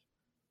was like,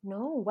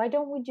 no, why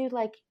don't we do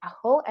like a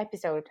whole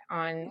episode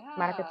on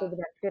maracatu de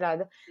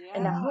Baquirado,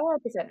 and a whole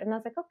episode? And I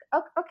was like,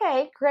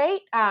 okay,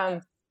 great.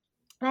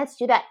 Let's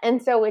do that.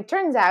 And so it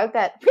turns out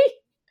that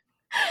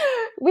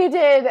we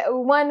did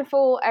one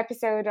full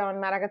episode on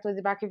maracatu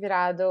de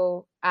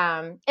Baquirado.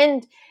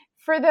 And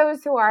for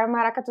those who are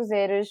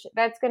maracatuzeiros,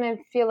 that's going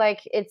to feel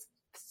like it's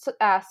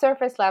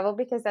surface level,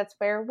 because that's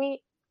where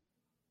we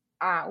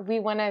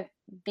want to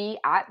be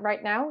at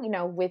right now,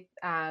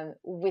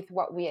 with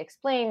what we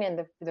explain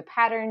and the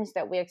patterns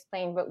that we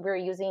explain. But we're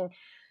using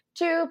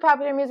 2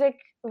 popular music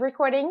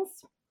recordings,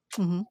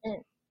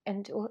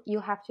 and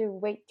you'll have to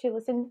wait to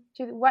listen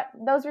to what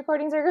those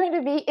recordings are going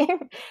to be,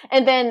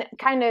 and then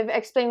kind of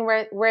explain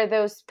where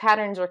those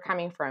patterns are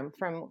coming from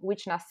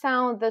which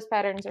sound those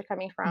patterns are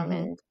coming from,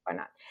 and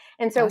whatnot.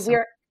 And so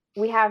awesome.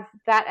 We have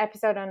that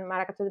episode on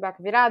maracatu de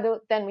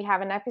Baquirado. Then we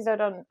have an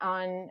episode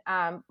on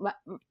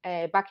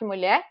Baque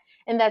Mulher,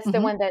 and that's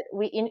the one that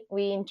we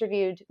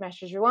interviewed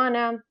Master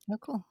Juliana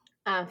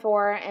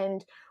for,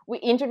 and we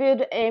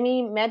interviewed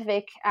Amy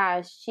Medvick.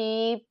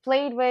 She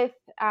played with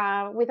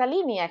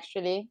Aline,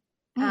 actually,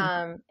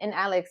 and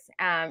Alex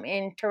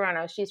in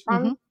Toronto. She's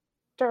from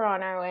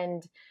Toronto,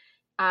 and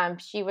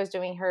she's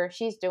doing her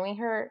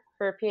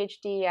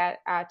PhD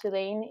at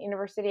Tulane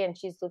University, and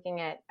she's looking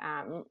at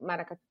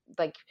maracatu,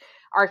 like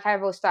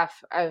archival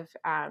stuff of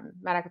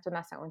maracatu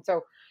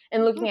nação,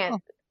 and looking at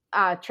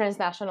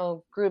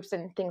transnational groups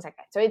and things like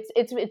that. So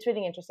it's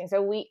really interesting.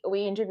 So we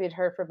interviewed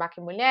her for Baque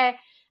Mulher,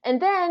 and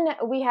then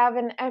we have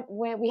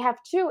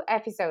 2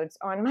 episodes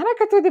on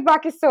maracatu de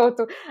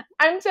Baquisoto.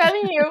 I'm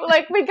telling you,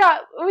 like, we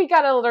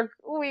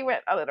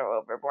went a little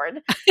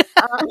overboard.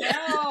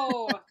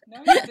 No,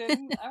 you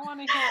didn't. I want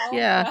to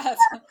hear all of that.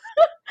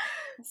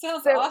 It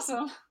sounds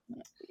awesome.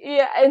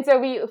 Yeah, and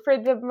so for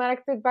the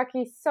maracatu de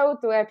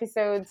Baquisoto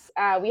episodes,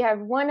 we have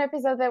one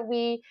episode that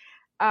we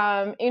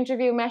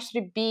interview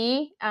Mestre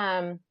B,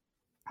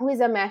 who is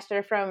a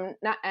master from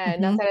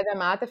Nazaré da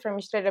Mata, from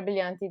Estrela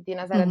Brilhante de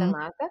Nazaré da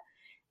Mata.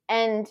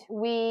 And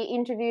we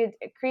interviewed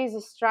Chris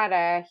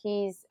Estrada.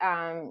 He's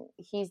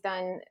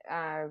done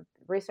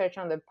research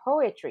on the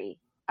poetry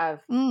of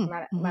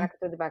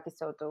maracatu de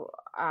Baquisoto,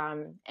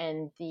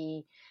 and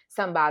the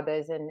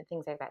sambadas and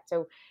things like that.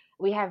 So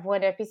we have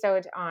one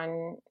episode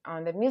on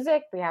the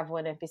music, we have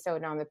one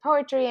episode on the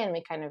poetry, and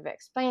we kind of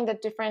explain the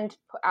different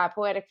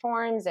poetic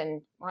forms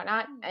and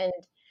whatnot.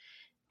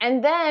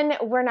 And then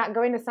we're not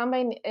going to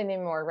samba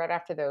anymore right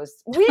after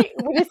those. We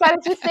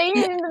decided to stay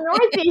in the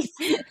Northeast.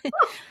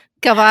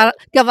 Cavalo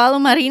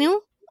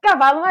Marinho?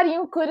 Cavalo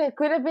Marinho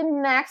could have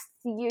been next.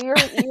 You're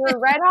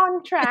right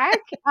on track.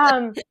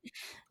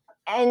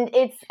 And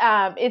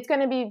it's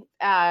going to be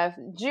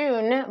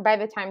June by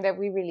the time that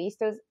we release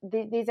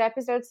these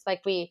episodes.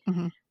 Like we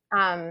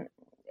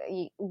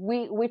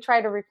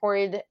try to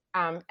record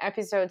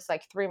episodes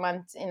like 3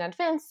 months in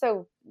advance.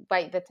 So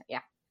by the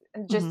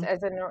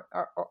as an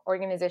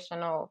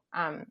organizational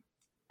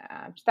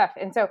stuff.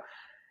 And so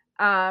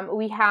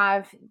we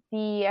have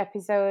the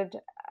episode.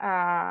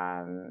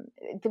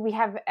 We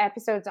have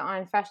episodes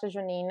on Festa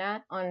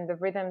Junina, on the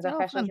rhythms of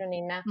Festa fun.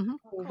 Junina,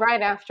 Mm-hmm.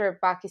 right after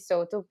Baki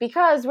Soto,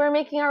 because we're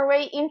making our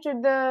way into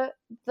the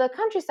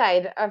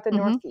countryside of the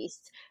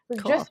Northeast.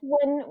 Cool. Just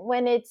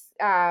when it's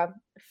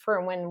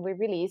for when we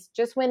release,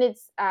 just when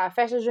it's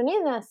Festa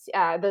Junina,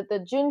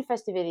 the June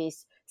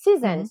festivities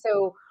season.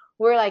 So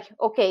we're like,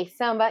 okay,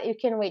 Samba, you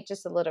can wait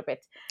just a little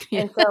bit.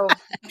 Yeah. And so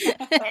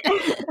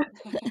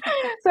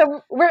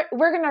so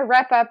we're gonna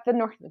wrap up the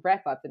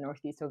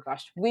Northeast. Oh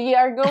gosh, we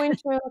are going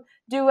to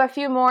do a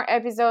few more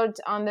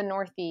episodes on the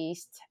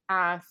Northeast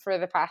for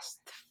the past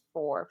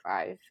 4 or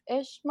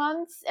 5-ish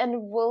months,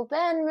 and we'll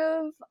then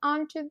move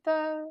on to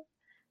the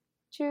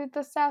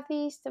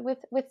Southeast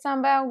with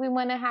Samba. We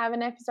want to have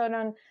an episode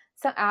on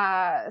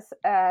Samba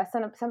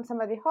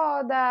de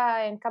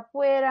Roda and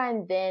Capoeira,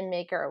 and then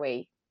make our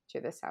way to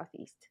the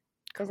Southeast.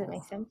 Does it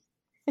make sense?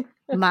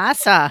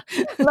 Masa.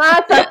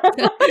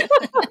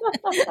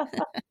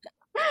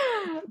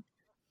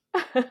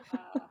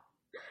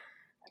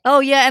 Oh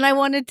yeah, and I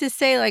wanted to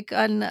say, like,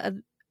 on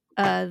the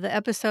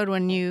episode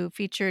when you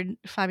featured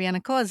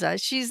Fabiana Cosa,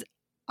 she's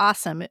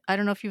awesome. I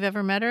don't know if you've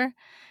ever met her,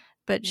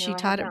 but she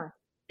taught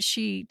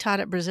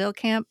at Brazil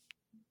camp,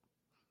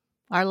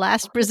 our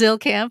last Brazil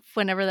camp,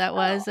 whenever that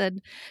was,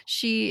 and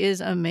she is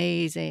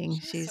amazing.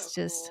 She's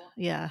so just cool.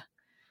 Yeah.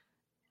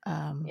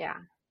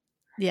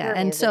 Yeah,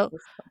 and so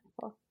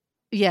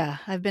yeah,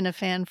 I've been a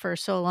fan for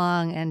so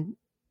long, and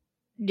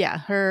yeah,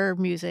 her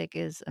music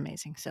is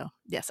amazing. So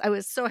yes, I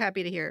was so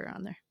happy to hear her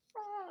on there.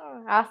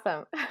 Oh,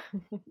 awesome.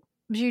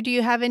 Do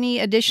you have any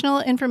additional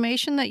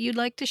information that you'd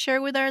like to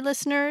share with our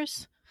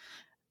listeners?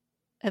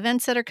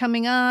 Events that are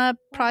coming up,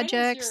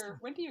 projects?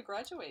 When do you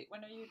graduate?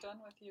 When are you done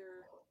with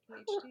your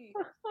PhD?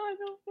 I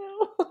don't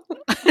know.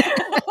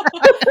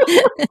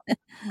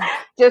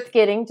 Just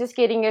kidding.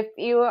 If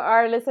you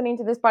are listening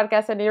to this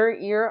podcast and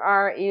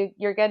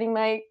you're getting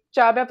my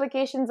job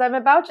applications, I'm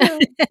about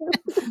to.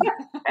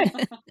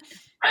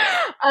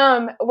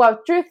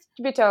 Well, truth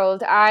to be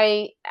told,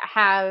 I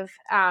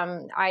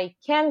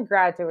can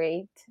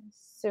graduate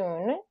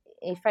soon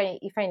if I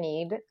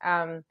need,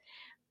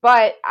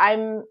 but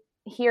I'm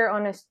here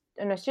on a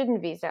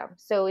student visa.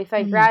 So if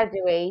I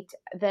graduate,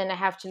 then I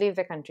have to leave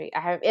the country.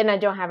 I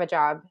don't have a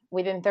job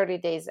within 30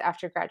 days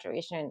after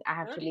graduation. I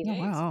have to leave.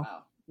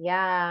 Wow.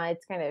 Yeah,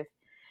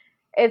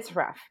 it's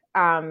rough.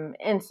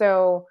 And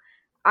so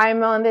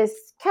I'm on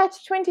this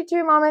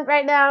catch-22 moment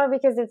right now,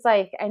 because it's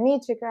like, I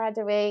need to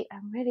graduate.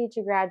 I'm ready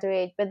to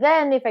graduate. But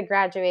then if I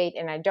graduate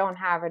and I don't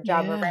have a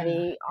job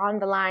already on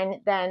the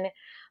line, then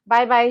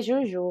bye-bye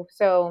Juju.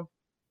 So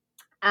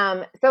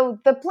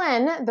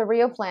the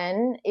real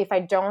plan, if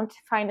I don't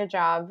find a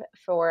job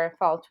for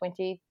fall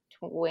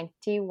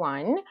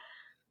 2021,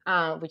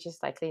 which is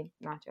likely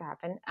not to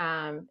happen,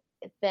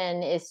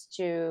 then is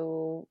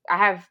to I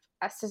have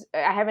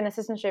an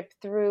assistantship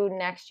through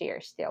next year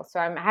still. So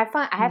I have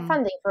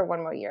funding for 1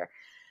 more year.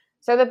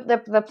 So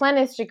the plan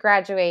is to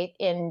graduate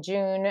in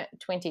June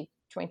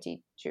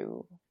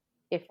 2022,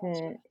 if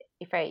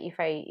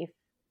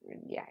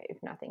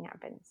nothing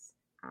happens.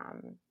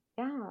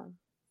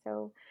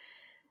 So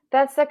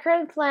that's the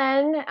current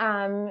plan.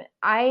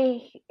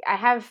 I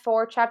have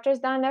 4 chapters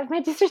done of my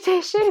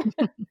dissertation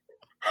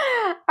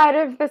out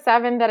of the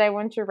 7 that I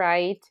want to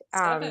write.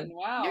 7,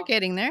 wow. You're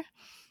getting there.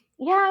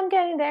 Yeah, I'm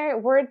getting there.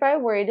 Word by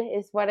word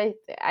is what I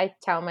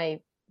tell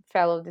my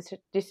fellow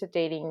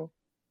dissertating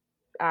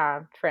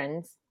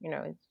friends,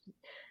 and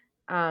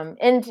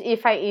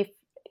if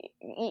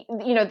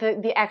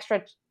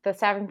the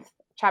 7th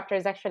chapter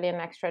is actually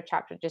an extra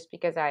chapter, just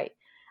because I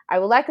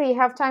will likely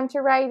have time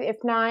to write.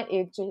 If not,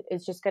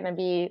 it's just going to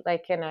be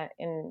like an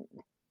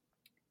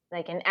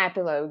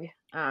epilogue.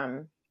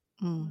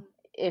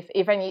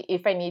 If I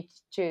need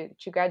to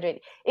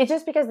graduate, it's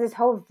just because this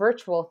whole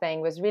virtual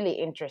thing was really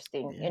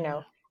interesting.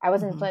 I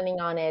wasn't planning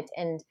on it,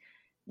 and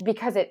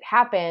because it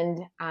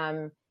happened,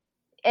 and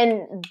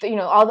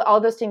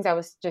all those things I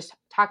was just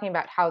talking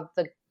about, how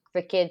the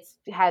kids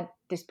had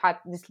this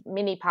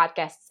mini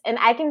podcasts, and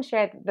I can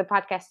share the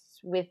podcasts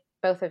with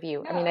both of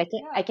you. Yeah,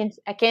 I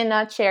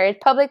cannot share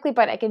it publicly,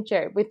 but I can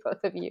share it with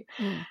both of you.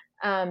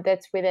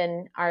 That's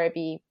within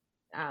RB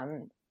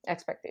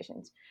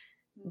expectations.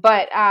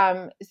 But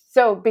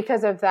so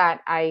because of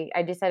that,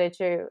 I decided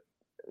to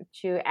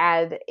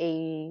add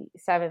a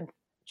 7th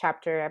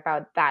chapter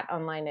about that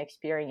online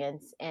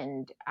experience,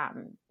 and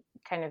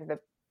kind of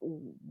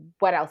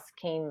what else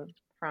came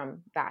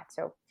from that.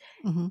 So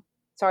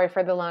sorry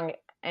for the long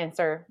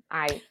answer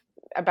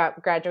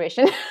about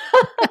graduation.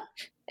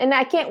 And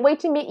I can't wait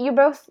to meet you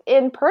both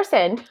in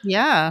person.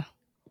 Yeah,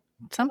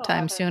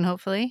 sometime soon,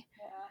 hopefully.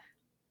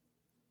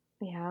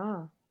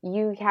 Yeah,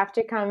 you have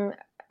to come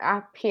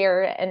up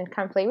here and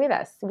come play with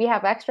us. We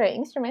have extra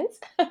instruments.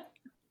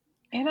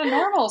 In a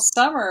normal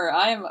summer,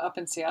 I'm up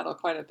in Seattle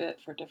quite a bit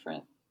for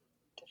different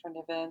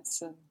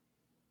events and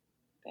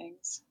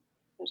things.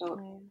 There's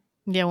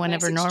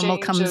whenever nice normal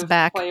comes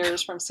back.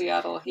 Players from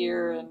Seattle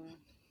here, and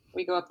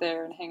we go up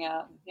there and hang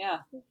out. Yeah.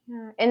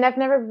 And I've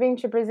never been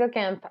to Brazil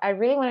camp. I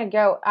really want to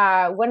go.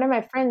 One of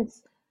my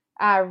friends,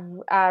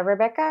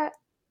 Rebecca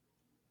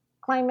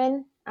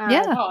Kleinman.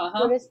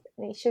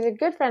 She's a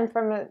good friend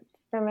from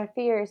a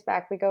few years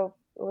back. We go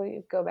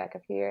back a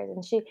few years,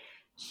 and she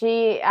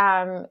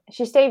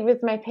stayed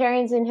with my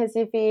parents in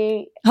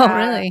Recife. Oh,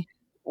 really?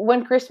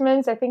 One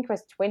Christmas, I think it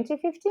was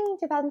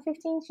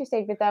 2015, she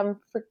stayed with them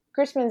for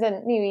Christmas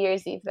and New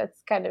Year's Eve.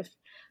 That's kind of,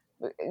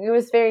 she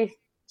was very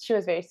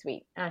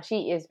sweet.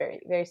 She is very,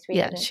 very sweet.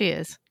 Yeah, she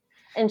is.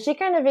 And she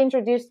kind of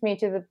introduced me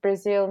to the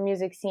Brazilian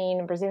music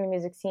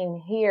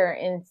scene here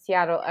in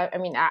Seattle. I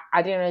mean,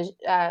 Adriana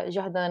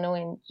Giordano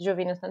and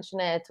Jovino Santos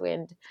Neto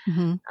and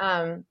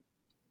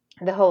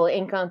the whole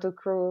Encanto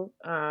crew.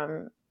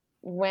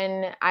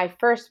 When I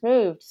first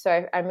moved,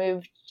 so I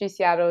moved to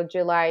Seattle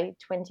July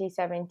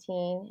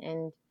 2017,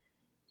 and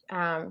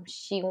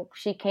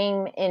she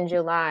came in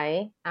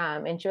July,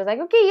 and she was like,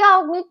 "Okay,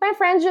 y'all, meet my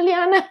friend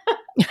Juliana."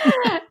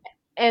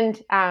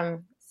 And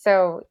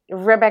so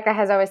Rebecca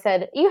has always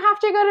said, "You have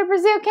to go to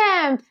Brazil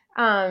camp,"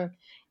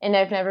 and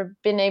I've never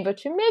been able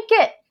to make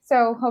it.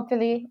 So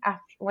hopefully,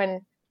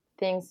 when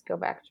things go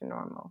back to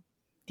normal.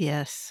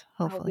 Yes,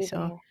 hopefully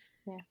so.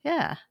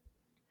 Yeah.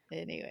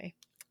 Anyway,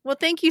 well,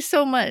 thank you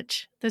so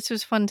much. This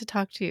was fun to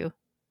talk to you.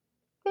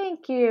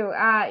 Thank you.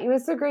 It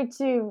was so great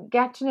to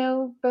get to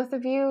know both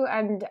of you,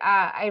 and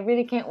I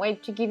really can't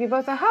wait to give you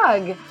both a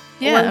hug.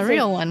 Yeah, a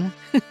real one.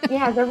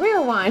 Yeah, the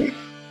real one.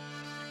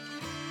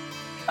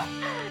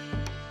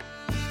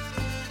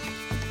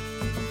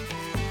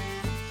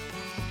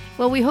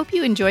 Well, we hope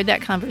you enjoyed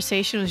that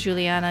conversation with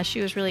Juliana. She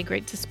was really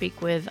great to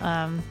speak with,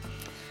 and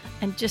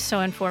just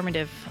so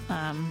informative.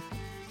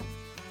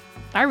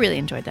 I really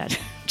enjoyed that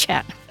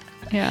chat.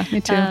 Yeah,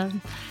 me too.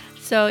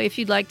 So if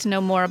you'd like to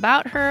know more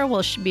about her,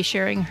 we'll be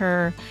sharing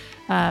her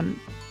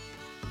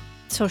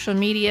social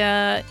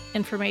media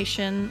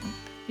information.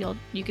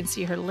 You can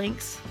see her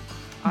links,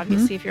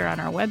 obviously, if you're on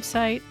our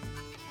website.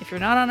 If you're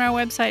not on our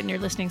website and you're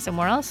listening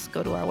somewhere else,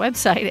 go to our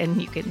website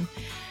and you can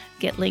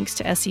get links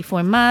to Esi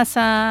Foi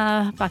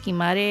Massa,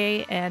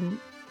 Pakimare, and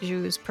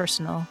Ju's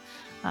personal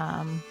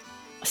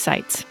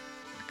sites.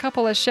 A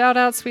couple of shout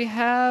outs we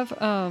have.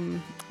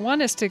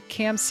 One is to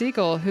Cam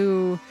Siegel,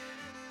 who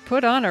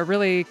put on a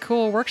really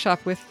cool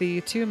workshop with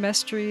the two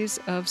mestres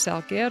of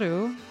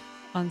Salgueiro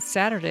on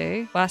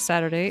last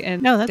Saturday.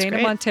 And that's Dana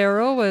great.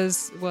 Montero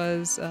was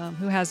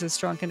who has a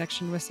strong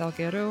connection with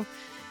Salgueiro.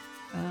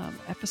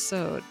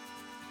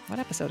 What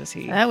episode is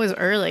he? That was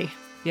early.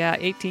 Yeah,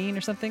 18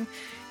 or something.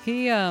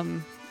 He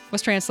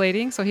was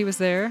translating, so he was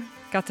there.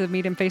 Got to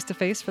meet him face to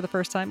face for the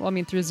first time. Well, I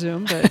mean, through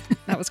Zoom, but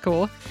that was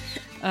cool.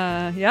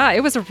 Yeah,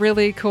 it was a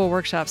really cool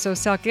workshop. So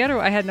Salgueiro,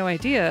 I had no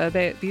idea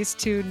that these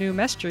two new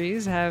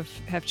mestres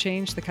have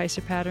changed the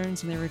Kaiser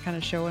patterns, and they were kind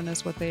of showing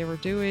us what they were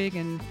doing.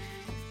 And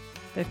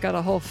they've got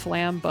a whole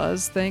flam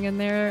buzz thing in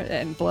there,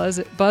 and buzz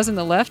in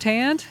the left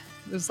hand.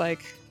 It was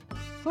like,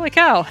 holy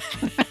cow.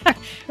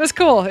 It was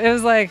cool. It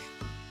was like,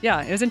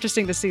 yeah, it was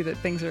interesting to see that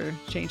things are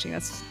changing.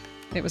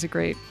 It was a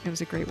great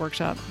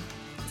workshop.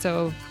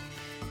 So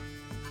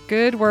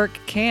good work,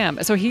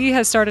 Cam. So he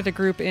has started a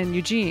group in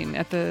Eugene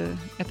at the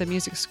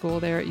music school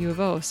there at U of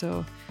O.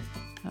 So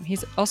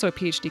he's also a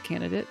PhD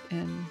candidate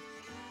and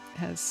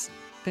has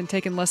been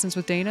taking lessons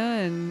with Dana,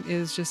 and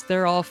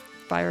they're all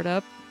fired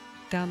up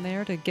down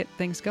there to get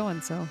things going.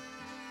 So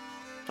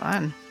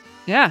fun.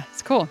 Yeah,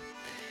 it's cool.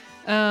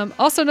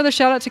 Also, another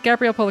shout out to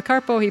Gabriel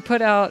Policarpo. He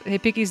put out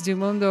Repiques do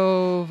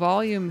Mundo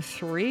Volume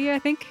 3, I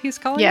think he's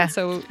calling it.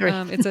 So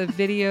it's a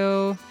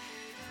video.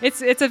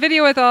 It's a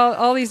video with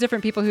all these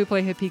different people who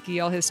play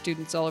Repique, all his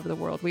students all over the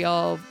world. We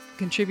all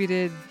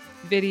contributed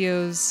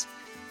videos,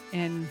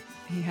 and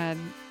he had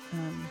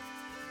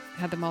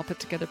them all put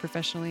together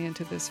professionally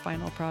into this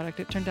final product.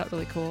 It turned out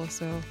really cool.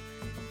 So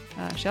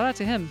shout out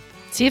to him.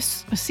 See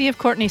if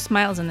Courtney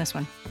smiles in this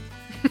one.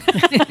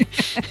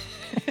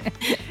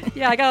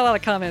 Yeah, I got a lot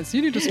of comments.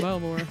 You need to smile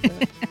more.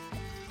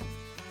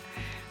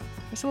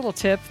 Just a little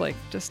tip,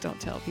 just don't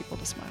tell people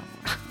to smile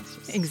more.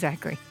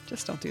 Exactly.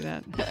 Just don't do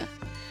that. A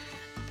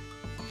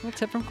little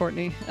tip from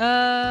Courtney.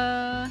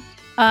 A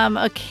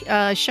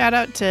shout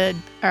out to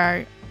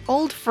our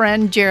old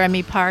friend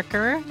Jeremy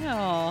Parker.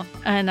 Aww.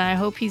 And I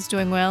hope he's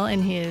doing well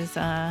in his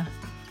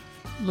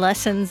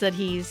lessons that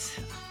he's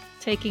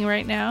taking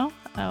right now.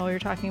 We were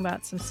talking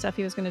about some stuff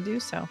he was going to do,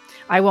 so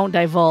I won't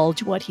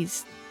divulge what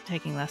he's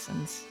taking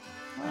lessons.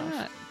 Why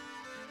not?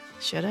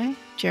 Should I?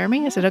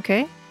 Jeremy, is it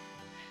okay?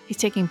 He's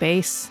taking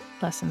bass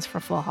lessons for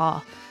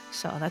Flaha,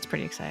 so that's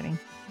pretty exciting.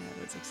 Yeah,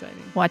 that's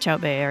exciting. Watch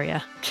out, Bay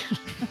Area.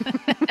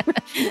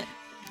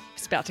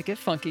 It's about to get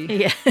funky.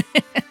 Yeah.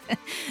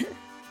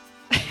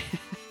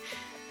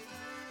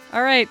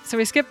 All right, so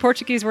we skipped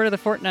Portuguese word of the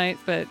fortnight,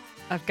 but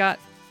I've got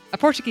a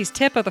Portuguese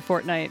tip of the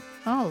fortnight.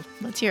 Oh,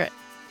 let's hear it.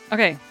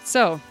 Okay,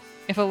 so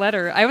if a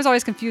letter, I was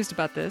always confused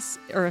about this,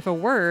 or if a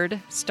word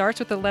starts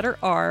with the letter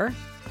R,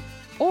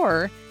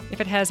 or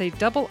if it has a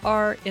double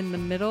R in the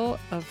middle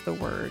of the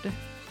word,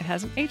 it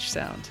has an H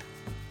sound.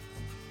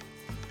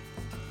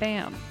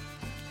 Bam.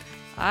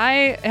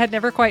 I had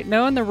never quite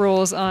known the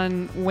rules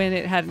on when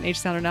it had an H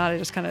sound or not. I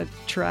just kind of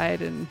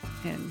tried and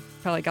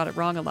probably got it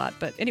wrong a lot.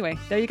 But anyway,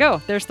 there you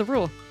go. There's the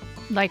rule.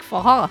 Like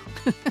faha.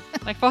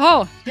 Like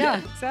faho.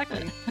 Yeah,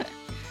 exactly.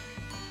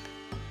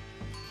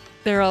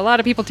 There are a lot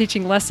of people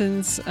teaching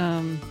lessons.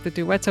 The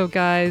Duetto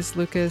guys,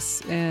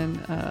 Lucas and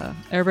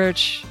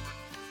Erberch,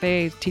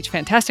 they teach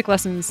fantastic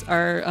lessons.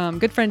 Our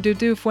good friend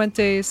Dudu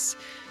Fuentes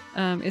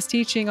is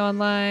teaching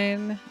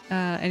online,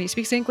 and he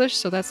speaks English,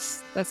 so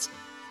that's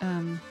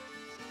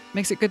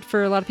makes it good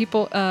for a lot of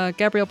people.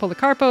 Gabriel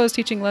Policarpo is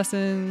teaching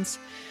lessons.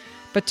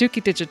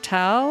 Batuki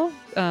Digital,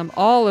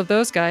 all of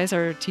those guys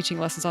are teaching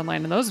lessons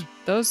online, and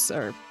those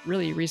are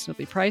really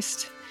reasonably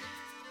priced.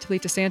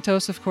 Talita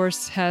Santos, of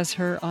course, has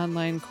her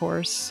online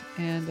course,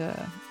 and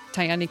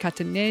Tayani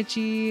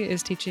Kataneji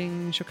is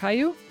teaching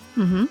Shokayu.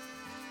 Mm-hmm.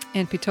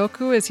 And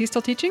Pitoku, is he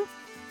still teaching?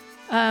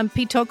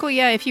 Pitoku,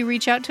 yeah, if you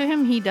reach out to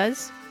him, he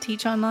does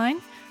teach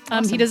online.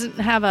 Awesome. He doesn't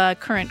have a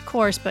current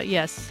course, but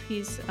yes,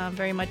 he's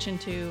very much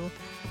into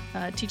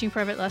teaching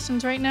private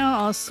lessons right now.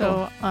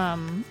 Also,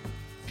 cool.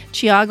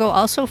 Thiago,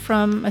 also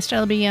from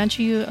Estrela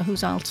Brilhante,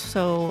 who's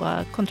also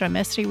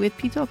contramestre with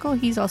Pitoku,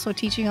 he's also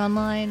teaching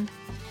online.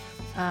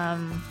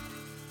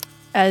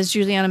 As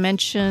Juliana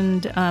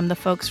mentioned, the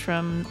folks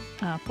from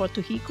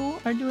Porto Rico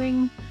are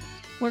doing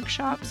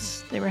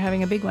workshops. They were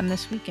having a big one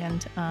this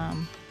weekend,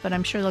 but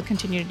I'm sure they'll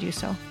continue to do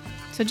so.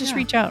 So just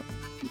reach out.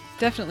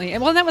 Definitely.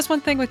 Well, that was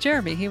one thing with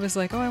Jeremy. He was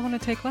like, oh, I want to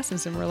take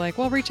lessons. And we're like,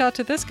 well, reach out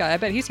to this guy. I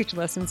bet he's teaching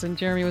lessons. And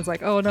Jeremy was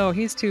like, oh, no,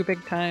 he's too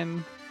big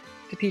time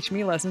to teach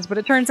me lessons. But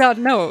it turns out,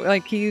 no,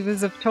 like he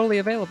was totally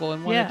available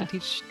and wanted to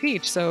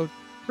teach. So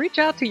reach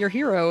out to your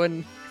hero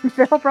and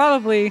they'll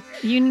probably...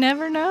 You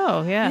never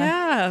know. Yeah.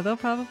 Yeah, they'll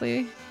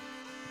probably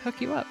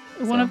hook you up.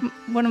 One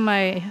of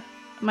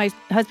my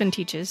husband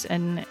teaches,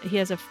 and he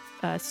has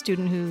a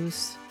student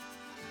who's,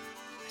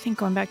 I think,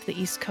 going back to the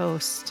East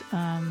Coast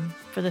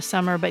for the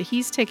summer, but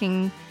he's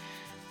taking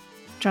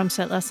drum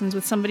set lessons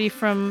with somebody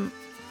from,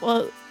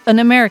 well, an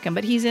American,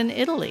 but he's in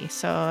Italy.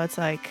 So it's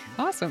like...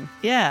 Awesome.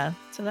 Yeah.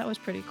 So that was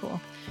pretty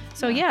cool.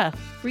 So yeah,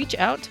 reach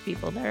out to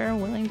people. They're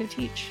willing to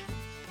teach.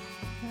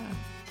 Yeah.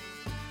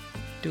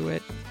 Do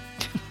it.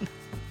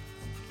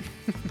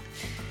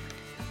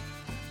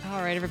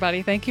 All right,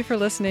 everybody. Thank you for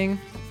listening.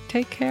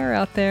 Take care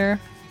out there.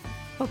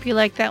 Hope you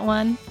like that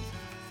one.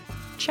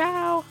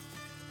 Ciao.